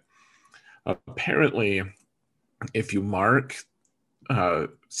 And apparently, if you mark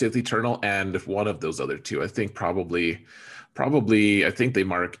Sith Eternal and one of those other two, I think probably I think they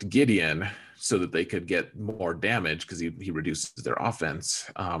marked Gideon so that they could get more damage because he reduces their offense.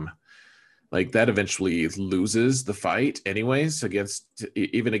 Like that eventually loses the fight anyways against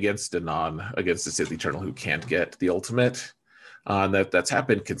a Sith Eternal who can't get the ultimate. That's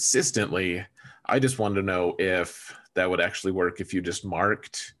happened consistently. I just wanted to know if that would actually work if you just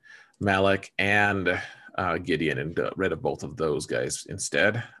marked Malik and Gideon and got rid of both of those guys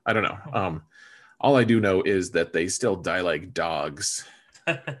instead. I don't know. All I do know is that they still die like dogs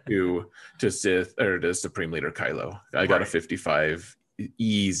to Sith or to Supreme Leader Kylo. I got a 55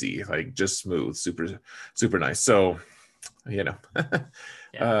 easy, like just smooth, super nice. So, you know,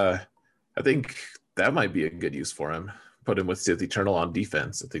 I think that might be a good use for him. Put him with Sith Eternal on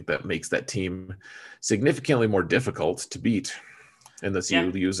defense. I think that makes that team significantly more difficult to beat unless you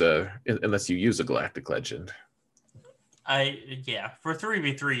use a Galactic Legend. For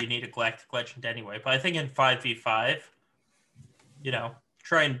 3v3 you need a Galactic Legend anyway, but I think in 5v5,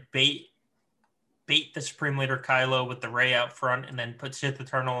 try and bait the Supreme Leader Kylo with the Rey out front, and then put Sith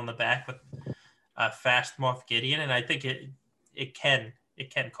Eternal in the back with Fast Moff Gideon, and I think it can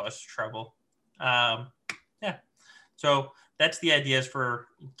cause trouble. So that's the ideas for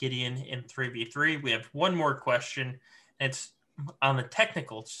Gideon in 3v3. We have one more question. It's on the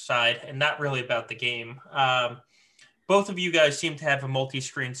technical side and not really about the game. Both of you guys seem to have a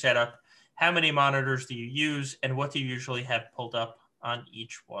multi-screen setup. How many monitors do you use, and what do you usually have pulled up on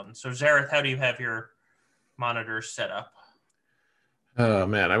each one? So Zareth, how do you have your monitors set up? Oh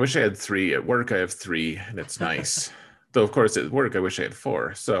man, I wish I had 3. At work I have 3, and it's nice. Though of course at work I wish I had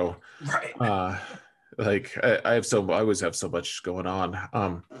 4. So right. Like I always have so much going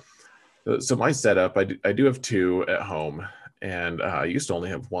on. So my setup, I do have 2 at home, and I used to only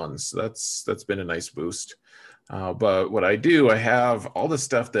have 1, so that's been a nice boost. But what I do, I have all the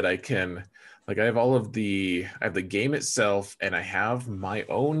stuff that I can, like I have the game itself, and I have my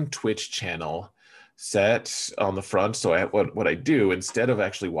own Twitch channel set on the front. So what I do, instead of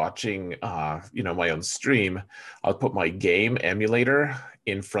actually watching my own stream, I'll put my game emulator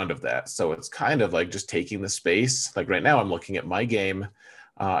in front of that. So it's kind of like just taking the space. Like right now I'm looking at my game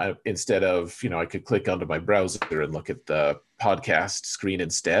instead of, I could click onto my browser and look at the podcast screen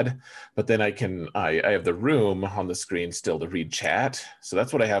instead, but then I have the room on the screen still to read chat. So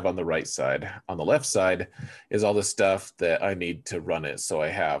that's what I have on the right side. On the left side is all the stuff that I need to run it. So I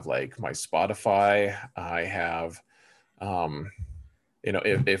have like my Spotify, I have,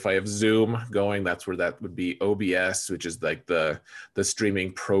 if I have Zoom going, that's where that would be. OBS, which is like the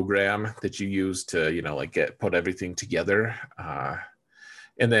streaming program that you use to, put everything together.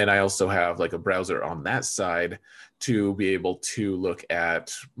 And then I also have like a browser on that side to be able to look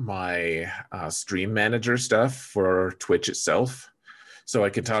at my stream manager stuff for Twitch itself. So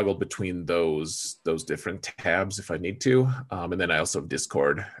I can toggle between those different tabs if I need to. And then I also have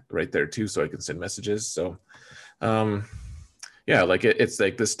Discord right there too, so I can send messages. So it's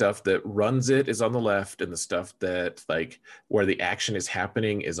like the stuff that runs it is on the left, and the stuff that like where the action is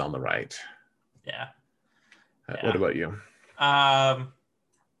happening is on the right. Yeah. What about you?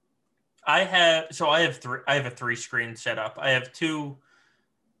 I have a 3-screen setup. I have 2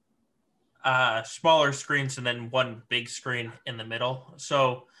 smaller screens and then 1 big screen in the middle.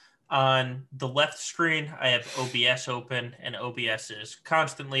 So on the left screen, I have OBS open, and OBS is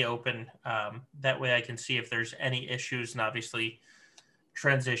constantly open. That way I can see if there's any issues, and obviously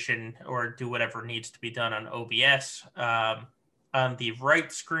transition or do whatever needs to be done on OBS. On the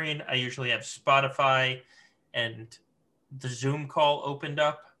right screen, I usually have Spotify and the Zoom call opened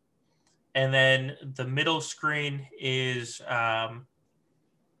up. And then the middle screen is I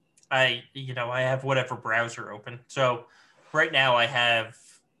have whatever browser open. So right now I have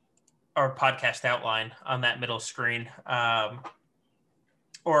our podcast outline on that middle screen. Or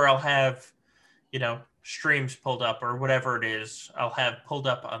I'll have, streams pulled up or whatever it is. I'll have pulled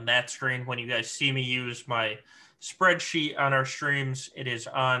up on that screen. When you guys see me use my spreadsheet on our streams, it is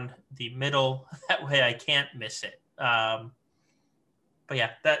on the middle. That way I can't miss it. But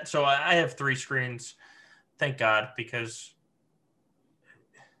yeah, so I have 3 screens, thank God, because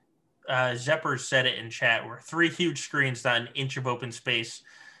Zepper said it in chat, we're 3 huge screens, not an inch of open space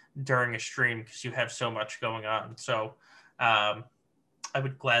during a stream because you have so much going on. So I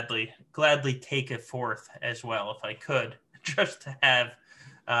would gladly take a 4th as well if I could, just to have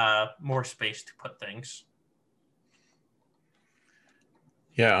more space to put things.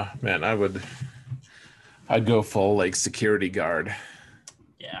 Yeah, man, I'd go full like security guard.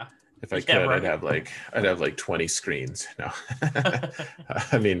 Yeah. If I could, right. I'd have like 20 screens. No,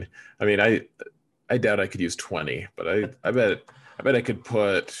 I mean, I doubt I could use 20, but I bet I could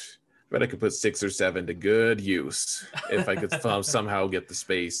put 6 or 7 to good use if I could somehow get the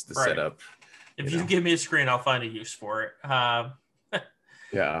space to set up. If you give me a screen, I'll find a use for it.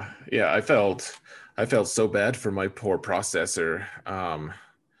 Yeah. I felt so bad for my poor processor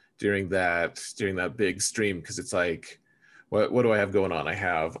during that big stream, because it's like, what do I have going on? I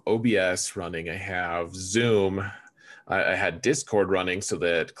have OBS running, I have Zoom, I had Discord running so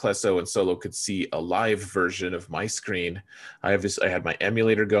that Klesso and Solo could see a live version of my screen. I had my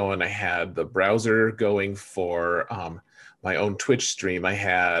emulator going. I had the browser going for my own Twitch stream. I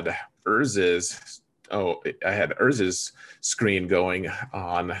had Urz's screen going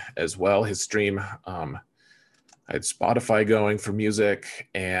on as well, his stream. I had Spotify going for music,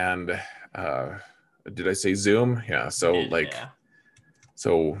 and did I say Zoom? Yeah. So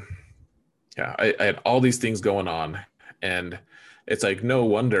I had all these things going on, and it's like no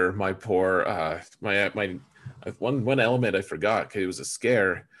wonder my poor my one element I forgot because it was a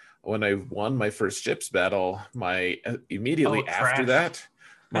scare. When I won my first ships battle, immediately after that,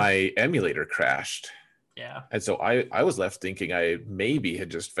 my emulator crashed. Yeah. And so I was left thinking I maybe had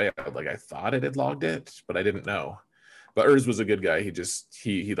just failed. Like I thought it had logged it, but I didn't know. But Urs was a good guy.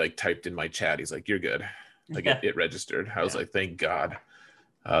 He like typed in my chat. He's like, "You're good." Like it registered. I was like, "Thank God."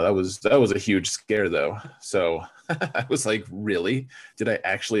 That was a huge scare though. So I was like, really? Did I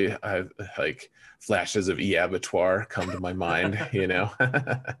actually like flashes of e-abattoir come to my mind, you know?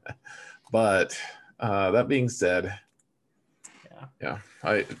 But that being said, yeah,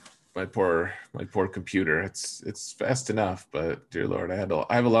 my poor computer. It's fast enough, but dear Lord, I have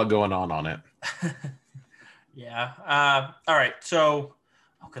a lot going on it. Yeah. All right. So,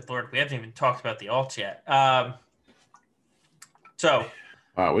 oh good Lord, we haven't even talked about the alts yet.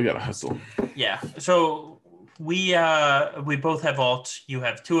 Wow, we gotta hustle. Yeah. So we both have alts. You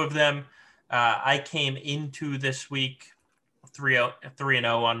have two of them. I came into this week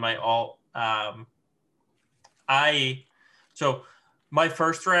 3-0 on my alt. My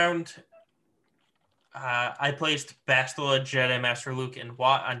first round, I placed Bastila, Jedi Master Luke, and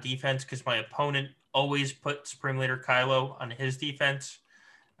Watt on defense because my opponent always put Supreme Leader Kylo on his defense,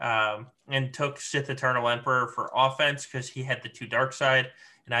 and took Sith Eternal Emperor for offense because he had the two dark side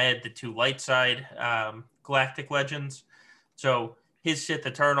and I had the two light side Galactic Legends. So his Sith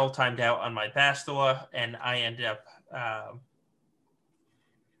Eternal timed out on my Bastila, and I ended up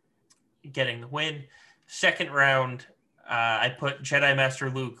getting the win. Second round, I put Jedi Master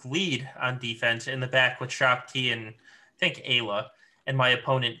Luke lead on defense in the back with Shakti and I think Ayla, and my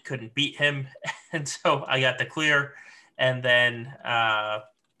opponent couldn't beat him, and so I got the clear. And then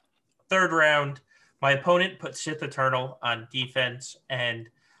third round, my opponent put Sith Eternal on defense, and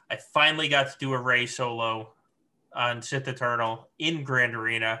I finally got to do a Rey solo on Sith Eternal in Grand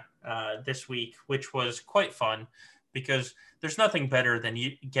Arena this week, which was quite fun because there's nothing better than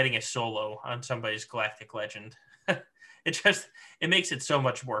you getting a solo on somebody's Galactic Legend. It makes it so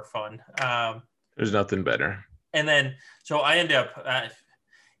much more fun. There's nothing better. And then, so I end up,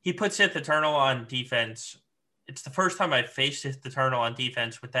 he put Sith Eternal on defense. It's the first time I faced Sith Eternal on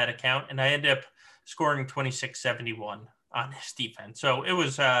defense with that account, and I ended up scoring 2671 on his defense. So it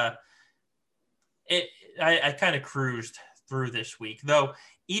was, I kind of cruised through this week, though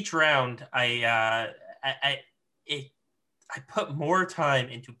each round I put more time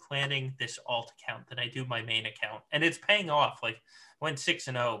into planning this alt account than I do my main account, and it's paying off. Like I went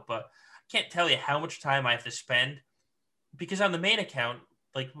 6-0, but I can't tell you how much time I have to spend because on the main account,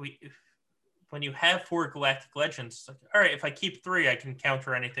 like when you have 4 Galactic Legends, it's like, all right, if I keep 3, I can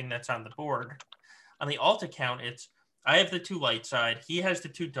counter anything that's on the board. On the alt account, it's I have the 2 light side, he has the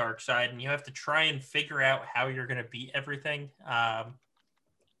 2 dark side, and you have to try and figure out how you're going to beat everything.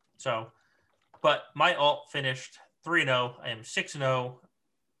 But my alt finished 3-0. I am 6-0.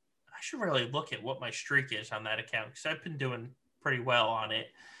 I should really look at what my streak is on that account because I've been doing pretty well on it.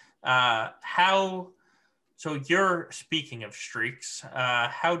 So you're speaking of streaks.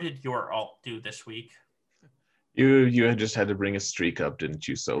 How did your alt do this week? You had just had to bring a streak up, didn't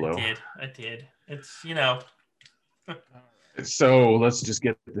you, Solo? I did. It's So let's just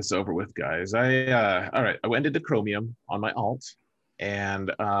get this over with, guys. All right. I went into Chromium on my alt,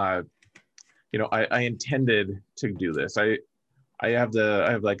 and I intended to do this. Going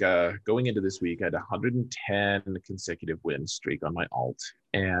into this week, I had 110 consecutive win streak on my alt,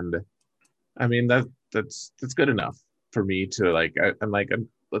 and I mean that's good enough for me to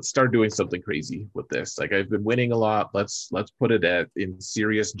let's start doing something crazy with this. Like I've been winning a lot. Let's put it in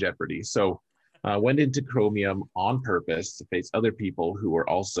serious jeopardy. So went into Chromium on purpose to face other people who were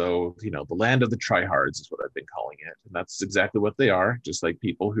also, the land of the tryhards is what I've been calling it. And that's exactly what they are, just like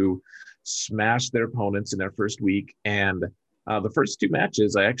people who smash their opponents in their first week. And the first 2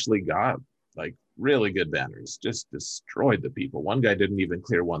 matches, I actually got like really good banners, just destroyed the people. One guy didn't even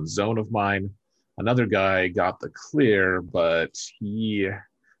clear 1 zone of mine. Another guy got the clear, but he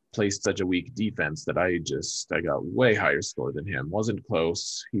placed such a weak defense that I got way higher score than him. Wasn't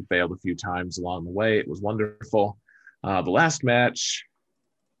close. He failed a few times along the way. It was wonderful. The last match,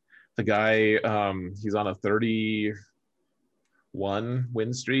 the guy, he's on a 30 one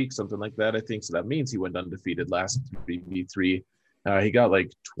win streak, something like that, I think. So that means he went undefeated last 3v3. He got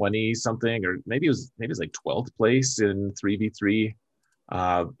like 20 something, or maybe it was like 12th place in 3v3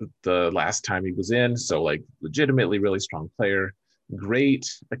 the last time he was in. So like legitimately really strong player, great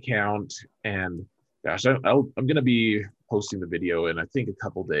account. And gosh, I'm going to be posting the video in I think a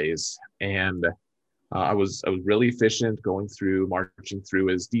couple days. And I was really efficient going through, marching through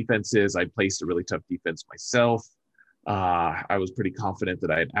his defenses. I placed a really tough defense myself. I was pretty confident that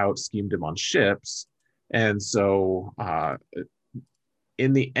I had out schemed him on ships. And so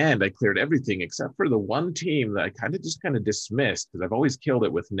in the end, I cleared everything except for the one team that I kind of dismissed, because I've always killed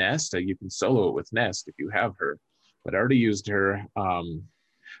it with Nest. You can solo it with Nest if you have her, but I already used her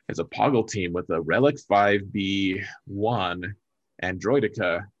as a Poggle team with a Relic 5B1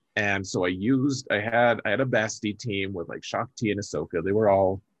 Androidica. And so I had a Basti team with like Shock T and Ahsoka. They were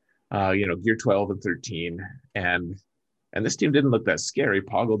all gear 12 and 13. And this team didn't look that scary.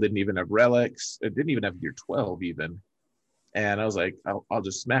 Poggle didn't even have relics. It didn't even have gear 12 even. And I was like, I'll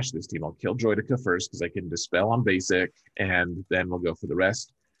just smash this team. I'll kill Droidica first because I can dispel on basic, and then we'll go for the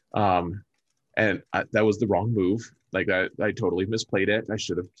rest. That was the wrong move. Like I totally misplayed it. I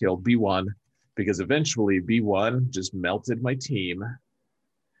should have killed B1, because eventually B1 just melted my team.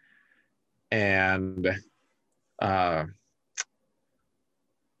 And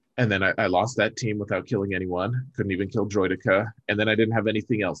then I lost that team without killing anyone. Couldn't even kill Droidica. And then I didn't have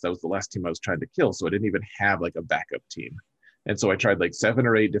anything else. That was the last team I was trying to kill. So I didn't even have like a backup team. And so I tried like 7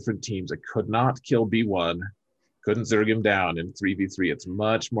 or 8 different teams. I could not kill B1, couldn't zerg him down in 3v3. It's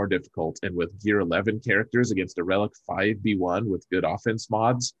much more difficult. And with gear 11 characters against a Relic 5B1 with good offense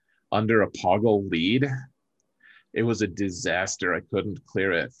mods under a Poggle lead, it was a disaster. I couldn't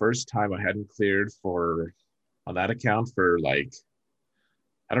clear it. First time I hadn't cleared on that account for like,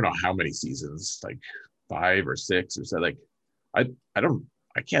 I don't know how many seasons, like 5 or 6 or so. Like I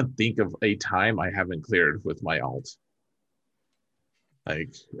can't think of a time I haven't cleared with my alt.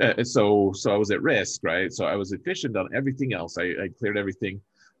 Like, so I was at risk, right? So I was efficient on everything else. I cleared everything.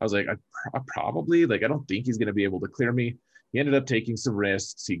 I was like, I probably, like, I don't think he's going to be able to clear me. He ended up taking some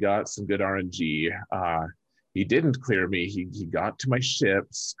risks. He got some good RNG. He didn't clear me. He got to my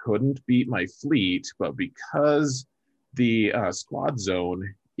ships, couldn't beat my fleet, but because the squad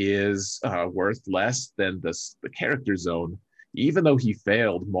zone is worth less than the character zone, even though he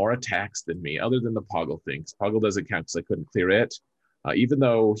failed more attacks than me, other than the Poggle things. Poggle doesn't count because I couldn't clear it. Even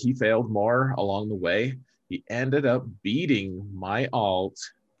though he failed more along the way, he ended up beating my alt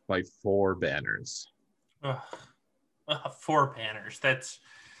by 4 banners. 4 banners. That's.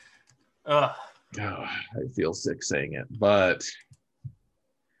 Oh, I feel sick saying it, but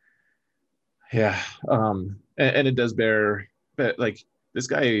yeah. And it does bear, but like this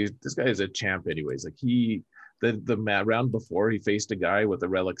guy is a champ anyways. Like the round before, he faced a guy with a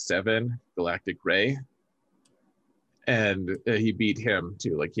Relic 7 Galactic Ray, and he beat him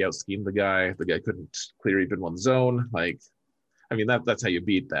too. Like he out-schemed the guy. The guy couldn't clear even one zone. Like, I mean, that's how you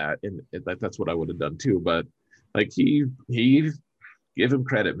beat that, and that's what I would have done too. But like he give him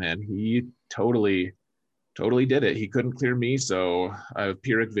credit, man. He totally did it. He couldn't clear me, so I have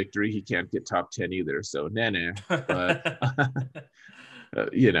Pyrrhic victory. He can't get top 10 either, so nah. But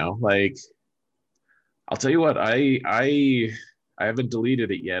like, I'll tell you what, I haven't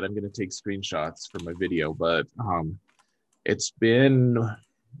deleted it yet. I'm gonna take screenshots for my video, but it's been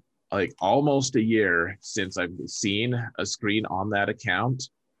like almost a year since I've seen a screen on that account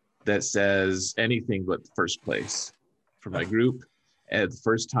that says anything but first place for my group. And the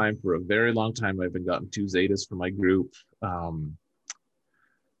first time for a very long time, I haven't gotten 2 Zetas for my group. And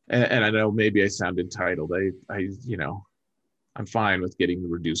I know maybe I sound entitled. I'm fine with getting the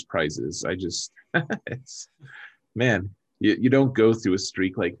reduced prizes. I just, man, you don't go through a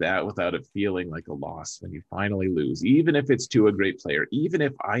streak like that without it feeling like a loss when you finally lose, even if it's to a great player, even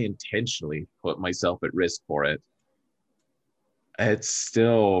if I intentionally put myself at risk for it. It's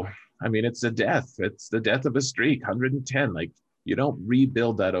still, I mean, it's a death. It's the death of a streak, 110. Like, you don't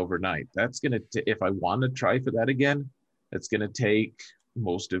rebuild that overnight. That's going to, if I want to try for that again, it's going to take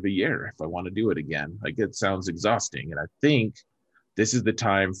most of a year if I want to do it again. Like, it sounds exhausting. And I think this is the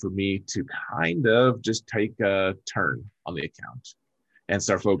time for me to kind of just take a turn on the account and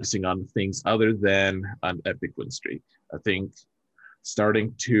start focusing on things other than an epic win streak. I think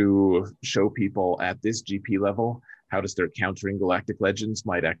starting to show people at this GP level how to start countering Galactic Legends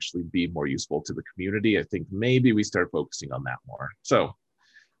might actually be more useful to the community. I think maybe we start focusing on that more. So,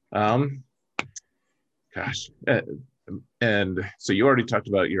 and so you already talked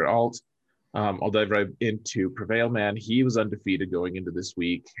about your alt. I'll dive right into Prevail Man. He was undefeated going into this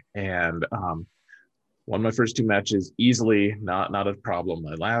week, and Won my first 2 matches easily, not a problem.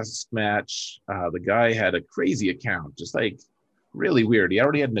 My last match, the guy had a crazy account, just like really weird. He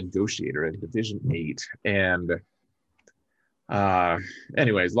already had Negotiator in Division 8. And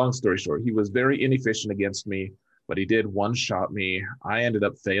anyways, long story short, he was very inefficient against me, but he did one-shot me. I ended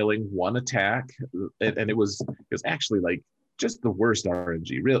up failing 1 attack, and it was actually like just the worst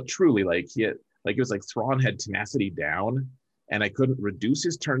RNG. Truly, like it was like Thrawn had tenacity down, and I couldn't reduce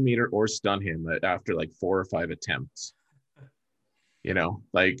his turn meter or stun him after like 4 or 5 attempts.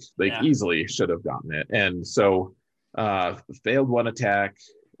 Easily should have gotten it. And so failed 1 attack.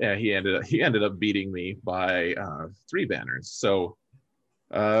 He ended up beating me by 3 banners. So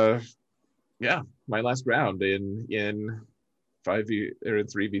my last round in 5v or in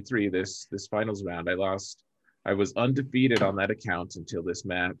 3v3 this finals round, I lost. I was undefeated on that account until this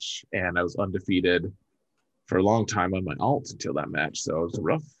match, and I was undefeated for a long time on my alt until that match. So it was a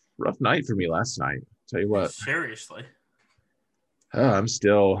rough night for me last night. Tell you what. Seriously. I'm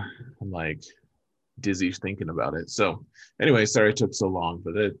like dizzy thinking about it. So anyway, sorry it took so long,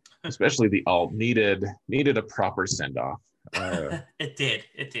 but especially the alt needed a proper send-off. It did.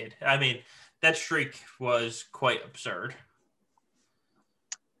 I mean, that streak was quite absurd.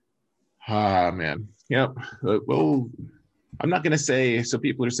 Man. Yep. Well, I'm not going to say, so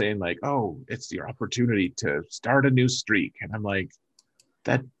people are saying like, oh, it's your opportunity to start a new streak. And I'm like,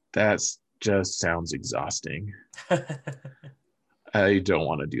 that's just sounds exhausting. I don't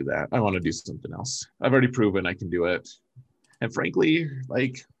want to do that. I want to do something else. I've already proven I can do it. And frankly,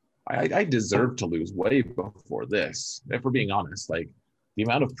 like I deserve to lose way before this. If we're being honest, like the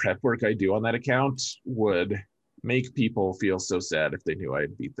amount of prep work I do on that account would make people feel so sad if they knew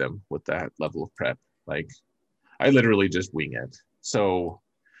I'd beat them with that level of prep. Like I literally just wing it. So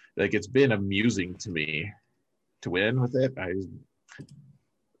like it's been amusing to me to win with it.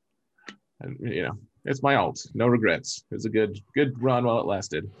 It's my alt. No regrets. It was a good run while it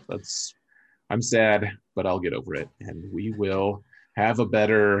lasted. I'm sad, but I'll get over it. And we will have a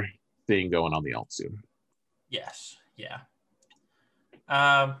better thing going on the alt soon. Yes. Yeah.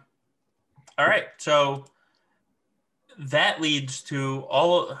 All right. So that leads to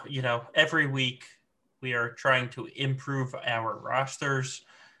every week we are trying to improve our rosters.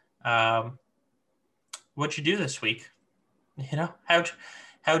 What'd you do this week?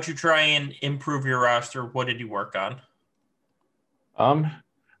 How'd you try and improve your roster? What did you work on?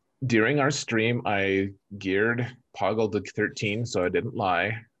 During our stream, I geared Poggle to 13, so I didn't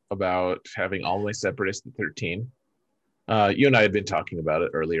lie about having all my separatists at 13. You and I had been talking about it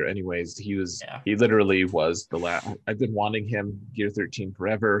earlier. Anyways, he literally was the last. I've been wanting him gear 13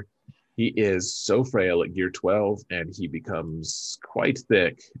 forever. He is so frail at gear 12, and he becomes quite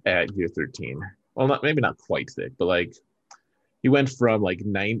thick at gear 13. Well, maybe not quite thick, but like he went from like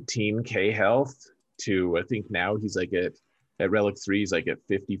 19k health to I think now he's like at Relic 3, he's like at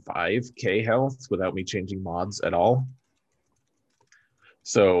 55k health without me changing mods at all.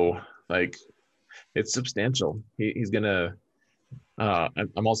 So like it's substantial. He's gonna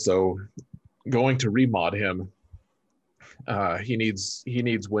I'm also going to remod him. He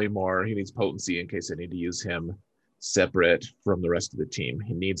needs way more. He needs potency in case I need to use him separate from the rest of the team.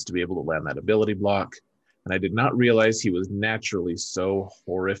 He needs to be able to land that ability block. And I did not realize he was naturally so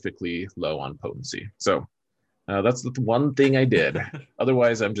horrifically low on potency. So that's the one thing I did.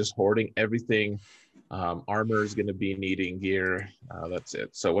 Otherwise, I'm just hoarding everything. Armor is going to be needing gear. That's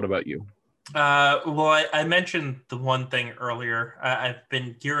it. So what about you? Well, I mentioned the one thing earlier. I've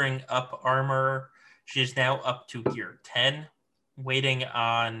been gearing up armor. She's now up to gear 10, waiting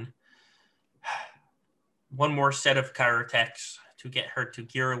on one more set of Kyrotechs to get her to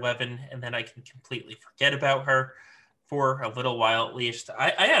gear 11, and then I can completely forget about her for a little while at least.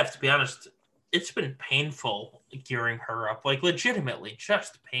 I have to be honest, it's been painful gearing her up, like legitimately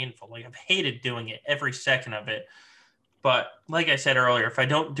just painful. Like I've hated doing it every second of it. But like I said earlier, if I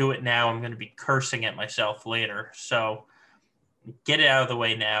don't do it now, I'm going to be cursing at myself later. So get it out of the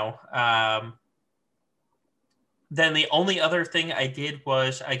way now. Then the only other thing I did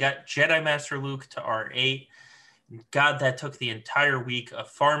was I got Jedi Master Luke to R8. God, that took the entire week of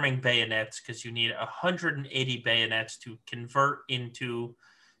farming bayonets because you need 180 bayonets to convert into,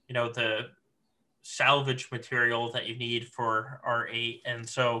 the salvage material that you need for R8. And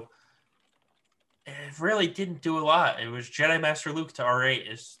so it really didn't do a lot. It was Jedi Master Luke to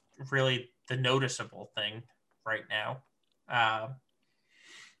R8 is really the noticeable thing right now.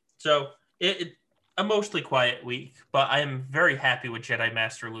 So a mostly quiet week, but I am very happy with Jedi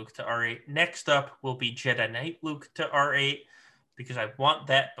Master Luke to R8. Next up will be Jedi Knight Luke to R8 because I want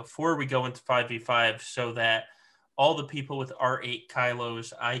that before we go into 5v5 so that all the people with R8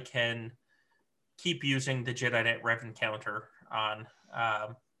 Kylos I can keep using the Jedi Knight Revan counter on,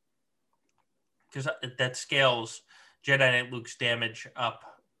 because that scales Jedi Knight Luke's damage up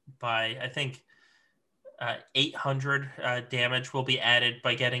by, I think, 800 damage will be added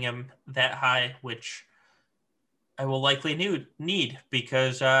by getting him that high, which I will likely need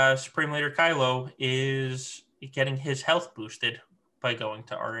because Supreme Leader Kylo is getting his health boosted by going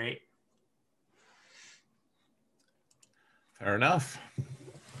to R8. Fair enough.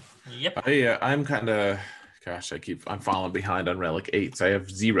 Yep. I'm kind of, gosh, I'm falling behind on Relic 8s. I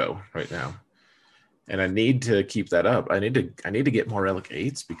have 0 right now. And I need to keep that up. I need to get more Relic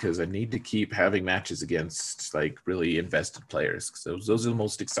 8s because I need to keep having matches against like really invested players, because those are the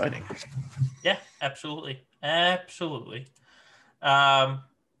most exciting. Yeah, absolutely. Absolutely. All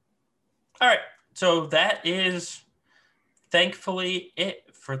right. So that is thankfully it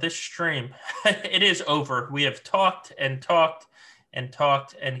for this stream. It is over. We have talked and talked and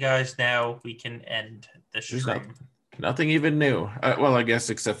talked, and guys, now we can end the stream. Nothing even new. Well, I guess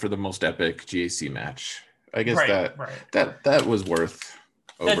except for the most epic GAC match. I guess that was worth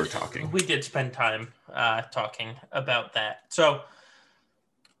over talking. We did spend time talking about that. So,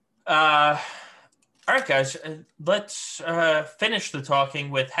 all right, guys, let's finish the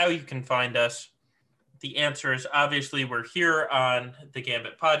talking with how you can find us. The answer is obviously we're here on the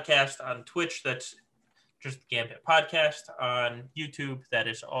Gambit podcast on Twitch. That's just Gambit podcast. On YouTube, that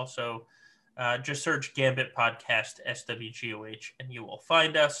is also just search Gambit podcast SWGOH and you will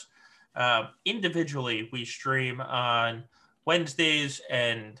find us. Individually, we stream on Wednesdays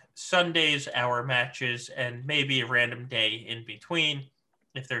and Sundays our matches, and maybe a random day in between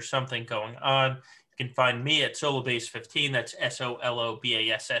if there's something going on. You can find me at SoloBase15. That's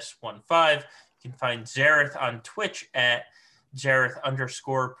SOLOBASS15. You can find Xaereth on Twitch at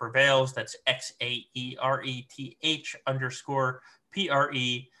Xaereth_prevails. That's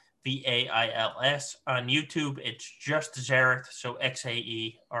XAERETH_PREVAILS. On YouTube, it's just Xaereth, so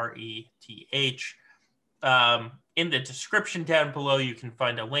XAERETH. In the description down below, you can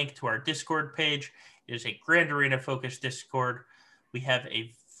find a link to our Discord page. It is a Grand Arena focused Discord. We have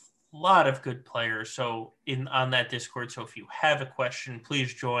a lot of good players on that Discord. So if you have a question,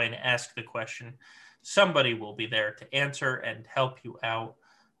 please join, ask the question. Somebody will be there to answer and help you out.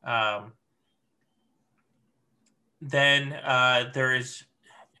 Then there is,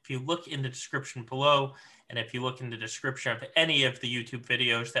 if you look in the description below, and if you look in the description of any of the YouTube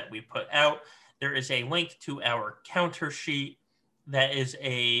videos that we put out, there is a link to our counter sheet. That is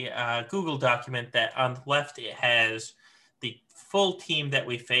a Google document that on the left, it has the full team that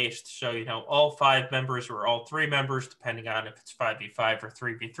we faced. So, all 5 members or all 3 members, depending on if it's 5v5 or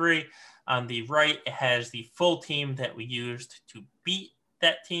 3v3. On the right, it has the full team that we used to beat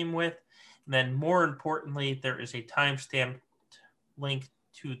that team with. And then more importantly, there is a timestamped link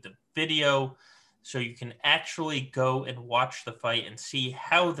to the video. So you can actually go and watch the fight and see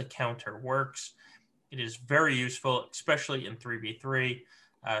how the counter works. It is very useful, especially in 3v3.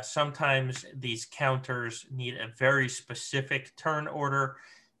 Sometimes these counters need a very specific turn order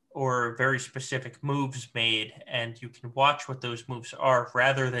or very specific moves made, and you can watch what those moves are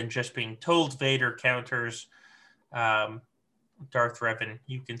rather than just being told Vader counters Darth Revan.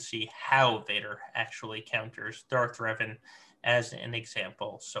 You can see how Vader actually counters Darth Revan as an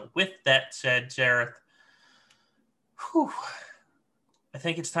example. So with that said, Xaereth, I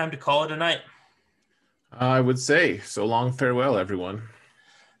think it's time to call it a night. I would say so long farewell, everyone.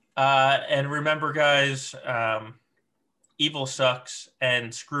 And remember, guys, evil sucks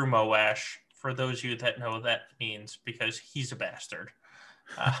and screw Moash, for those of you that know what that means, because he's a bastard.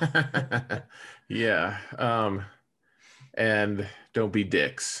 Yeah. And don't be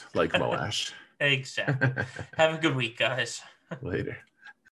dicks like Moash. Exactly. Have a good week, guys. Later.